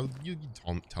 You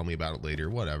tell me about it later.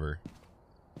 Whatever.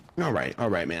 All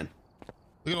right, man.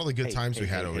 Look at all the good times we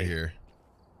had over hey. here.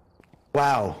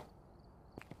 Wow.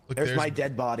 Look, There's my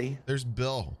dead body. There's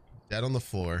Bill, dead on the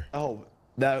floor. Oh,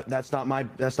 that's not my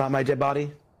dead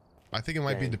body. I think it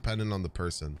might be dependent on the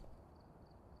person.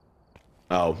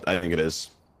 Oh, I think it is.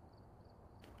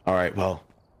 All right, well,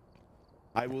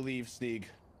 I will leave, Sneeg.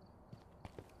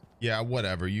 Yeah,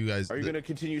 whatever. You guys. Are you gonna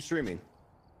continue streaming?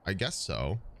 I guess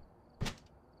so.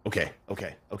 Okay.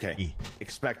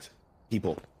 Expect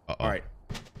people. All right.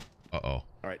 All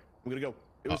right, I'm gonna go.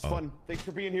 It was fun. Thanks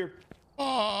for being here.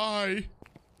 Bye.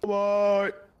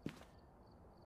 Bye.